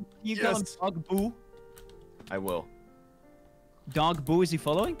Here. call him Dog Boo? I will. Dog Boo, is he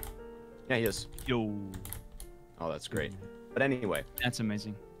following? Yeah, he is. Yo. Oh, that's great. But anyway, That's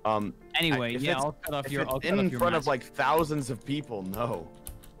amazing. if Anyway, yeah, it's- I'll cut off if your. it's I'll cut in off your front of mask. like thousands of people, no.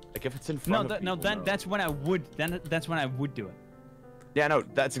 Like if it's in front of people, no. That's when I would. Then that's when I would do it. Yeah, no,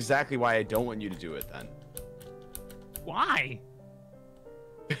 that's exactly why I don't want you to do it then. Why?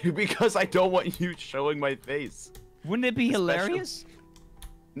 Because I don't want you showing my face. Wouldn't it be Especially- hilarious?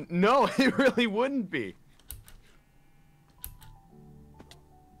 No, it really wouldn't be.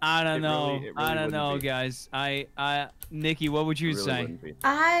 I don't It know. really- it I really don't know, wouldn't be. guys. Nikki, what would you It really say? wouldn't be.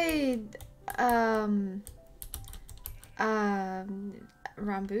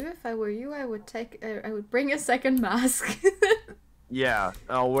 Rambu, if I were you, I would bring a second mask. Yeah,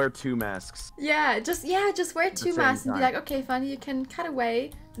 I'll wear 2 masks. yeah, just wear the 2 same masks and be time. like, okay, fine, you can cut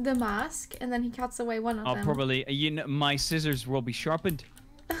away the mask, and then he cuts away one of I'll them. probably. My scissors will be sharpened.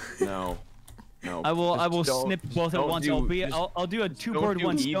 No. No. I will just don't- snip both at don't once. do- I'll do a just 2 don't bird do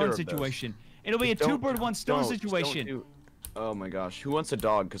 1 either stone of those. situation. It'll be a Just 2 don't- bird 1 stone just don't situation. do- Oh my gosh, who wants a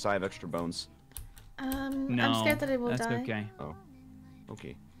dog? Because I have extra bones. No, I'm scared that it will that's die. okay. Oh.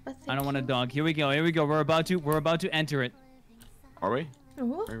 Okay. But I don't want a thank dog. Here we go. We're about to enter it. Are we? you.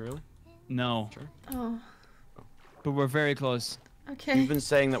 Ooh. Are we really? No, Oh, but we're very close. okay. You've been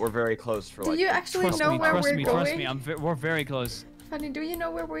saying that we're very close for Do like... you actually Trust know me, where trust we're me, going? trust me. We're very close. Funny, do you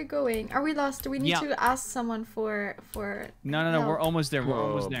know where we're going? Are we lost? Do we need Yeah. to ask someone for No, help? we're almost there. We're Oh,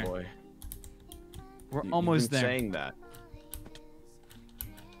 almost there. boy. We're You've almost been there. saying that.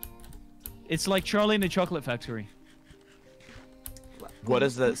 It's like Charlie and the Chocolate Factory. What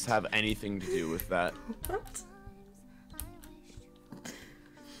does this have anything to do with that? What?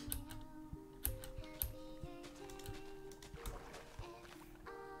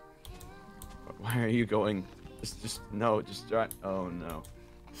 Why are you going? No, just try. Oh no.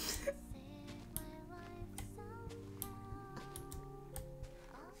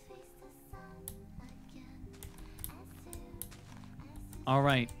 All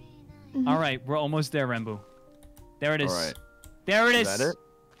right. Mm-hmm. All right. We're almost there, Rambo. There it is. All right. There it is. Is that it?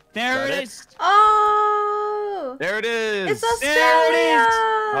 There Is it that it? is. Oh! There it is. It's Australia!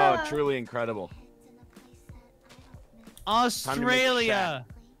 Oh, truly incredible. Australia.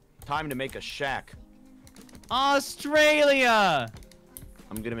 Time to make a shack. Australia.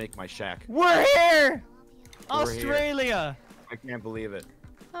 I'm gonna make my shack. We're here. We're here. Australia. I can't believe it.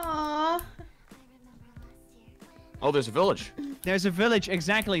 Aww. Oh, there's a village. There's a village.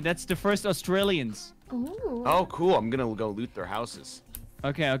 Exactly. That's the first Australians. Ooh. Oh, cool. I'm gonna go loot their houses.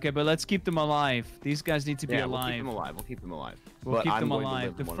 Okay, but let's keep them alive. These guys need to be Yeah, alive. we'll keep them alive. We'll keep them alive. We'll But keep I'm them going to alive.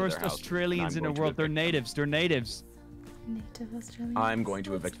 live The in one of first their houses, and Australians I'm in the going to world. They're evict them. natives. They're natives. Native Australians. I'm going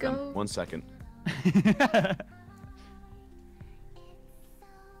to Let's evict go. them. 1 second.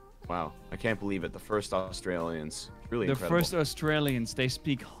 Wow, I can't believe it. The first Australians. Really The incredible. first Australians. They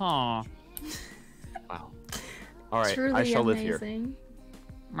speak huh. Wow. All right, Truly I shall live here. amazing.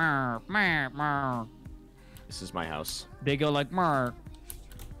 Mer, mer, mer. This is my house. They go like mer.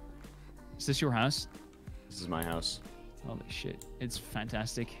 Is this your house? This is my house. Holy shit. It's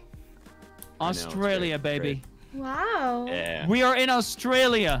fantastic. I know, it's Australia, great, baby. Wow. Yeah. We are in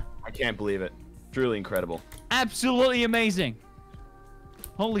Australia. I can't believe it. Truly incredible. Absolutely amazing.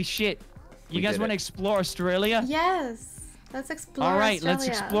 Holy shit. You We guys did want to it. explore Australia? Yes. Let's explore All right, Australia. let's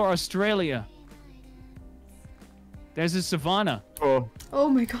explore Australia. There's a savanna. Oh, Oh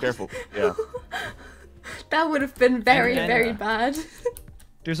my god. careful. Yeah. That would have been very, And- very bad.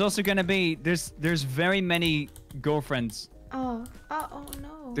 There's also gonna be there's very many girlfriends. Oh. Oh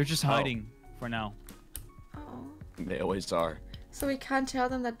no. They're just hiding for now. Oh. They always are. So we can't tell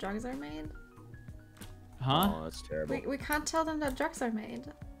them that drugs are made? Huh? Oh, that's terrible. We can't tell them that drugs are made.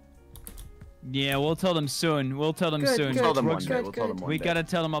 Yeah, we'll tell them soon. We'll tell them Good, soon. good, Tell them one good, day. good, We'll tell them good. one We day. gotta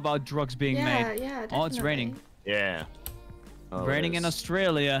tell them about drugs being Yeah, made. yeah, Oh, it's definitely. raining. Yeah. Oh, Raining it in is.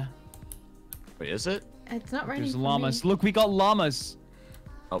 Australia. Wait, is it? It's not raining There's for llamas. me. Look, we got llamas.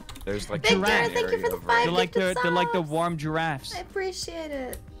 Oh, there's like Victor, giraffe thank you for area the over 5 it. They're like the subs. warm giraffes. I appreciate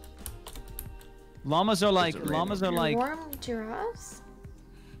it. Llamas are like It's raining here. Warm giraffes?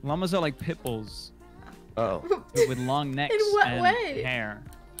 llamas are like pit bulls Oh, with long necks what and way? hair.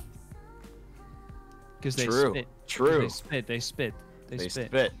 Because they True. spit. True. They spit. They spit. they spit.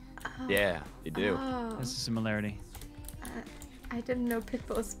 spit. Oh. Yeah, they do. Oh. That's a similarity. I didn't know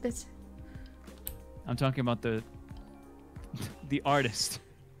pitbull spit. I'm talking about the artist.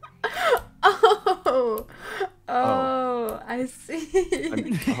 Oh. Oh, I see.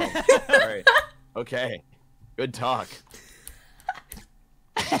 Oh, all right. Okay. Good talk.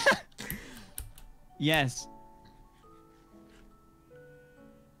 Yes.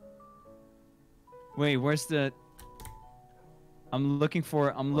 Wait, where's the? I'm looking for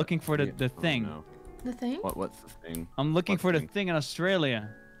the Oh, thing. no. The thing? What's the thing? I'm looking What for the thing? thing in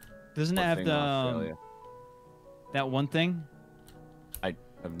Australia. Doesn't it What have thing the in Australia? that one thing? I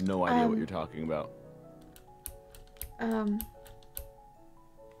have no idea what you're talking about.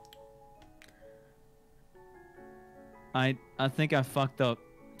 I think I fucked up.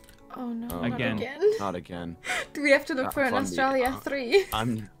 Oh no, Oh, not Again. again. Not again. Do we have to look Not for an fun, Australia 3?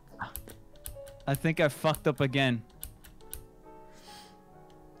 I'm. I think I fucked up again.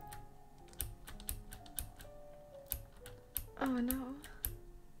 Oh no.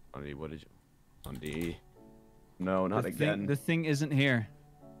 Andy, what did you? Andy. No, not the again. Thing, the thing isn't here.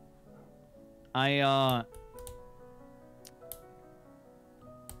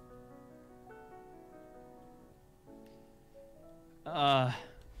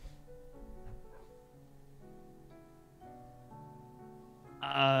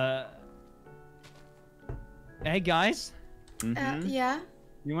 Hey guys, Yeah?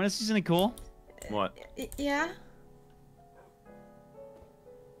 you want to see something cool? What? Yeah?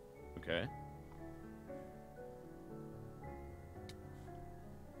 Okay.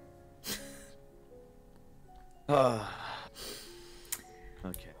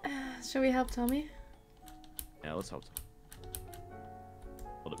 Okay. Shall we help Tommy? Yeah, let's help.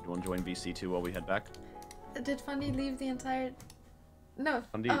 Hold up. Do you want to join VC2 while we head back? Did Fundy leave the entire... No.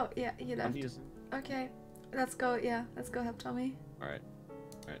 Fundy- Oh, yeah, he left. Fundy is- Okay. Let's go, yeah. Let's go help Tommy. All right.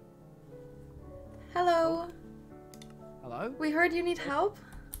 Hello. Hello? We heard you need help.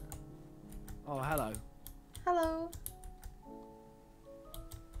 Oh, hello. Hello.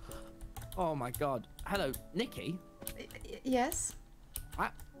 Oh my god. Hello, Nikki? Yes? I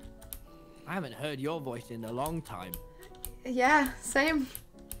haven't heard your voice in a long time. Yeah, same.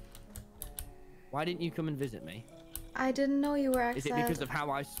 Why didn't you come and visit me? I didn't know you were exiled. Is it because of how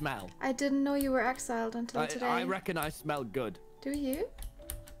I smell? I didn't know you were exiled until today. I reckon I smell good. Do you?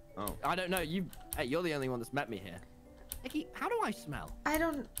 Oh. I don't know. Hey, you're the only one that's met me here. Nikki, how do I smell? I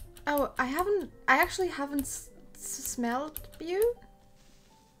don't... Oh, I actually haven't smelled you,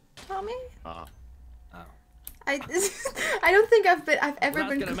 Tommy? Oh. I don't think I've ever Well, that's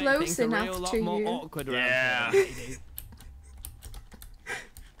been gonna make close things a enough real lot to more you. awkward around Yeah. here, lady.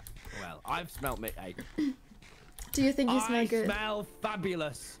 Well, I've smelt me. Hey. Do you think you smell good? I smell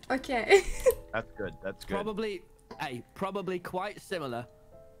fabulous. Okay. That's good. That's good. Probably quite similar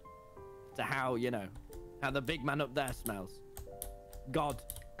to how, how the big man up there smells. God.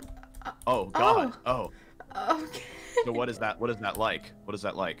 Oh God. Oh. Oh. Okay. So what is that? What is that like? What is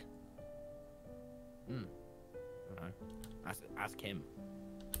that like? I don't know. Ask him.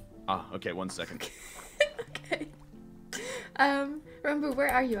 Ah. Okay. 1 second. Okay. Rumbu, where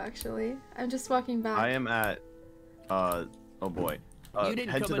are you actually? I'm just walking back. I am at. Oh boy. You didn't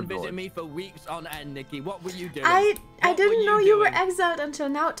head come to and the visit village. me for weeks on end, Nikki. What were you doing? I What didn't were know you were doing? exiled until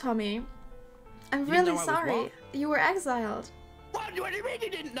now, Tommy. I'm didn't really know I was sorry. what? You were exiled. What do you mean you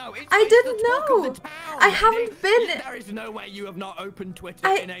didn't know? I didn't the talk know. Of the town, I haven't been. There is no way you have not opened Twitter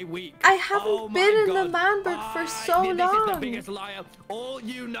in a week. I haven't Oh my been in God. the Manberg for so This long. is the biggest liar. All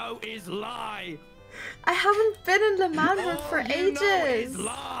you know is lie. I haven't been in the Manberg for All you know is ages.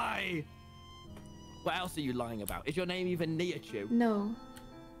 lie. What else are you lying about? Is your name even Nihachu? No.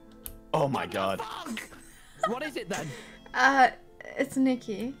 Oh my God. What is it then? It's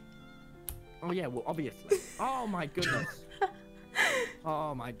Nikki. Oh yeah, well obviously. Oh my goodness.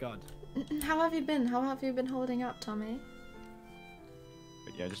 Oh my God. How have you been? How have you been holding up, Tommy?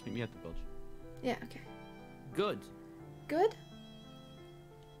 But yeah, just meet me at the village. Yeah, okay. Good. Good?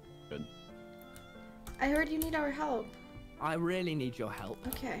 Good. I heard you need our help. I really need your help.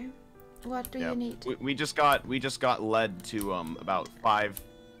 Okay. What do Yeah, you need? we just got led to about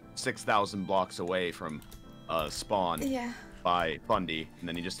 6,000 blocks away from spawn Yeah. by Fundy, and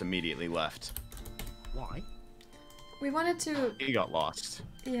then he just immediately left. Why? We wanted to. He got lost.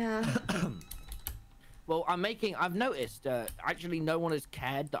 Yeah. Well, I've noticed, actually no one has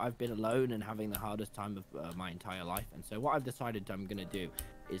cared that I've been alone and having the hardest time of my entire life. And so what I've decided I'm going to do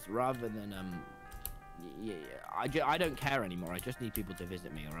is rather than, I don't care anymore. I just need people to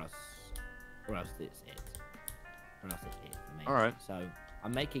visit me or else it's it. Or else it's it for me. All right. So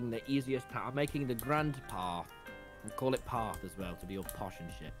I'm making the easiest path. I'm making the grand path. And call it path as well to be all posh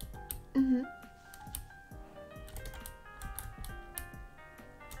and shit. Mhm.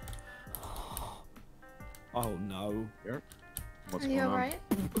 Oh no. What's Are going you on? alright?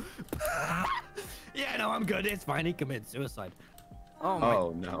 Yeah, no, I'm good. It's fine. He committed suicide. Oh my.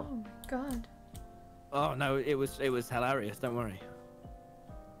 Oh no. Oh my God. Oh no, it was hilarious. Don't worry.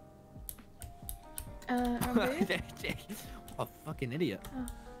 Are we? What a fucking idiot. Oh.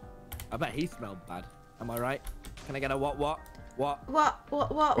 I bet he smelled bad. Am I right? Can I get a what? What?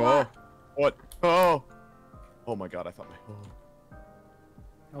 Oh. What? Oh. Oh my God! I thought my. Oh.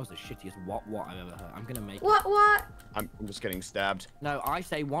 That was the shittiest what I've ever heard. I'm gonna make. What? I'm just getting stabbed. No, I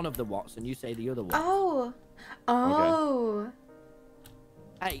say one of the whats and you say the other what. Oh. Oh.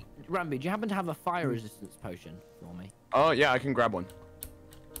 Hey, Rambi, do you happen to have a fire resistance potion for me? Oh yeah, I can grab one.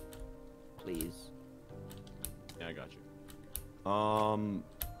 Please. Yeah, I got you.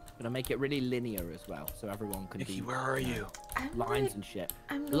 Gonna make it really linear as well, so everyone can Nikki, be. where are you? Lines and shit.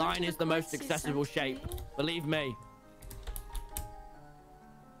 I'm going Line to is the most accessible shape. Believe me.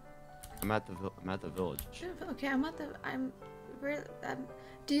 I'm at the village. Okay,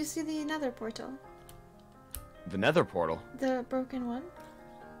 do you see the nether portal? The nether portal? The broken one?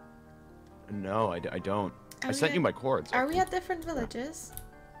 No, I don't. I we sent you at- my cords. Are we at different villages?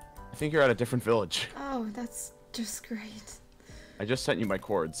 I think you're at a different village. Oh, that's just great. I just sent you my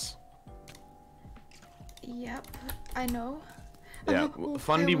cords. Yep, I know. Yeah, Oh,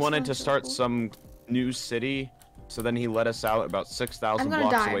 Fundy I almost wanted went to start purple. some new city, so then he let us out about 6,000 I'm gonna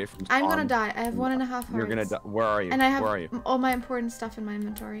blocks die. away from I'm gonna spawn. die. I have 1.5 hearts. You're gonna die. Where are you? And I have Where are you? all my important stuff in my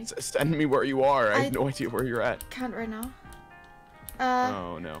inventory. Send me where you are. I have no idea where you're at. Can't right now.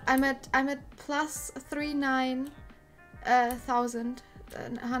 Oh no. I'm at plus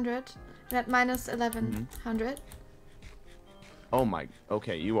 39,100 and at minus 1100. Oh my.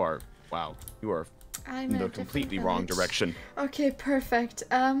 Okay, you are. Wow, you are I'm in at the a different completely wrong village. direction. Okay, perfect.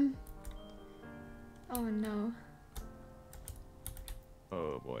 Oh no.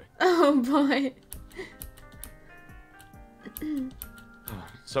 Oh boy. Oh boy.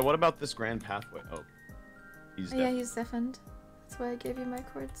 So what about this grand pathway? Oh, he's Yeah, dead. he's deafened. That's why I gave you my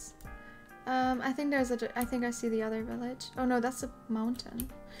cords. I think I think I see the other village. Oh no, that's a mountain.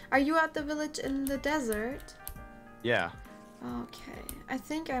 Are you at the village in the desert? Yeah. Okay. I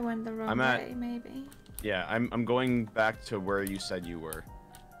think I went the wrong I'm at- way, maybe. Yeah, I'm going back to where you said you were.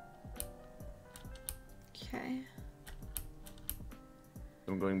 Okay.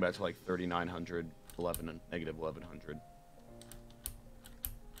 I'm going back to like 3,900, negative 1,100.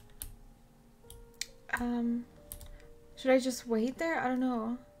 Should I just wait there? I don't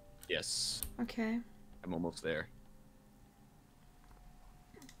know. Yes, Okay. I'm almost there.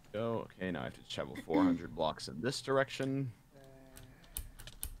 Go. Okay, now I have to travel 400 blocks in this direction.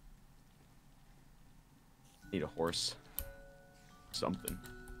 Need a horse. Something.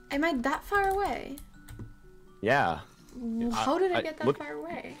 Am I that far away? Yeah. How did I get that look- far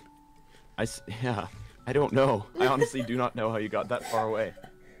away? Yeah. I don't know. I honestly do not know how you got that far away.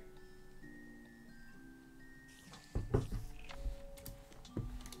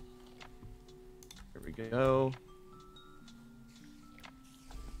 Here we go.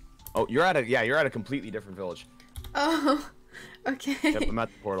 Oh, you're at a completely different village. Oh, okay. Yep, I'm at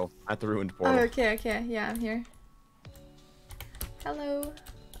the portal. At the ruined portal. Oh, okay. Yeah, I'm here. Hello.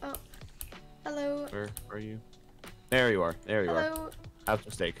 Oh, hello. Where are you? There you are. There you Hello. are. Have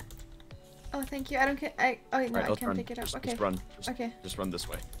some steak. Oh, thank you. I don't care. Oh, no, Alright, I let's can't run. pick it up. Just, Okay. Just run. Okay. Just run this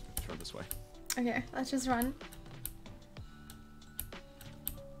way. Just run this way. Okay, let's just run.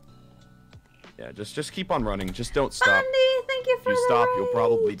 Yeah, just keep on running. Just don't stop. Bundy, thank you for If you the stop, you'll raid.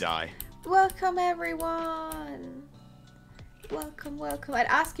 probably die. Welcome, everyone. Welcome, welcome. I'd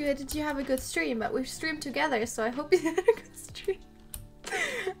ask you, did you have a good stream? But we've streamed together, so I hope you had a good stream.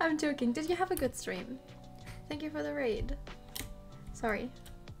 I'm joking. Did you have a good stream? Thank you for the raid. Sorry.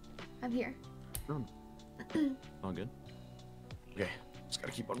 I'm here. All good. Okay, just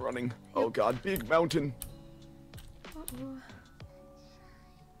gotta keep on running. Oh god, big mountain. Uh-oh.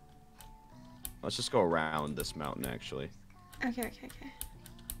 Let's just go around this mountain, actually. Okay.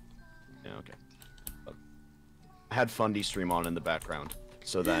 Yeah, okay. I had Fundy stream on in the background,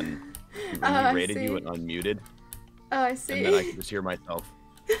 so then when he raided you, it unmuted. Oh, I see. And then I could just hear myself.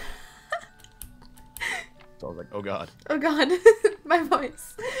 So I was like, oh god. Oh god, my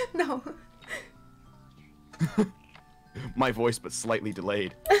voice. No. My voice, but slightly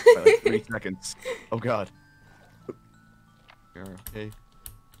delayed by like 3 seconds. Oh god. You're okay.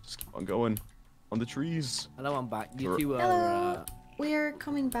 Just keep on going. On the trees. Hello, I'm back. You two Hello. are We're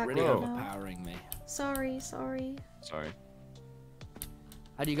coming back really right now. overpowering me. Sorry. Sorry.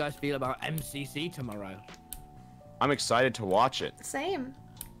 How do you guys feel about MCC tomorrow? I'm excited to watch it. Same.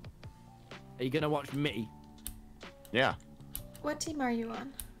 Are you gonna watch me? Yeah. What team are you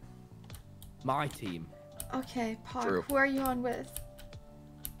on? My team. Okay, Park. True. Who are you on with?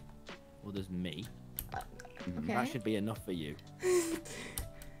 Well, there's me. Okay. That should be enough for you.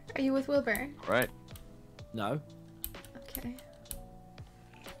 Are you with Wilbur? Right. No. Okay.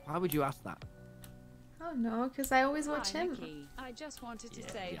 Why would you ask that? Oh no, because I always watch Hi, him. Nikki. I just wanted to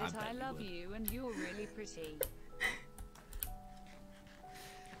say yeah, I that bet I you love would. you and you're really pretty.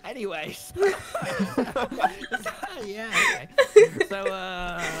 Anyways. Yeah. Okay. So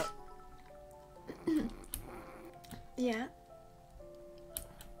Yeah.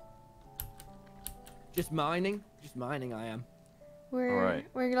 just mining. I am. We're Alright.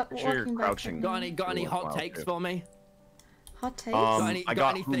 we're Make sure you're walking back. crouching. from Got any Cool, hot wow, takes too. for me? hot takes? any- I got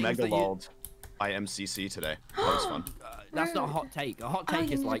got any Who things that you- Megalalled by MCC today. That was fun. That's not a hot take. A hot Oh, take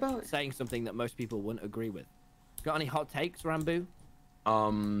you is need a like boat. saying something that most people wouldn't agree with. Got any hot takes, Rambo?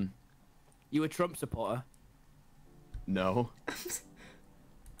 You a Trump supporter? No.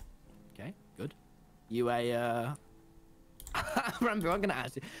 Okay, good. You a Rambo, I'm gonna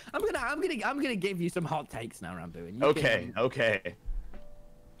ask you. I'm gonna give you some hot takes now, Rambo. And you Okay, can- okay.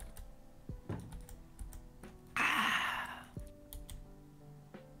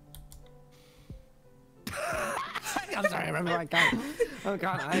 I'm sorry, Rambo. I can't. I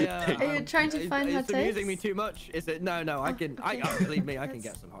can't. Are you trying to find hot It's amusing takes? me too much. Is it? No. I can. Believe me. I can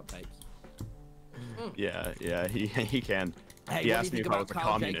get some hot takes. Yeah, he can. Hey, He what do asked you me think if I about was a Carl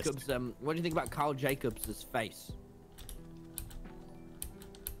communist. Jacobs? What do you think about Carl Jacobs' face?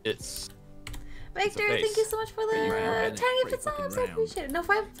 Victor, face. thank you so much for the Pretty round, tiny pretty for subs. fucking I round. appreciate it. No,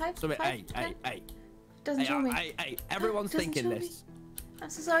 five. So, hey, Doesn't show me. hey, everyone's Doesn't thinking show me. this. I'm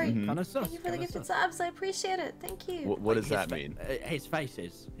so sorry. Mhm. Kind of sus. Thank you for the gifted subs. I appreciate it. Thank you. What does that His mean?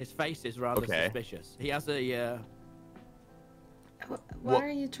 His face is rather Okay. suspicious. He has a What What- are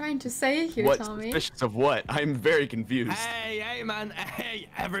you trying to say here, What's Tommy? suspicious of what? I'm very confused. Hey, man, hey,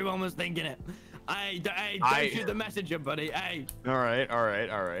 everyone was thinking it. Hey, don't shoot the messenger, buddy. Hey, All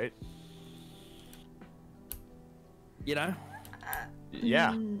right. you know.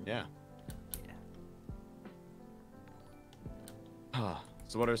 Yeah, Mm. yeah.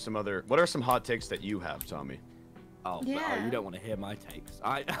 So what are some hot takes that you have, Tommy? Oh, Yeah. you don't want to hear my takes.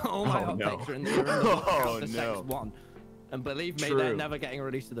 All my hot no. takes are in the Oh, Counter-Sex no. 1. And believe me, True. they're never getting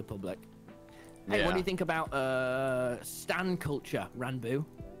released to the public. Hey, Yeah. what do you think about stan culture, Ranboo?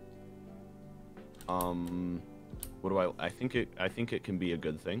 What do I think it can be a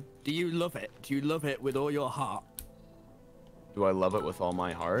good thing. Do you love it? Do you love it with all your heart? Do I love it with all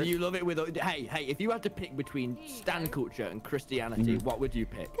my heart? Do you love it with... Hey, if you had to pick between stan culture and Christianity, Mm-hmm. what would you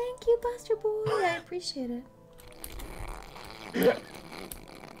pick? Thank you, Buster Boy. I appreciate it.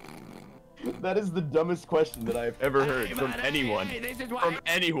 That is the dumbest question that I've ever heard Hey, from man, anyone. Hey, this is what From everyone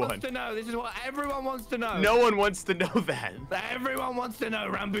anyone. wants to know. This is what everyone wants to know. No one wants to know that. Everyone wants to know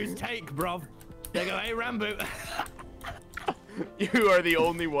Ramboo's take, bruv. They go, hey, Ramboo. You are the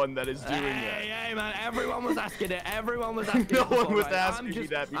only one that is doing that. Hey, man, everyone was asking it. Everyone was asking No it. one before, was right? asking I'm me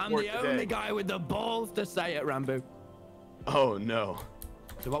that I'm before the today. only guy with the balls to say it, Ramboo. Oh no.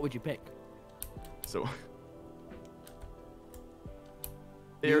 So what would you pick? So.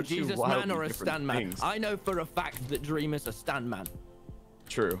 You They're a two Jesus wildly man or a different Stan man? things. I know for a fact that Dream is a Stan man,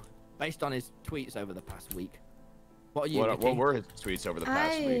 True. based on his tweets over the past week. What are you? What were his tweets over the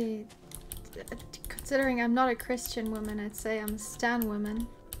past week? Considering I'm not a Christian woman, I'd say I'm a Stan woman.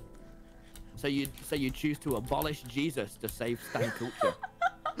 So you choose to abolish Jesus to save Stan culture?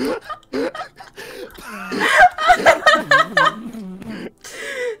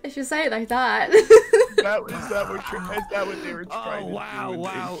 If you say it like that. Is that what they were trying to do? Oh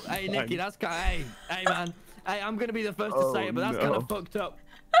wow! Hey Nikki, that's kind. Hey man. Hey, I'm gonna be the first to say it, but that's kind of fucked up.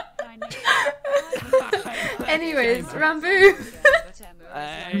 Anyways, Rambu.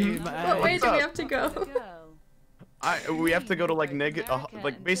 Hey, man. What way do we have to go? We have to go to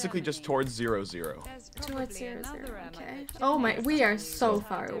like basically just towards 0, 0. Towards 0, 0. Okay. Oh my, we are so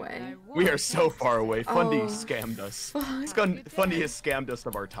far away. We are so far away. Fundy Oh. scammed us. Fuck. Fundy has scammed us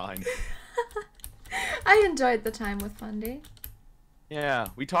of our time. I enjoyed the time with Fundy. Yeah,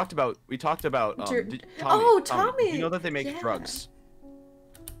 we talked about Tommy. You know that they make Yeah. drugs.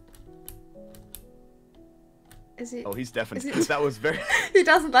 Is he? Oh, he's definitely. Is he- That was very. He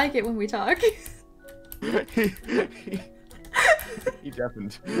doesn't like it when we talk. He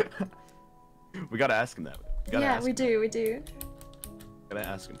deafened. We gotta ask him that. We do. Gotta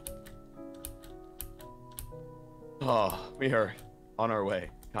ask him. Oh, we are on our way,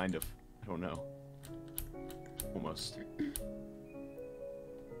 kind of. I don't know. Almost.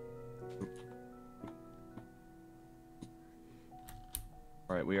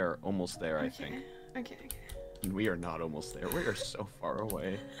 All right, we are almost there, I think. Okay. And we are not almost there. We are so far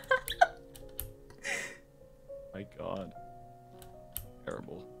away. My God.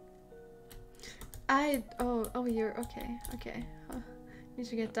 Terrible. Oh, you're okay. Huh. Need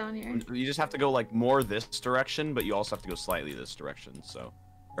to get down here. You just have to go like more this direction, but you also have to go slightly this direction. So,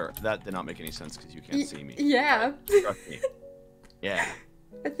 or that did not make any sense because you can't see me. Yeah. Trust me. Yeah.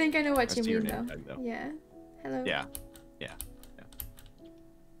 I think I know what I you see your mean name though. tag, though. Yeah. Hello.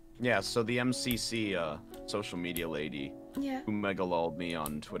 Yeah, so the MCC social media lady Yeah. who mega-lolled me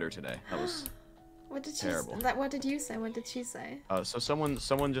on Twitter today. That was What did terrible. What did you say? What did she say? So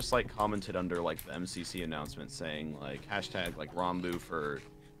someone just like commented under like the MCC announcement saying like hashtag like Rambu for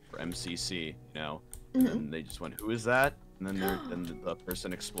MCC, you know, and they just went, who is that? And then then the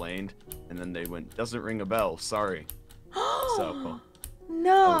person explained, and then they went, doesn't ring a bell, sorry. So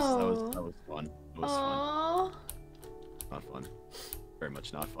No. that was fun. It was Aww. fun. Not fun. Very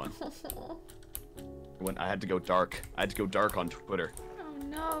much not fun. I had to go dark. I had to go dark on Twitter. Oh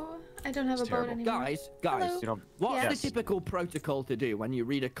no. I don't have It's a boat terrible. anymore. Guys, Hello? You know, what's Yes. the typical protocol to do when you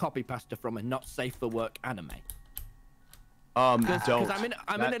read a copy pasta from a not safe for work anime? don't. Because I'm in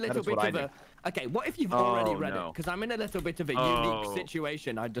a That little is bit what I of do. a. Okay, what if you've already read no. it? Because I'm in a little bit of a Oh, unique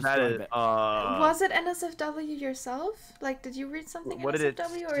situation. I That describe is, it. Was it NSFW yourself? Like, did you read something What did it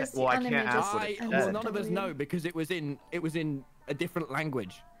NSFW, or is well, the I anime can't ask just what it said. Well, none of us NSFW? know because it was in a different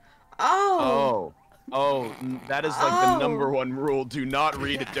language. Oh. That is like the number one rule. Do not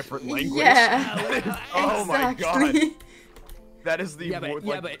read a different language. Yeah. Oh my God. Exactly. That is the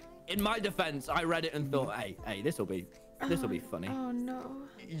But in my defense, I read it and thought, hey, this'll be funny. Oh no.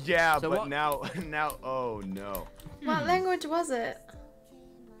 Yeah, So but what- now, oh no. What language was it?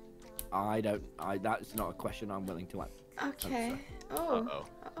 That's not a question I'm willing to answer. Okay. Oh. Uh-oh.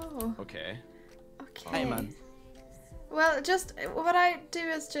 Oh. Okay. Okay. Hey, man. Well, just what I do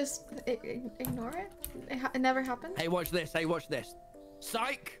is just ignore it. It never happens. Hey, watch this. Hey, watch this.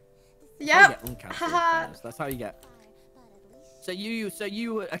 Psych. Yep. Haha. That's how you get. So you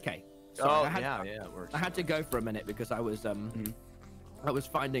okay. Sorry, it works. I had to go for a minute because I was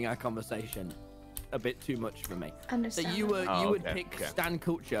finding our conversation a bit too much for me. So Understand. you would okay, pick okay. Stan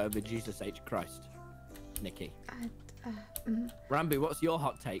culture over Jesus H Christ, Nikki. Mm-hmm. Rambu, what's your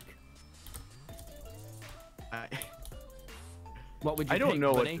hot take? What would you I pick, don't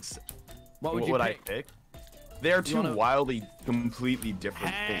know buddy? What would you I pick? pick. They are two wanna- wildly, completely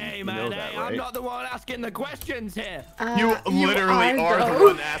different Hey, things. man, You know that, hey, right? I'm not the one asking the questions here. You literally are the though.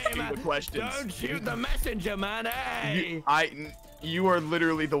 one asking man, the questions. Don't shoot the messenger, man. Hey. You are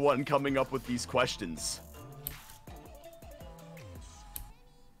literally the one coming up with these questions.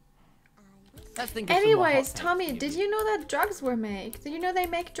 Let's think of some more hot Anyways, takes, Tommy, maybe. did you know that drugs were made? Did you know they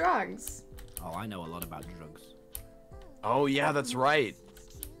make drugs? Oh, I know a lot about drugs. Oh yeah, that's right.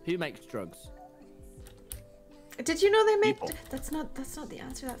 Who makes drugs? Did you know they make? People. That's not the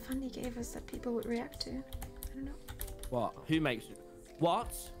answer that Funny gave us that people would react to. I don't know. What? Who makes?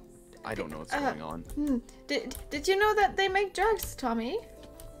 What? I don't know what's going on. Did you know that they make drugs, Tommy?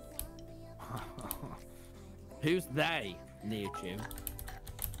 Who's they? Nihachu.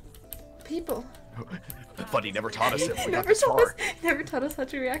 People. Funny never taught us it. We got Never this taught far. us. Never taught us how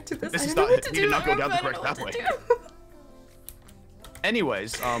to react to this. This I is don't know not- what to we do. did not go I down the don't correct know what to pathway. do.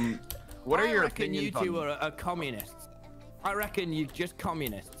 Anyways, what are I your reckon opinions you two on? are communists. I reckon you're just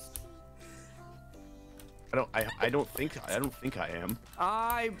communists. I don't think I am.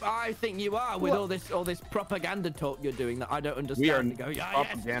 I think you are with all this propaganda talk you're doing that I don't understand. We are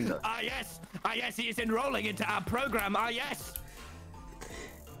propaganda. Yes, he is enrolling into our program. Yes.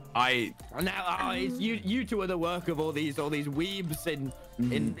 Now it's you two are the work of all these weebs in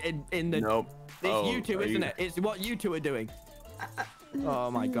the. Nope. It's you two, isn't it? It's what you two are doing. Oh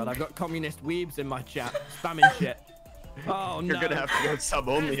my god, I've got communist weebs in my chat spamming shit. Oh no. You're gonna have to go sub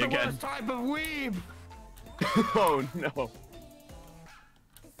only That's the again. worst type of weeb. Oh no.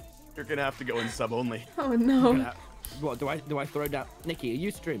 You're gonna have to go in sub only. Oh no. What do I throw down? Nikki, are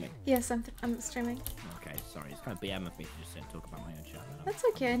you streaming? Yes, I'm streaming. Okay, sorry, it's kind of BM of me to just talk about my own chat. That's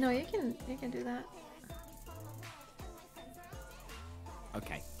okay. No, you can do that.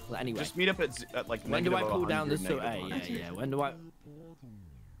 Okay. Well, anyway. Just meet up at like. When do I pull down the sub? Yeah. When do I?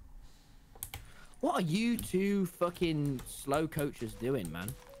 What are you two fucking slow coaches doing, man?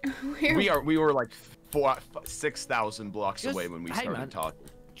 We were like 6,000 blocks away when we started talking.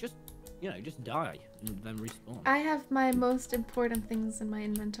 Just die and then respawn. I have my most important things in my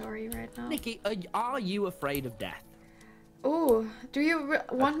inventory right now. Nikki, are you afraid of death? Oh, do you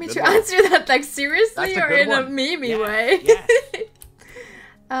want me to answer that like seriously or in a memey way? Yes.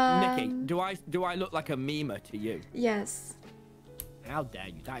 Nikki, do I look like a memer to you? Yes. How dare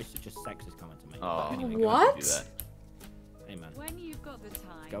you? That is such a sexist comment to make. Oh, what? Hey man. When you've got the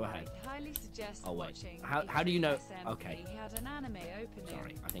time, go ahead. I highly suggest watching. How do you know? SMP. Okay. He had an anime opening.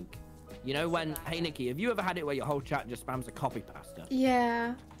 Sorry, I think. You know when? Hey Nikki, have you ever had it where your whole chat just spams a copy pasta?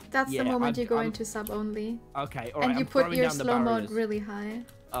 Yeah, that's the moment you go into sub only. Okay, all right. And you put your slow mode really high.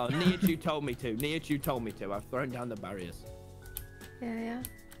 Oh, Nihachu told me to. Nihachu told me to. I've thrown down the barriers. Yeah.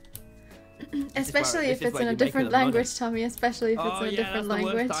 Especially if it's in a different language, Tommy. Especially if it's in a different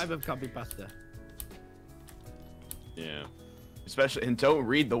language. That's the worst type of copy pasta. Yeah. Especially, and don't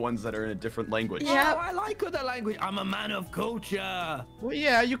read the ones that are in a different language. Yeah, I like other language. I'm a man of culture. Well,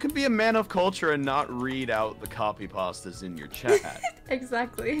 yeah, you can be a man of culture and not read out the copy pastas in your chat.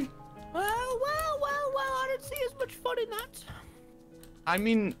 Exactly. Well, I didn't see as much fun in that. I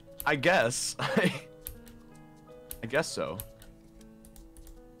mean, I guess. I guess so.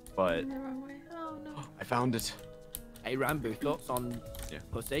 But oh no. I found it. Hey Rambo, thoughts on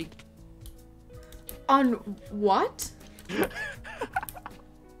pussy? On what?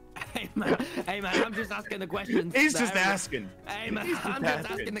 Hey man, I'm just asking the questions. He's just asking. Hey man, I'm just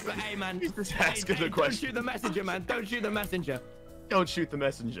asking the question. Hey man, he's just asking the question. Don't shoot the messenger, man. Don't shoot the messenger. Don't shoot the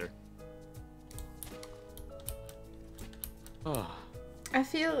messenger. Oh. I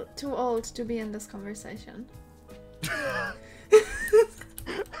feel too old to be in this conversation.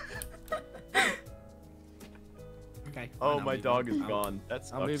 Okay. Oh, my dog is gone.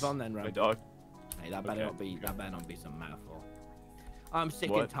 That's. I'll move on then, Ram. My dog. Hey, that better not be some metaphor. I'm sick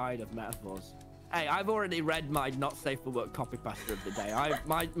and tired of metaphors. Hey, I've already read my not safe for work copy pasta of the day.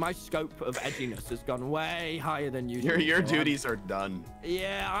 My scope of edginess has gone way higher than usual. Your duties are done.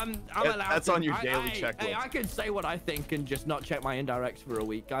 Yeah, I'm allowed. That's on your daily checklist. Hey, I can say what I think and just not check my indirects for a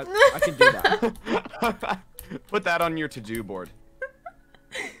week. I can do that. Put that on your to-do board.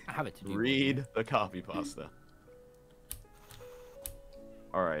 I have it to do. Read the copy pasta.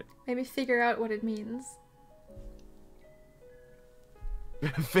 All right. Maybe figure out what it means.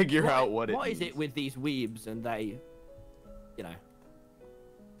 Figure out what it means. What is it with these weebs and they, you know?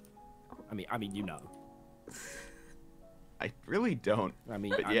 I mean, you know. I really don't. I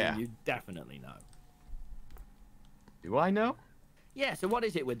mean, you definitely know. Do I know? Yeah. So what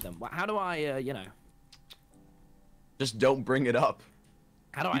is it with them? How do I, you know? Just don't bring it up.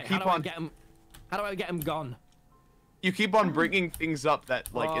 How do I get them gone? You keep on bringing things up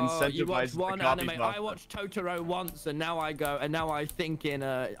that like incentivize the copy pasta. I watched Totoro once, and now I think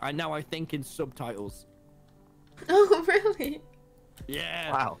in subtitles. Oh really?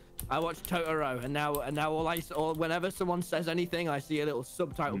 Yeah. Wow. I watched Totoro, and now whenever someone says anything, I see a little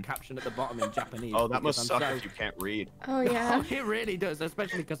subtitle caption at the bottom in Japanese. Oh, that must suck if you can't read. Oh yeah. It really does,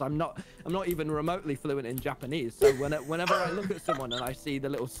 especially because I'm not even remotely fluent in Japanese. So whenever I look at someone and I see the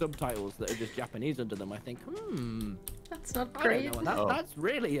little subtitles that are just Japanese under them, I think, that's not great. I don't know. That's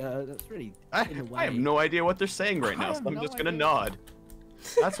really I have no idea what they're saying right now, so I'm just gonna nod.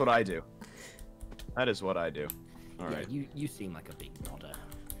 That's what I do. That is what I do. All right. You seem like a big nodder.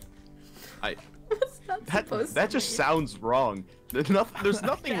 That just sounds wrong. There's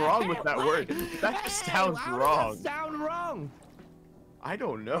nothing wrong with that word. That just sounds wrong. Does that sound wrong? I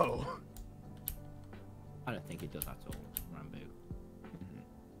don't know. I don't think it does at all, Rambo.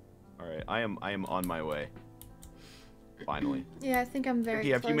 All right, I am on my way. Finally. Yeah, I think I'm very.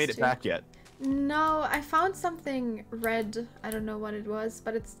 Have you made it back yet? No, I found something red. I don't know what it was,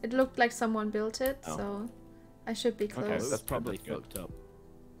 but it looked like someone built it, so I should be close. Okay, that's probably fucked up.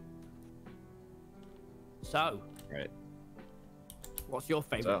 So, right. What's your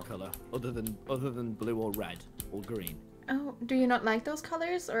favorite color other than blue or red or green? Oh, do you not like those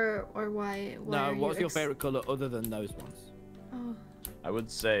colors, or why No, what's your favorite color other than those ones? Oh. I would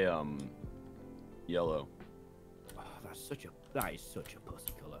say yellow. Oh, that is such a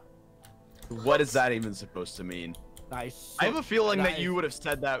pussy color. What is that even supposed to mean? That is I have a feeling that you would have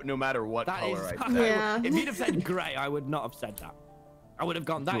said that no matter what color I said. Yeah. If you'd have said grey, I would not have said that. I would have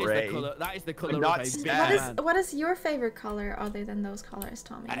gone, that Gray. is the color. That is the color Not of a big sad. man. What is your favorite color other than those colors,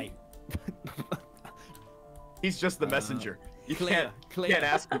 Tommy? Hey. He's just the messenger. You Clear. can't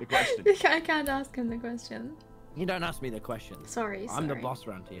ask me the question. I can't ask him the question. You don't ask me the question. Sorry. I'm the boss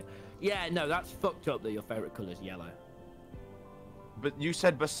around here. Yeah, no, that's fucked up that your favorite color is yellow. But you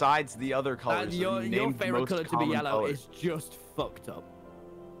said besides the other colors. Your favorite color to be yellow is just fucked up.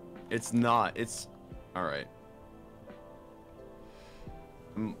 It's not. It's all right.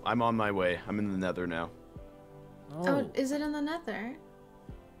 I'm on my way. I'm in the Nether now. Oh, is it in the Nether?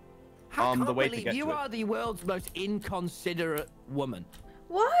 The way to get you to are the world's most inconsiderate woman.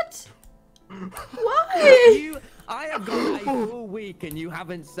 What? Why? I have gone a full week and you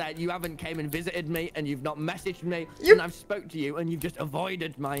haven't came and visited me, and you've not messaged me, and I've spoke to you, and you've just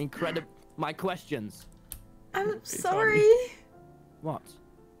avoided my questions. I'm sorry. What?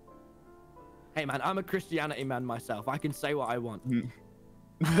 Hey man, I'm a Christianity man myself. I can say what I want.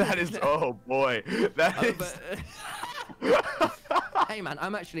 That is, oh boy, that is. Hey man,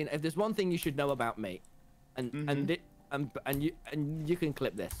 I'm actually. If there's one thing you should know about me, and you can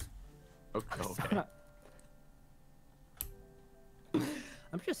clip this. Okay.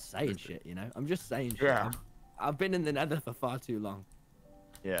 I'm just saying shit, you know. I'm just saying shit. Yeah. I've been in the Nether for far too long.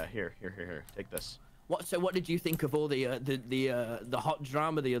 Yeah. Here. Take this. What? So what did you think of all the hot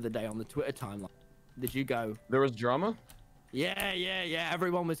drama the other day on the Twitter timeline? Did you go? There was drama? Yeah.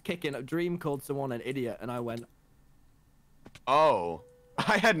 Everyone was kicking. Dream called someone an idiot, and I went. Oh,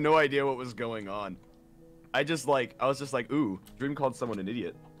 I had no idea what was going on. I was just like, ooh, Dream called someone an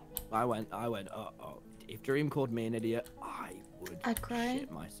idiot. I went. Oh. If Dream called me an idiot, I'd cry.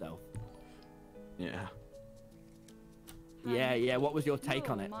 shit myself. Yeah. Yeah. What was your take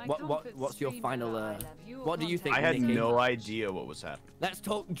on it? What's your final? What do you think? I had Nikki? no idea what was happening. Let's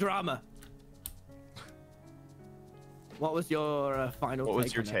talk drama. What was your final? What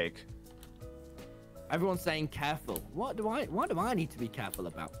was your take? Everyone's saying careful. What do I need to be careful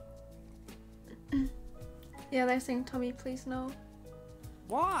about? Yeah, they're saying, Tommy, please no.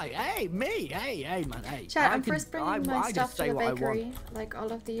 Why? Hey, me. Hey, man. Hey. Chat, I'm first bringing my stuff to the bakery. Like all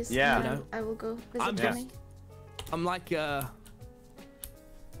of these. Yeah. And then I will go visit Tommy. I'm like, no.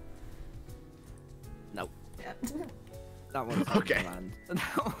 Yeah. That one's okay.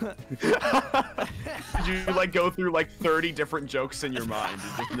 Did you like go through like 30 different jokes in your mind?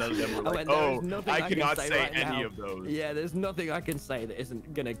 Just none of them were like, I cannot say any of those. Yeah, there's nothing I can say that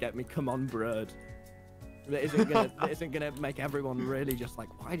isn't gonna get me come on bird. That isn't gonna make everyone really just like,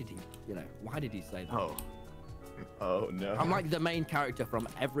 why did he say that? Oh no. I'm like the main character from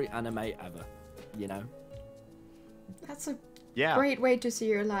every anime ever, you know? That's a great way to see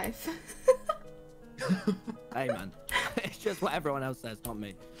your life. Hey man, it's just what everyone else says, not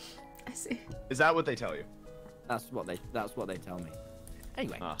me. I see. Is that what they tell you? That's what they tell me.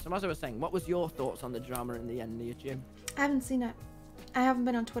 Anyway, so as I was saying, what was your thoughts on the drama in the end, Nihachu? I haven't seen it. I haven't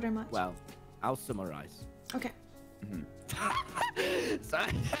been on Twitter much. Well, I'll summarize. Okay.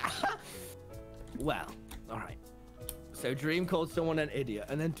 Well, all right. So Dream called someone an idiot,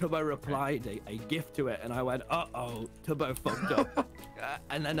 and then Tubbo replied a gift to it, and I went, uh-oh, Tubbo fucked up.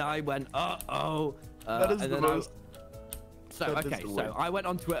 And then I went, uh-oh. That is the most... So I went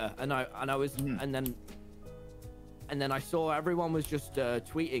on Twitter, and I was, and then I saw everyone was just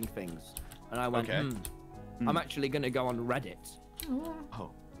tweeting things, and I went, I'm actually gonna go on Reddit.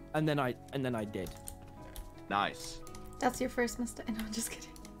 Oh. And then I did. Nice. That's your first mistake. No, I'm just kidding.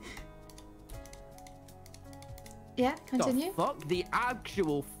 Yeah, continue. The fuck? The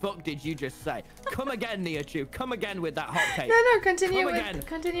actual fuck did you just say? Come again, Nihachu. Come again with that hot take. No, continue with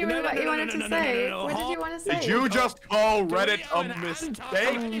what you wanted to say. What did you want to say? Did you just call Reddit a mistake?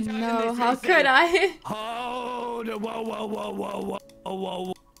 Oh, no, how could I? Hold,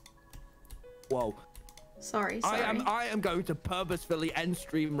 whoa. Sorry. I am going to purposefully end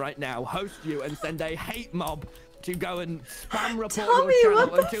stream right now, host you, and send a hate mob to go and spam report Tommy, your channel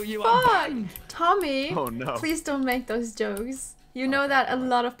what until the you are fuck? banned. Tommy, oh no! Please don't make those jokes. You know that a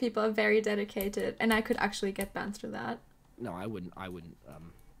lot of people are very dedicated, and I could actually get banned through that. No, I wouldn't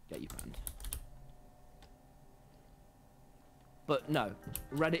get you banned. But no,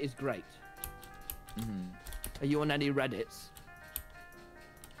 Reddit is great. Are you on any Reddits?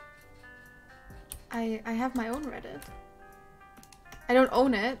 I have my own Reddit. I don't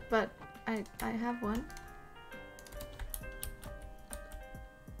own it, but I have one.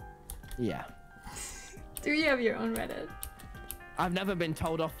 Yeah. Do you have your own Reddit? I've never been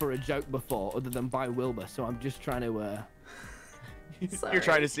told off for a joke before, other than by Wilbur. So I'm just trying to. You're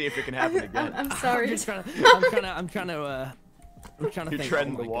trying to see if it can happen again. I'm sorry. I'm trying to You're think.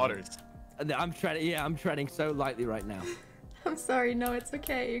 treading Oh the my waters. God. I'm treading. Yeah, I'm treading so lightly right now. I'm sorry. No, it's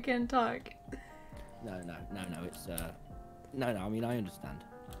okay. You can talk. No. It's no. I mean, I understand.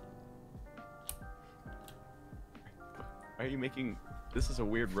 Why are you making? This is a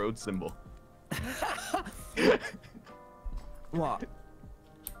weird road symbol. What?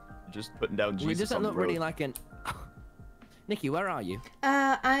 Just putting down Jesus. It doesn't on the look really road. like an. Nikki, where are you?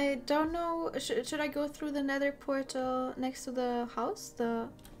 I don't know. Should I go through the Nether portal next to the house? The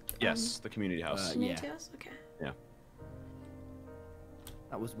Yes, the community house. community Yeah. house. Okay. Yeah.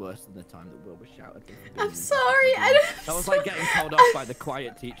 That was worse than the time that Wilbur shouted. I'm sorry. That was like getting told off by the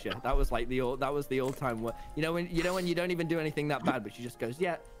quiet teacher. That was like the old time. You know when you don't even do anything that bad, but she just goes,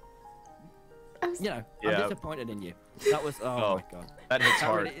 yeah. I'm disappointed in you. That was oh my God. That hits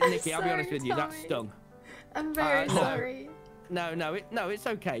hard. Really, Nikki, I'll be honest with you, that stung. I'm very No. sorry. No, it's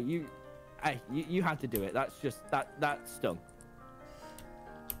okay. You had to do it. That's just that stung.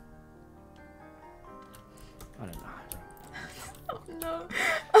 I don't know. Oh no.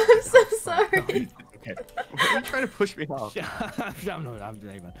 I'm so sorry. Okay. Why are you trying to push me off? I'm not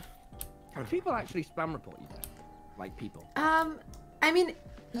even. People actually spam report you though? Like people. I mean,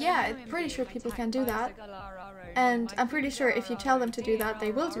 yeah, I'm pretty sure people can do that. And I'm pretty sure if you tell them to do that,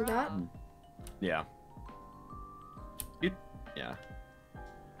 they will do that. Yeah. Yeah.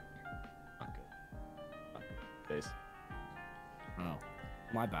 Okay. Oh,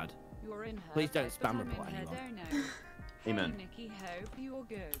 my bad. You're in her Please don't head, but spam I'm report in her anyone. donut. Amen. Hey, Nikki, hope you're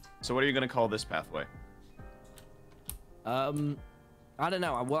good. So what are you gonna call this pathway? I don't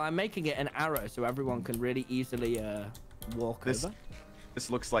know. Well, I'm making it an arrow so everyone can really easily walk over. This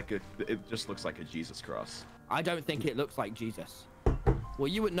looks like it just looks like a Jesus cross. I don't think it looks like Jesus. Well,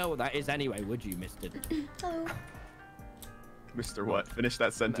 you would know what that is anyway, would you, Mister? Hello. Mr. What? Finish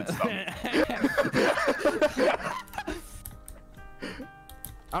that sentence.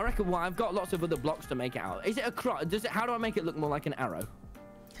 I reckon. Well, I've got lots of other blocks to make it out. Is it a cross? How do I make it look more like an arrow?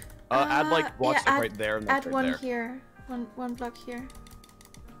 Add like blocks yeah, right there and add right one there. here. One block here.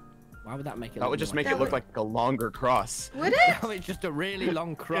 Why would that make it? That would just make it look like a longer cross. Would it? No, it's just a really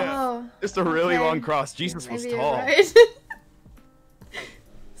long cross. Oh, just a really okay. long cross. Jesus was Maybe tall. you're right.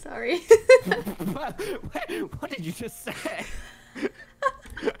 Sorry. What did you just say?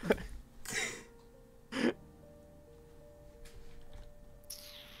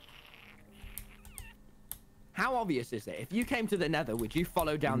 How obvious is it? If you came to the Nether, would you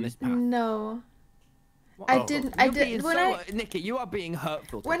follow down this path? No. I didn't. I did. When Nikki, you are being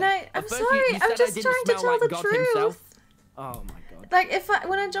hurtful. When today. I'm At first sorry. you I'm said I just didn't trying to smell tell like the God truth. himself. Oh my God. Like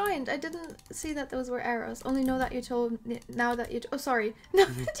when I joined, I didn't see that those were arrows. Only know that you told me. Now that you. Oh, sorry. Now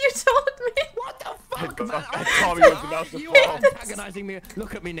that you told me. What the fuck, man? Tommy was about to You fall. are antagonizing me.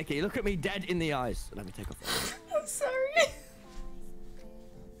 Look at me, Nikki. Look at me dead in the eyes. Let me take a photo. I'm sorry.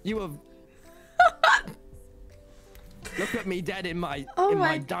 You have. Look at me dead in my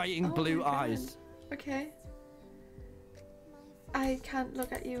dying blue eyes. Okay. I can't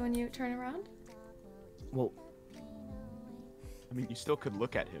look at you when you turn around. Well, I mean, you still could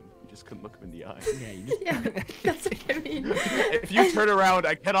look at him. You just couldn't look him in the eye. yeah, you just... Yeah, that's what I mean. If you turn around,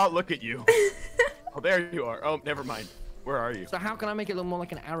 I cannot look at you. Oh, there you are. Oh, never mind. Where are you? So how can I make it look more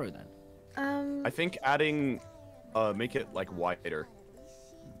like an arrow then? I think adding, make it like wider.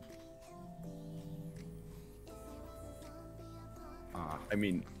 I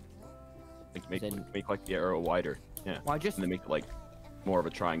mean, make like the arrow wider. Yeah. Well, and then make it like more of a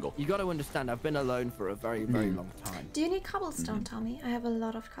triangle. You got to understand, I've been alone for a very, very long time. Do you need cobblestone, Tommy? I have a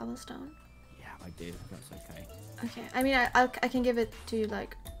lot of cobblestone. Yeah, I do. That's okay. Okay. I mean, I can give it to you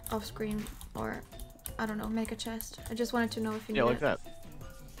like off screen, or I don't know, make a chest. I just wanted to know if you need like it. that.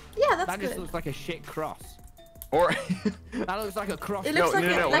 Yeah, that's that good. just looks like a shit cross. Or that looks like a cross. It looks like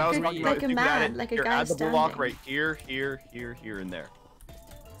like a man, like a guy add the standing. block right here, and there.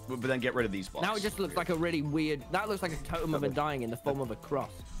 But then get rid of these blocks. Now it just looks like a really weird. That looks like a totem of undying in the form of a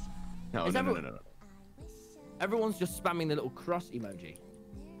cross. No. Everyone's just spamming the little cross emoji.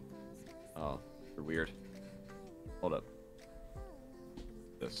 Oh, you're weird. Hold up.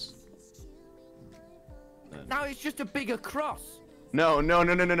 This. Then. Now it's just a bigger cross. No.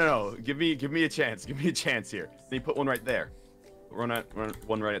 Give me a chance. Give me a chance here. Then you put one right there. Run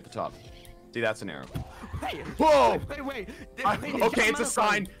one right at the top. See, that's an arrow. Hey, Whoa! Wait. Okay, it's a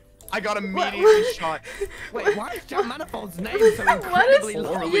sign. I got immediately shot. Wait, why is Jack Manifold's name so incredibly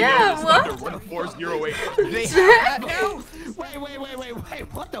long? Yeah, what? 1408. They have that now?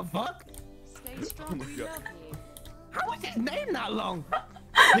 Wait, what the fuck? Stay strong, we love you. How is his name that long?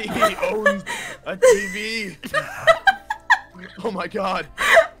 He owns a TV. Oh my god.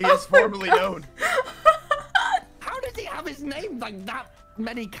 He is formerly known. How does he have his name like that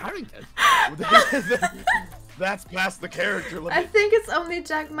many characters? That's past the character limit. I think it's only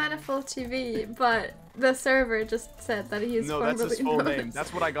Jack Manifold TV, but the server just said that he's No, that's his full known name. as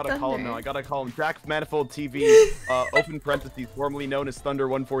That's what I gotta call him now. Thunder. I gotta call him Jack Manifold TV, open parentheses, formerly known as Thunder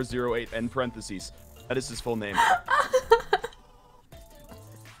 1408, end parentheses. That is his full name.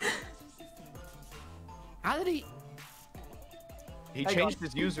 How did he? He changed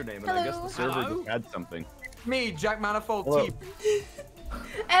his username, and I guess the server just had something. Me, Jack Manifold Hello. TV.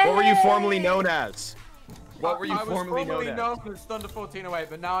 What were you formerly known as? What were you I was formerly known as? known as Thunder 1408,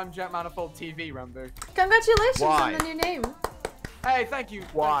 but now I'm Jack Manifold TV, Rambo. Congratulations Why? on the new name. Hey, thank you.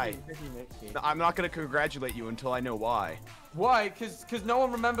 Why? Thank you, Nicky. I'm not gonna congratulate you until I know why. Why? Because no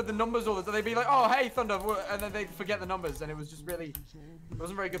one remembered the numbers all the time. They'd be like, oh, hey, Thunder, and then they'd forget the numbers, and it was just really, it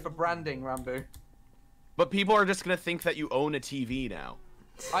wasn't very good for branding, Rambo. But people are just gonna think that you own a TV now.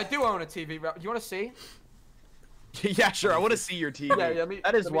 I do own a TV. You want to see? Yeah, sure. I want to see your TV. Yeah,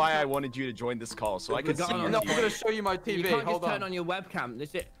 that is why I wanted you to join this call, so I could see your No, TV. I'm gonna show you my TV. You can't Hold just on. turn on your webcam.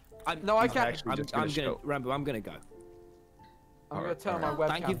 This is. No, I can't. Actually, just I'm gonna gonna, show. Rambo. I'm gonna go. I'm gonna turn on my webcam.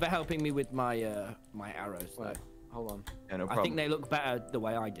 Thank you for helping me with my my arrows. Wait, hold on. Yeah, no I problem. think they look better the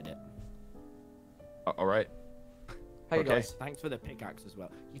way I did it. All right. Hey Okay. guys. Thanks for the pickaxe as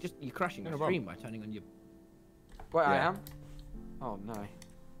well. You're crashing No the problem. stream by turning on your. Wait, I Yeah. am? Oh no.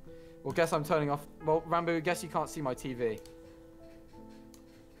 Well, guess I'm turning off. Well, Rambo, guess you can't see my TV.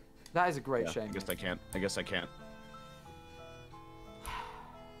 That is a great Yeah, shame. I guess I can't. I guess I can't.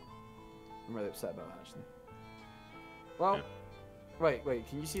 I'm really upset about that, actually. Well, wait,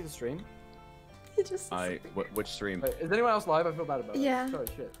 can you see the stream? He just. Which stream? Wait, is anyone else live? I feel bad about it. Yeah. Sorry,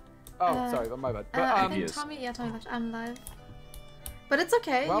 shit. Oh, sorry, my bad. But, I think Yes. Tommy left. I'm live. But it's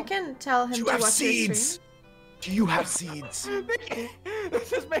okay. Well, you can tell him Do to you have watch your seeds? stream. Do you have seeds? This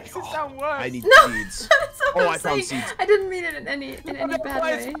just makes it sound worse. I need No, seeds. that's what Oh, I'm I found saying. seeds. I didn't mean it in any bad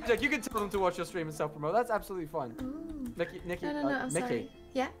way. Jack, you can tell them to watch your stream and self-promote. That's absolutely fine. Ooh. Nikki, No, I'm Nikki. sorry.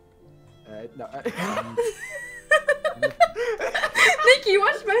 Yeah. No. Nikki,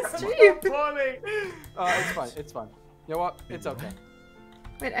 watch my stream. It's fine. It's fine. You know what? It's okay.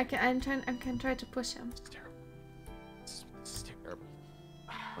 Wait, I can try to push him. This is terrible.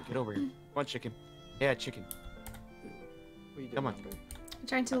 Oh, get over here. Come on, chicken. Yeah, chicken. What are you doing, Come on. Rambo? I'm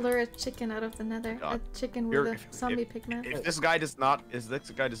trying to lure a chicken out of the nether. God. A chicken with You're- a zombie pigman. If this guy does not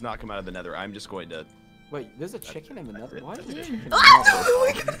come out of the nether, I'm just going to. Wait, there's a chicken in the nether. Why is there a Yeah. chicken in the Ah, nether? oh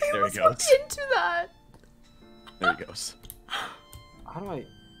my God, I There he was goes. into that. There he goes. How do I?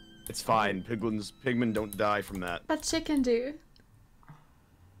 It's fine. Pigmen don't die from that. But chicken do.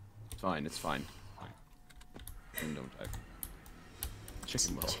 It's fine. It's fine. Pigmen don't die.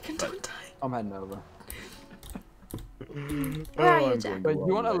 Chicken will. Chicken but- don't die. I'm heading over. Where are you, I'm Jack? Wait,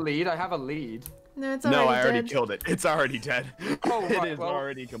 you want a lead? I have a lead. No, it's already No, I already dead. killed it. It's already dead. Oh, It right, is well-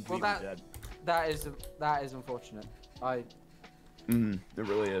 already completely that- dead. That is unfortunate. It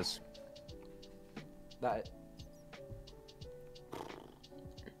really is. That.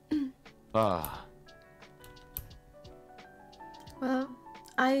 Ah. Well,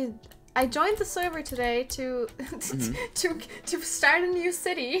 I joined the server today to to start a new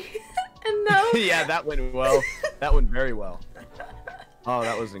city, and now Yeah, that went well. That went very well. Oh,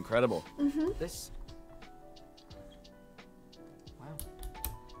 that was incredible. This. Wow.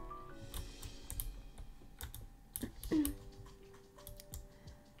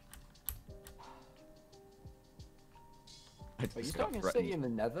 I Wait, you just got got a city threatened. in the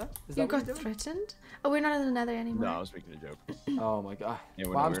nether? Is you that what got you're doing? threatened. Oh, we're not in the nether anymore. No, I was making a joke. Oh my god. Yeah,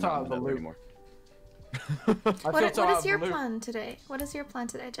 Well, I'm we're still not out of the in loop. anymore. What is your plan today? What is your plan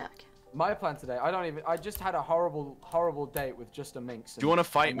today, Jack? My plan today, I just had a horrible date with just a minx. Do you want to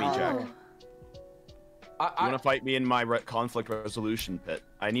fight me, Jack? Oh. You want to fight me in my conflict resolution pit?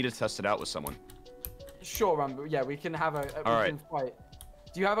 I need to test it out with someone. Sure, Rambo. Yeah, we can have a. All we right. can fight.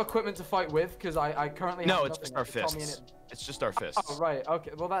 Do you have equipment to fight with? Because I currently No, have it's nothing. just our Like, Tommy and fists. It's just our fists. Oh right.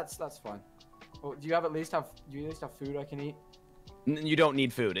 Okay. Well, that's fine. Well, do you at least have food I can eat? You don't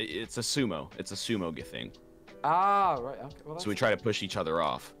need food. It's a sumo. It's a sumo thing. Ah, right. Okay. Well, that's, So we try to push each other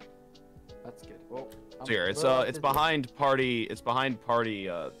off. that's good. Well. So here, it's behind party. It's behind party.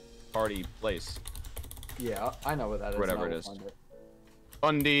 Party place. Yeah, I know what that is. Whatever and I it will is. find it.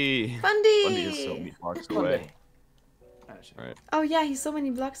 Fundy. Fundy. Fundy is so many blocks away. All right. Oh yeah, he's so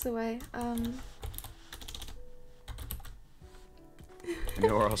many blocks away. I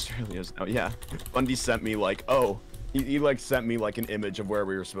know where Australia is now. Yeah. Fundy sent me like, oh, he like sent me like an image of where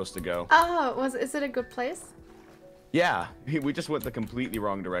we were supposed to go. Oh, is it a good place? Yeah. We just went the completely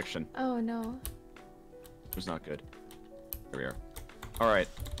wrong direction. Oh no. It was not good. Here we are. All right.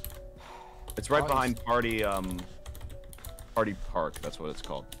 It's right behind Party Park. That's what it's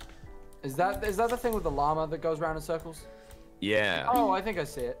called. Is that the thing with the llama that goes around in circles? Yeah. Oh, I think I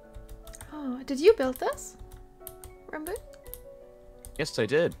see it. Oh, did you build this, Rambo? Yes, I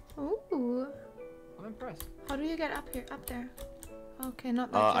did. Ooh. I'm impressed. How do you get up there? Okay,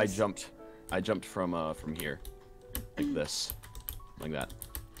 not like I this. jumped from here, like this, like that.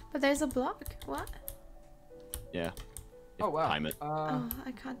 But there's a block. What? Yeah. Oh wow. Time it. Oh,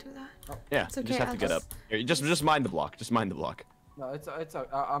 I can't do that. Oh. Yeah. It's You okay, just have I'll to get up. Here, you just mind the block. Just mind the block. No, it's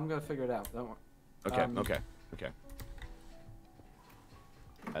I'm gonna figure it out. Don't worry. Okay. Okay.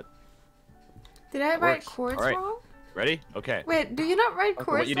 Did I write works. chords All right. wrong? Ready? Okay. Wait, do you not write Okay,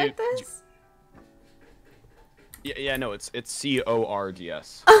 chords what you like do- this? Yeah. No, it's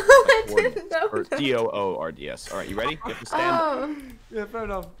CORDS. I didn't know Or that. DOORDS. All right. You ready? You have to stand. Oh. Yeah, fair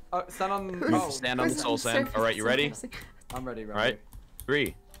enough. Stand on. You have to stand on the soul sand. All right. You ready? I'm ready. All right.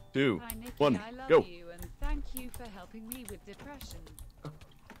 3, 2, Hi, Nikki, 1, I love go. you and thank you for helping me with depression.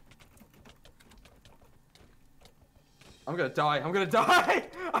 I'm gonna die. I'm gonna die.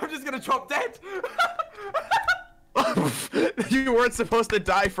 I'm just gonna drop dead. You weren't supposed to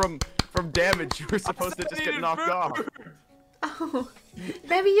die from damage. You were supposed to just get knocked off. Oh.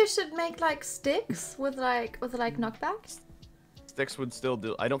 Maybe you should make like sticks with like knockbacks. Sticks would still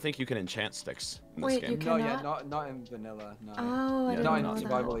do. I don't think you can enchant sticks in this Wait, game. you No, yeah, cannot? not in vanilla. No. Oh, I Yeah, didn't not know in that.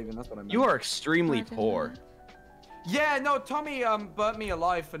 survival even. That's what I meant. You are extremely I didn't poor. know. Yeah, no, Tommy burnt me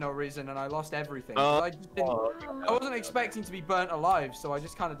alive for no reason, and I lost everything. I just didn't. I wasn't expecting to be burnt alive, so I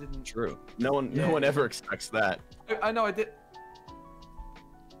just kind of didn't. True. No one ever expects that. I know I did.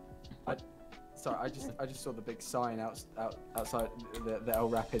 Sorry, I just saw the big sign outside the El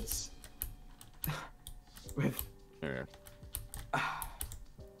Rapids. With. Here.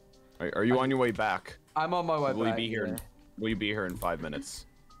 Are you on your way back? I'm on my way Will back. you be here? Yeah. Will you be here in 5 minutes?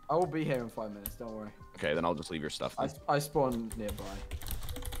 I will be here in 5 minutes. Don't worry. Okay, then I'll just leave your stuff. Then. I spawned nearby.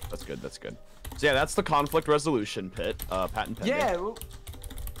 That's good. That's good. So yeah, that's the conflict resolution pit. Patent pending. Yeah.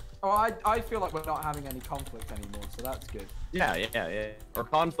 Well, I feel like we're not having any conflict anymore, so that's good. Yeah. Our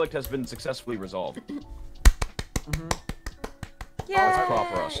conflict has been successfully resolved. Yay! Oh, it's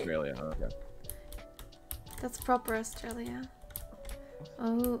proper Australia. Okay. That's proper Australia.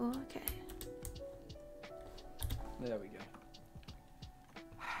 Oh, okay. There we go.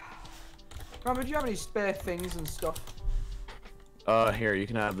 Robert, do you have any spare things and stuff? Here, you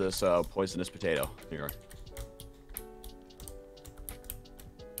can have this poisonous potato. Here you are.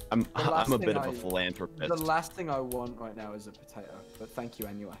 I'm a bit of a philanthropist. The last thing I want right now is a potato, but thank you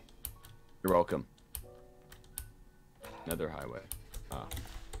anyway. You're welcome. Another highway. Ah,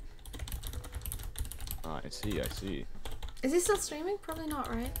 I see. Is he still streaming? Probably not,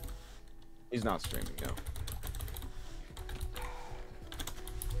 right? He's not streaming, no.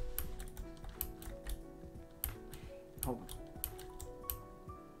 Hold on.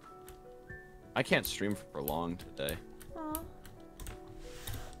 I can't stream for long today. Aw.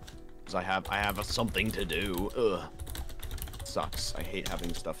 Cause I have something to do. Ugh. Sucks. I hate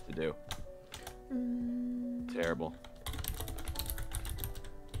having stuff to do. Terrible.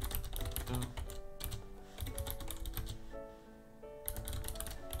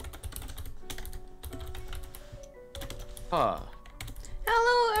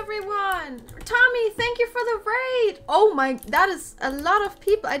 Hello, everyone! Tommy, thank you for the raid! Oh my, that is a lot of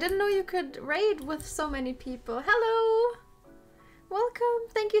people. I didn't know you could raid with so many people. Hello! Welcome.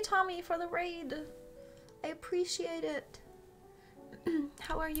 Thank you, Tommy, for the raid. I appreciate it.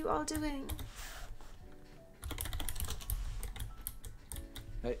 How are you all doing?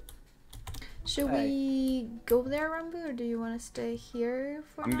 Hey. Should we go there, Rambo, or do you want to stay here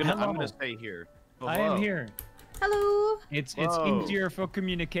for I'm now? gonna stay here. I am here. Hello. It's Whoa. easier for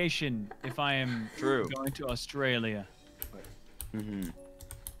communication if I am going to Australia.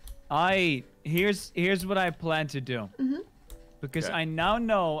 Here's what I plan to do. Because I now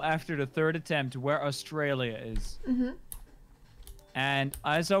know after the 3rd attempt where Australia is. And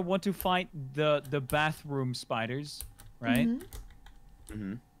as I want to fight the bathroom spiders, right?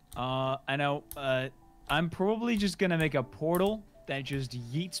 I know I'm probably just gonna make a portal that just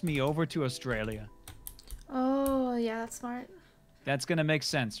yeets me over to Australia. Oh, yeah, that's smart. That's gonna make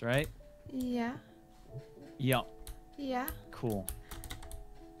sense, right? Yeah. Yup. Yeah. Cool.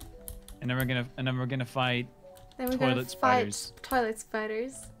 And then we're gonna fight Then we're toilet gonna spiders. fight toilet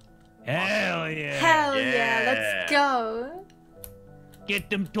spiders. Hell yeah! Hell yeah! Let's go. Get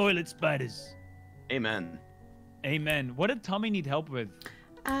them toilet spiders. Amen. Amen. What did Tommy need help with?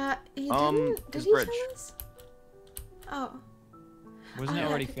 He didn't. Did his he bridge. tell us? Oh. Wasn't it yeah,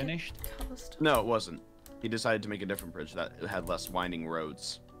 already I could get finished? cobblestone. No, it wasn't. He decided to make a different bridge that had less winding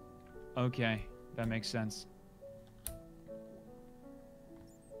roads. Okay, that makes sense.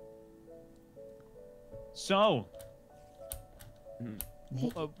 So,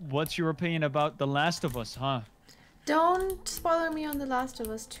 what's your opinion about The Last of Us, huh? Don't spoiler me on The Last of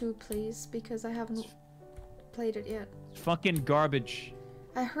Us 2, please, because I haven't played it yet. Fucking garbage.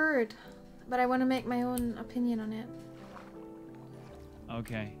 I heard, but I want to make my own opinion on it.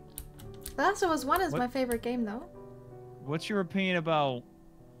 Okay. The Last of Us 1 is What- my favorite game, though. What's your opinion about,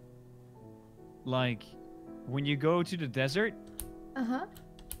 like, when you go to the desert Uh-huh.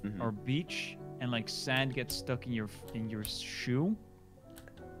 or beach and like sand gets stuck in your shoe,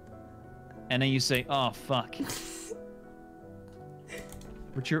 and then you say, "Oh fuck."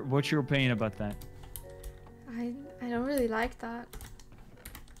 What's your opinion about that? I don't really like that.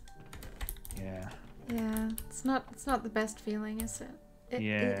 Yeah. Yeah, it's not the best feeling, is it?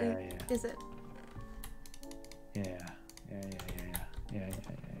 Yeah. Is it? Yeah. Yeah. Yeah.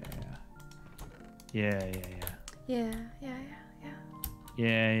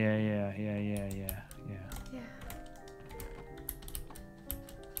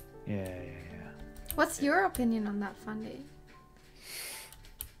 Yeah. What's your opinion on that, Fundy?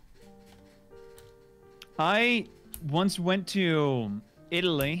 I once went to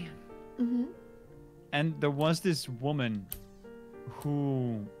Italy, and there was this woman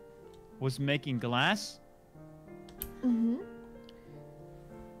who was making glass.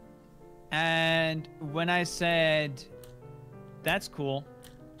 And when I said, "That's cool,"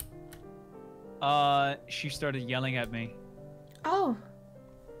 she started yelling at me. Oh.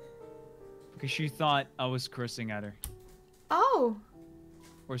 Because she thought I was cursing at her. Oh.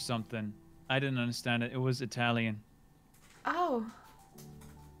 Or something. I didn't understand it. It was Italian. Oh.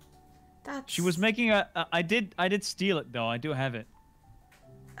 That's... She was making a... I did steal it, though. I do have it.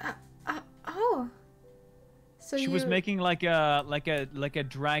 Oh. So she was making like a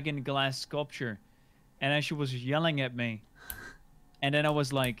dragon glass sculpture. And then she was yelling at me. And then I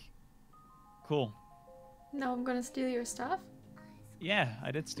was like, cool. No, I'm gonna steal your stuff? Yeah,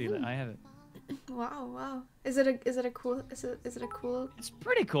 I did steal it. I have it. Wow. Is it a cool? It's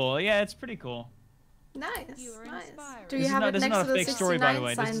pretty cool. Yeah, it's pretty cool. Nice. Do This you have it is next not to a the fake story, by the 69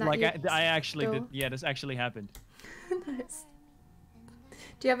 way. sign This is that like you I actually stole? did. Yeah, this actually happened. Nice.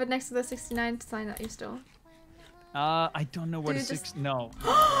 Do you have it next to the 69 sign that you stole? I don't know where Do the you just- No.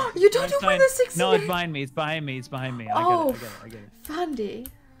 You don't know where the 69? No, it's behind me. It's behind me. It's behind me. Oh, I get it. Fundy.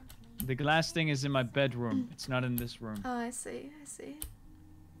 The glass thing is in my bedroom. It's not in this room. Oh, I see.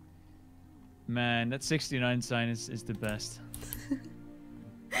 Man, that 69 sign is the best.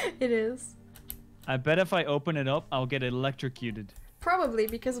 It is. I bet if I open it up, I'll get electrocuted. Probably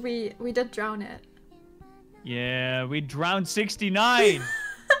because we did drown it. Yeah, we drowned 69.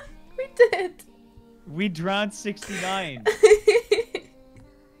 We did. We drowned 69.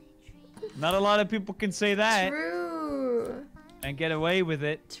 Not a lot of people can say that. True. And get away with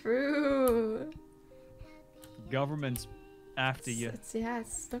it. True. Government's after you.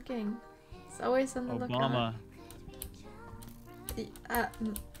 It's looking. It's always on the Obama. lookout.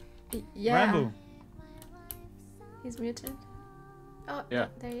 Yeah. Rambo. He's muted. Oh, Yeah.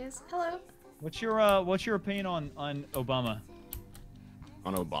 there he is. Hello. What's your opinion on Obama?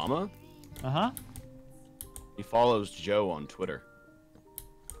 On Obama? Uh-huh. He follows Joe on Twitter.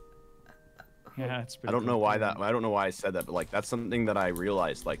 Yeah, it's I don't know why I said that, but like that's something that I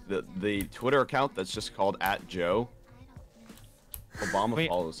realized. Like the Twitter account that's just called @Joe. Obama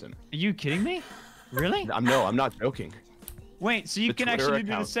follows him. Are you kidding me? Really? I'm not joking. Wait, so you The can Twitter actually do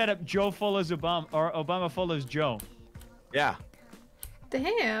the account. setup Joe follows Obama or Obama follows Joe. Yeah.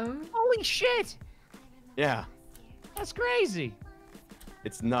 Damn. Holy shit. Yeah. That's crazy.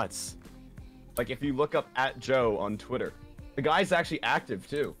 It's nuts. Like if you look up @Joe on Twitter, the guy's actually active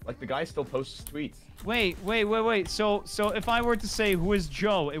too. Like the guy still posts tweets. Wait. So if I were to say who is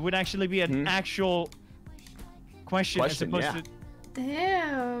Joe, it would actually be an actual question as opposed yeah. to.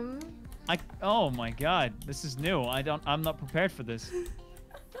 Damn. Oh my god, this is new. I'm not prepared for this.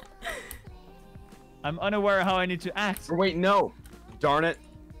 I'm unaware how I need to act. Or wait, no. Darn it.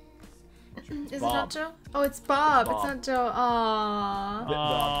 Is it Bob. not Joe? Oh, it's Bob. It's It's Bob. not Joe. Aww.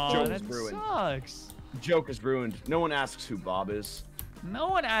 Bob, Oh, joke that is ruined. sucks. Joke is ruined. No one asks who Bob is. No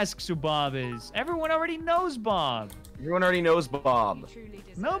one asks who Bob is. Everyone already knows Bob. Everyone already knows Bob.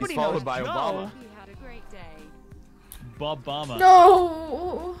 Nobody He's followed knows by Obama. He had a great day. Bob Obama.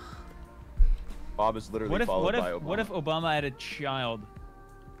 No. Bob is literally followed by Obama. What if Obama had a child?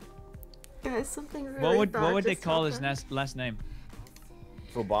 Guys, something really bad What would they just call his happened. last name?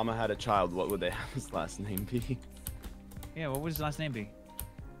 If Obama had a child, what would they have his last name be? Yeah, what would his last name be? It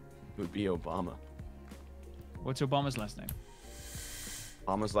would be Obama. What's Obama's last name?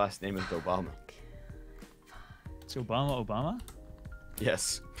 Obama's last name is Obama. It's Obama?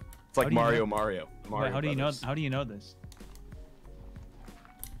 Yes. It's like Mario. Mario Wait, how do you know? Brothers. How do you know this?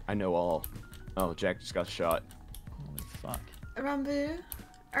 I know all. Oh, Jack just got shot. Holy fuck. Rambu,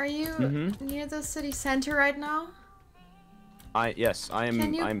 are you near the city center right now? Yes, I am.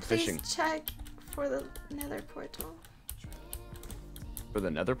 Can you I'm please fishing check for the nether portal? for the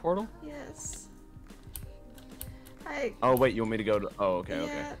Nether portal. Yes. Oh wait, you want me to go to? Oh, okay, yeah,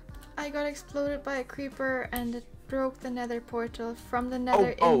 okay. I got exploded by a creeper and it broke the nether portal from the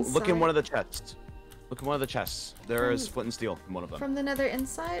nether Oh, inside. look in one of the chests. Look in one of the chests. There is flint and steel in one of them. From the nether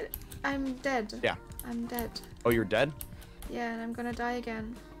inside, I'm dead. Yeah. I'm dead. Oh, you're dead? Yeah, and I'm gonna die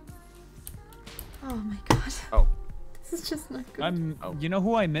again. Oh my god. Oh. This is just not good. You know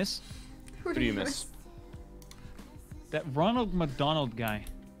who I miss? Who do you miss? That Ronald McDonald guy.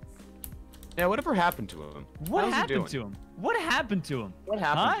 Yeah, whatever happened to him? What How's he happened doing? to him? What happened to him? What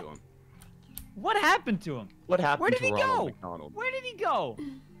happened to him? What happened to him? What happened Where did to he Ronald go? McDonald? Where did he go?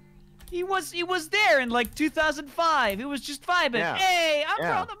 He was there in like 2005. He was just vibing. Yeah. Hey, I'm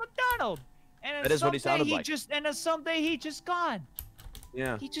Yeah. Ronald McDonald. And That is what he sounded like. Someday he just gone.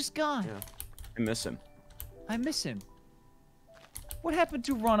 Yeah. He just gone. Yeah. I miss him. I miss him. What happened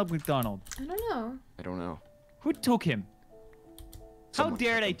to Ronald McDonald? I don't know. I don't know. Who took him? How Someone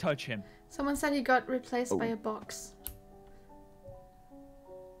dare took they him. touch him? Someone said he got replaced by Oh. a box.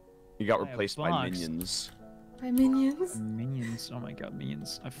 He got By a replaced by box. minions. By minions? Minions. Oh my god,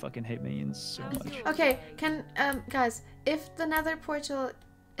 minions. I fucking hate minions so much. Okay, guys, if the nether portal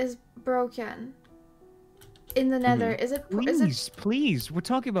is broken in the nether, is it Please, we're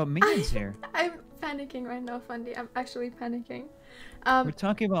talking about minions here. I'm panicking right now, Fundy. I'm actually panicking. We're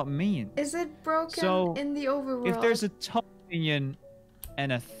talking about minions. Is it broken So, in the overworld? If there's a tall minion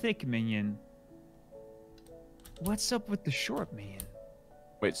and a thick minion, what's up with the short minion?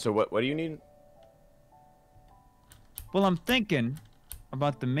 Wait, so what do you need? Well, I'm thinking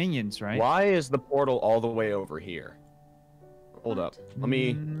about the minions, right? Why is the portal all the way over here? Hold up. Let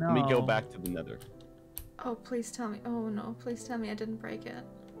me go No. back to the Nether. Oh, please tell me. Oh no, please tell me I didn't break it.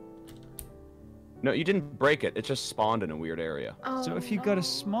 No, you didn't break it. It just spawned in a weird area. Oh, So if you got a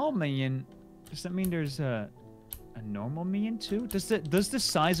small minion, does that mean there's a normal minion too? Does the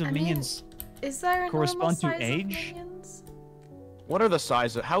size of I mean, minions is there a correspond to normal size of age? minions? What are the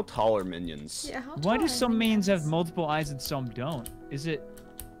size of? How tall are minions? Yeah, how Why tall do are some minions have minions? multiple eyes and some don't? Is it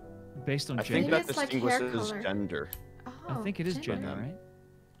based on I gender? think Maybe that it's like hair distinguishes color. gender. Oh, I think it is gender, gender. right?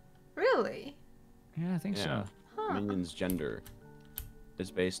 Really? Yeah, I think Yeah. Huh. Minions' gender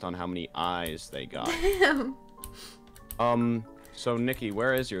is based on how many eyes they got. Damn. So Nikki,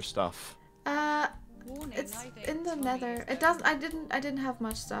 where is your stuff? Warning, It's I think in the Tommy nether. is It does. I didn't have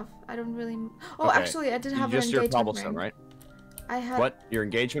much stuff. I don't really. Oh, Okay. actually, I did have an Just your engagement cobblestone, ring. right? I had. What? Your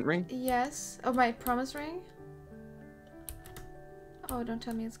engagement ring? Yes. Oh, my promise ring. Oh, don't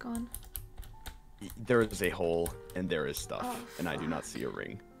tell me it's gone. There is a hole and there is stuff, Oh, and I do not see a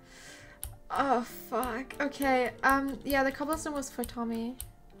ring. Oh fuck. Okay. Yeah, the cobblestone was for Tommy.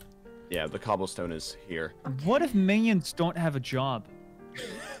 Yeah, the cobblestone is here. What if minions don't have a job?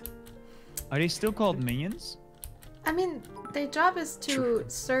 Are they still called minions? I mean, their job is to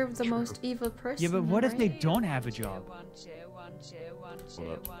serve the most evil person. Yeah, but what if they right? don't have a job?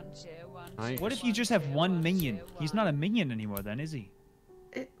 I- What if you just have one minion? He's not a minion anymore then, is he?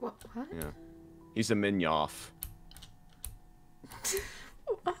 What? Yeah. He's a minyoff.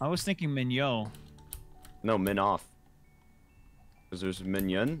 I was thinking minyo. No, min off. Because there's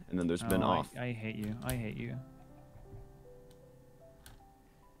minion and then there's min Oh, off. I hate you. I hate you.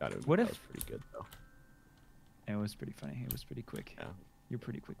 That was What if- pretty good though. It was pretty funny. It was pretty quick. Yeah. You're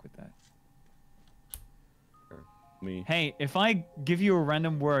pretty quick with that. Me. Hey, if I give you a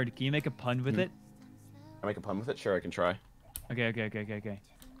random word, can you make a pun with it? I make a pun with it? Sure, I can try. Okay.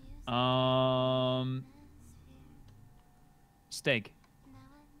 Steak.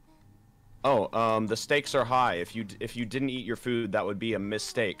 Oh, the stakes are high. If you didn't eat your food, that would be a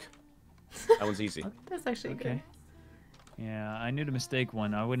mistake. That one's easy. That's actually good. Okay. Yeah, I knew the mistake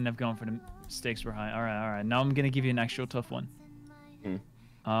one. I wouldn't have gone for the stakes were high. All right. Now I'm gonna give you an actual tough one.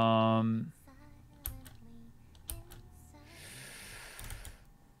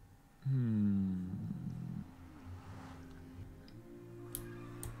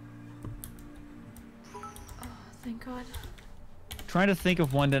 Thank God. Trying to think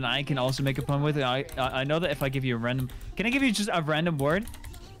of one that I can also make a pun with. I know that if I give you a random... Can I give you just a random word?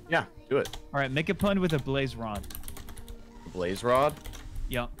 Yeah, do it. All right, make a pun with a blaze rod. A blaze rod?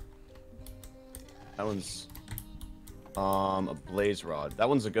 Yeah. That one's... a blaze rod. That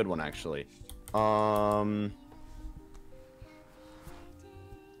one's a good one, actually.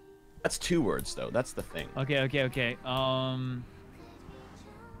 That's 2 words, though. That's the thing. Okay.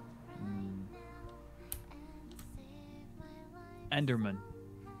 Enderman.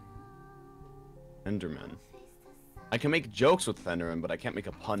 Enderman. I can make jokes with Enderman, but I can't make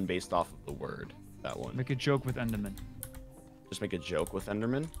a pun based off of the word. That one. Make a joke with Enderman. Just make a joke with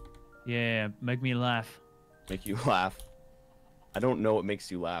Enderman? Yeah, make me laugh. Make you laugh? I don't know what makes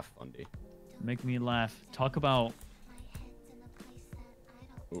you laugh, Fundy. Make me laugh. Talk about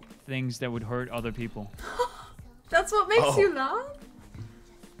things that would hurt other people. That's what makes you laugh?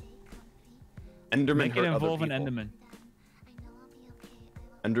 Enderman Make it hurt involve other an people. Enderman.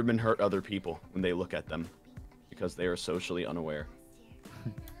 Endermen hurt other people when they look at them because they are socially unaware.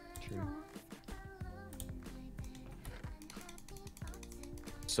 True.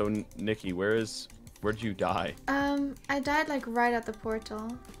 So, Nikki, where'd you die? I died like right at the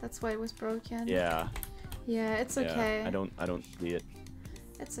portal. That's why it was broken. Yeah. Yeah, it's okay. I don't see it.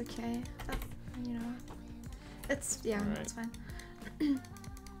 It's okay. You know. It's Right. That's fine.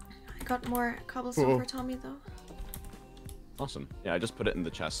 I got more cobblestone for Tommy though. Awesome. Yeah, I just put it in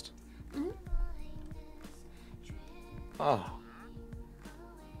the chest. Oh.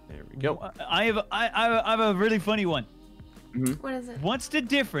 There we go. I have a really funny one. What is it? What's the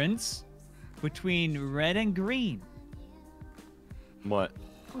difference between red and green? What?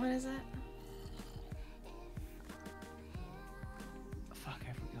 What is it? Fuck,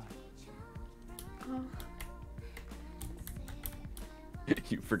 I forgot. Oh.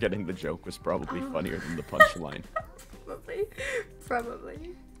 You forgetting the joke was probably funnier than the punchline.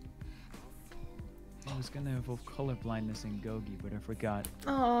 Probably. I was gonna involve color blindness in Gogi, but I forgot.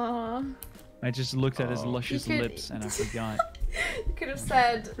 Aww. I just looked at his luscious lips and I forgot. You could have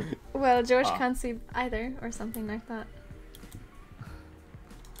said, well, George can't see either, or something like that.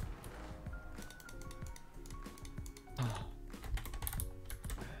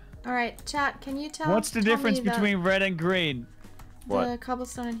 Alright, chat, can you tell What's the difference between red and green? The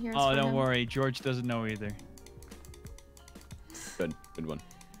cobblestone in here is Oh, for don't him. worry. George doesn't know either. Good one.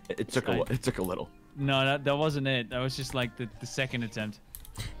 It took a little. No, that wasn't it. That was just like the second attempt.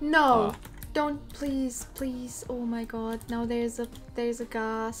 No! Don't, please. Oh my god. Now there's a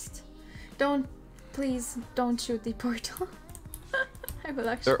ghast. Please don't shoot the portal. I will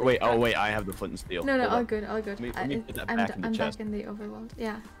actually. Wait, I have the flint and steel. No, Hold all on. good. Let me put that I'm back in the chest. back in the overworld.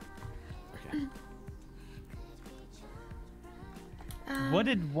 Yeah. Okay. What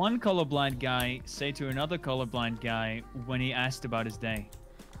did one colorblind guy say to another colorblind guy when he asked about his day?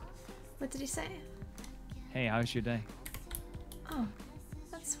 What did he say? Hey, how's your day? Oh,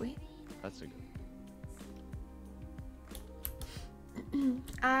 that's sweet. That's a good.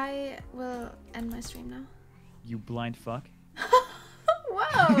 I will end my stream now. You blind fuck.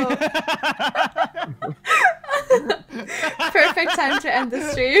 Whoa! Perfect time to end the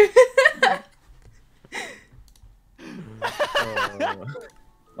stream.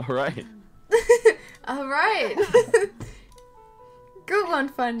 All right. All right. Good one,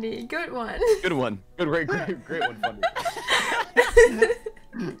 Fundy. Good one. Good one. Great one, Fundy.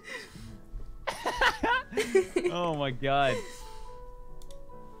 Oh my god.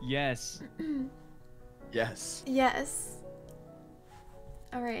 Yes. Yes. Yes.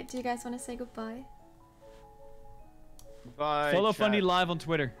 All right. Do you guys want to say goodbye? Bye. Follow chat. Fundy live on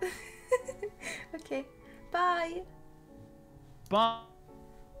Twitter. Okay. Bye. Bye.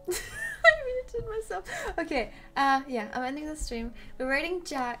 I muted myself. Okay. Yeah. I'm ending the stream. We're rating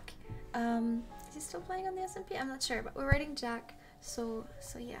Jack. Is he still playing on the SMP? I'm not sure, but we're rating Jack. So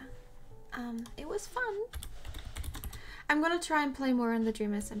yeah. It was fun. I'm gonna try and play more on the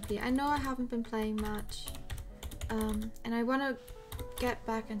Dream SMP. I know I haven't been playing much. And I wanna get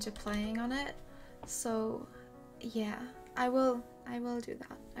back into playing on it. So yeah, I will do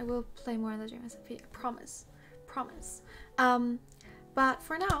that. I will play more on the Dream SMP. I promise. But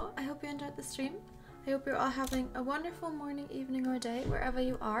for now, I hope you enjoyed the stream. I hope you're all having a wonderful morning, evening, or day, wherever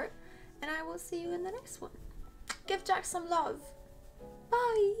you are. And I will see you in the next one. Give Jack some love.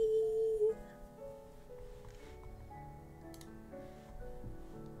 Bye!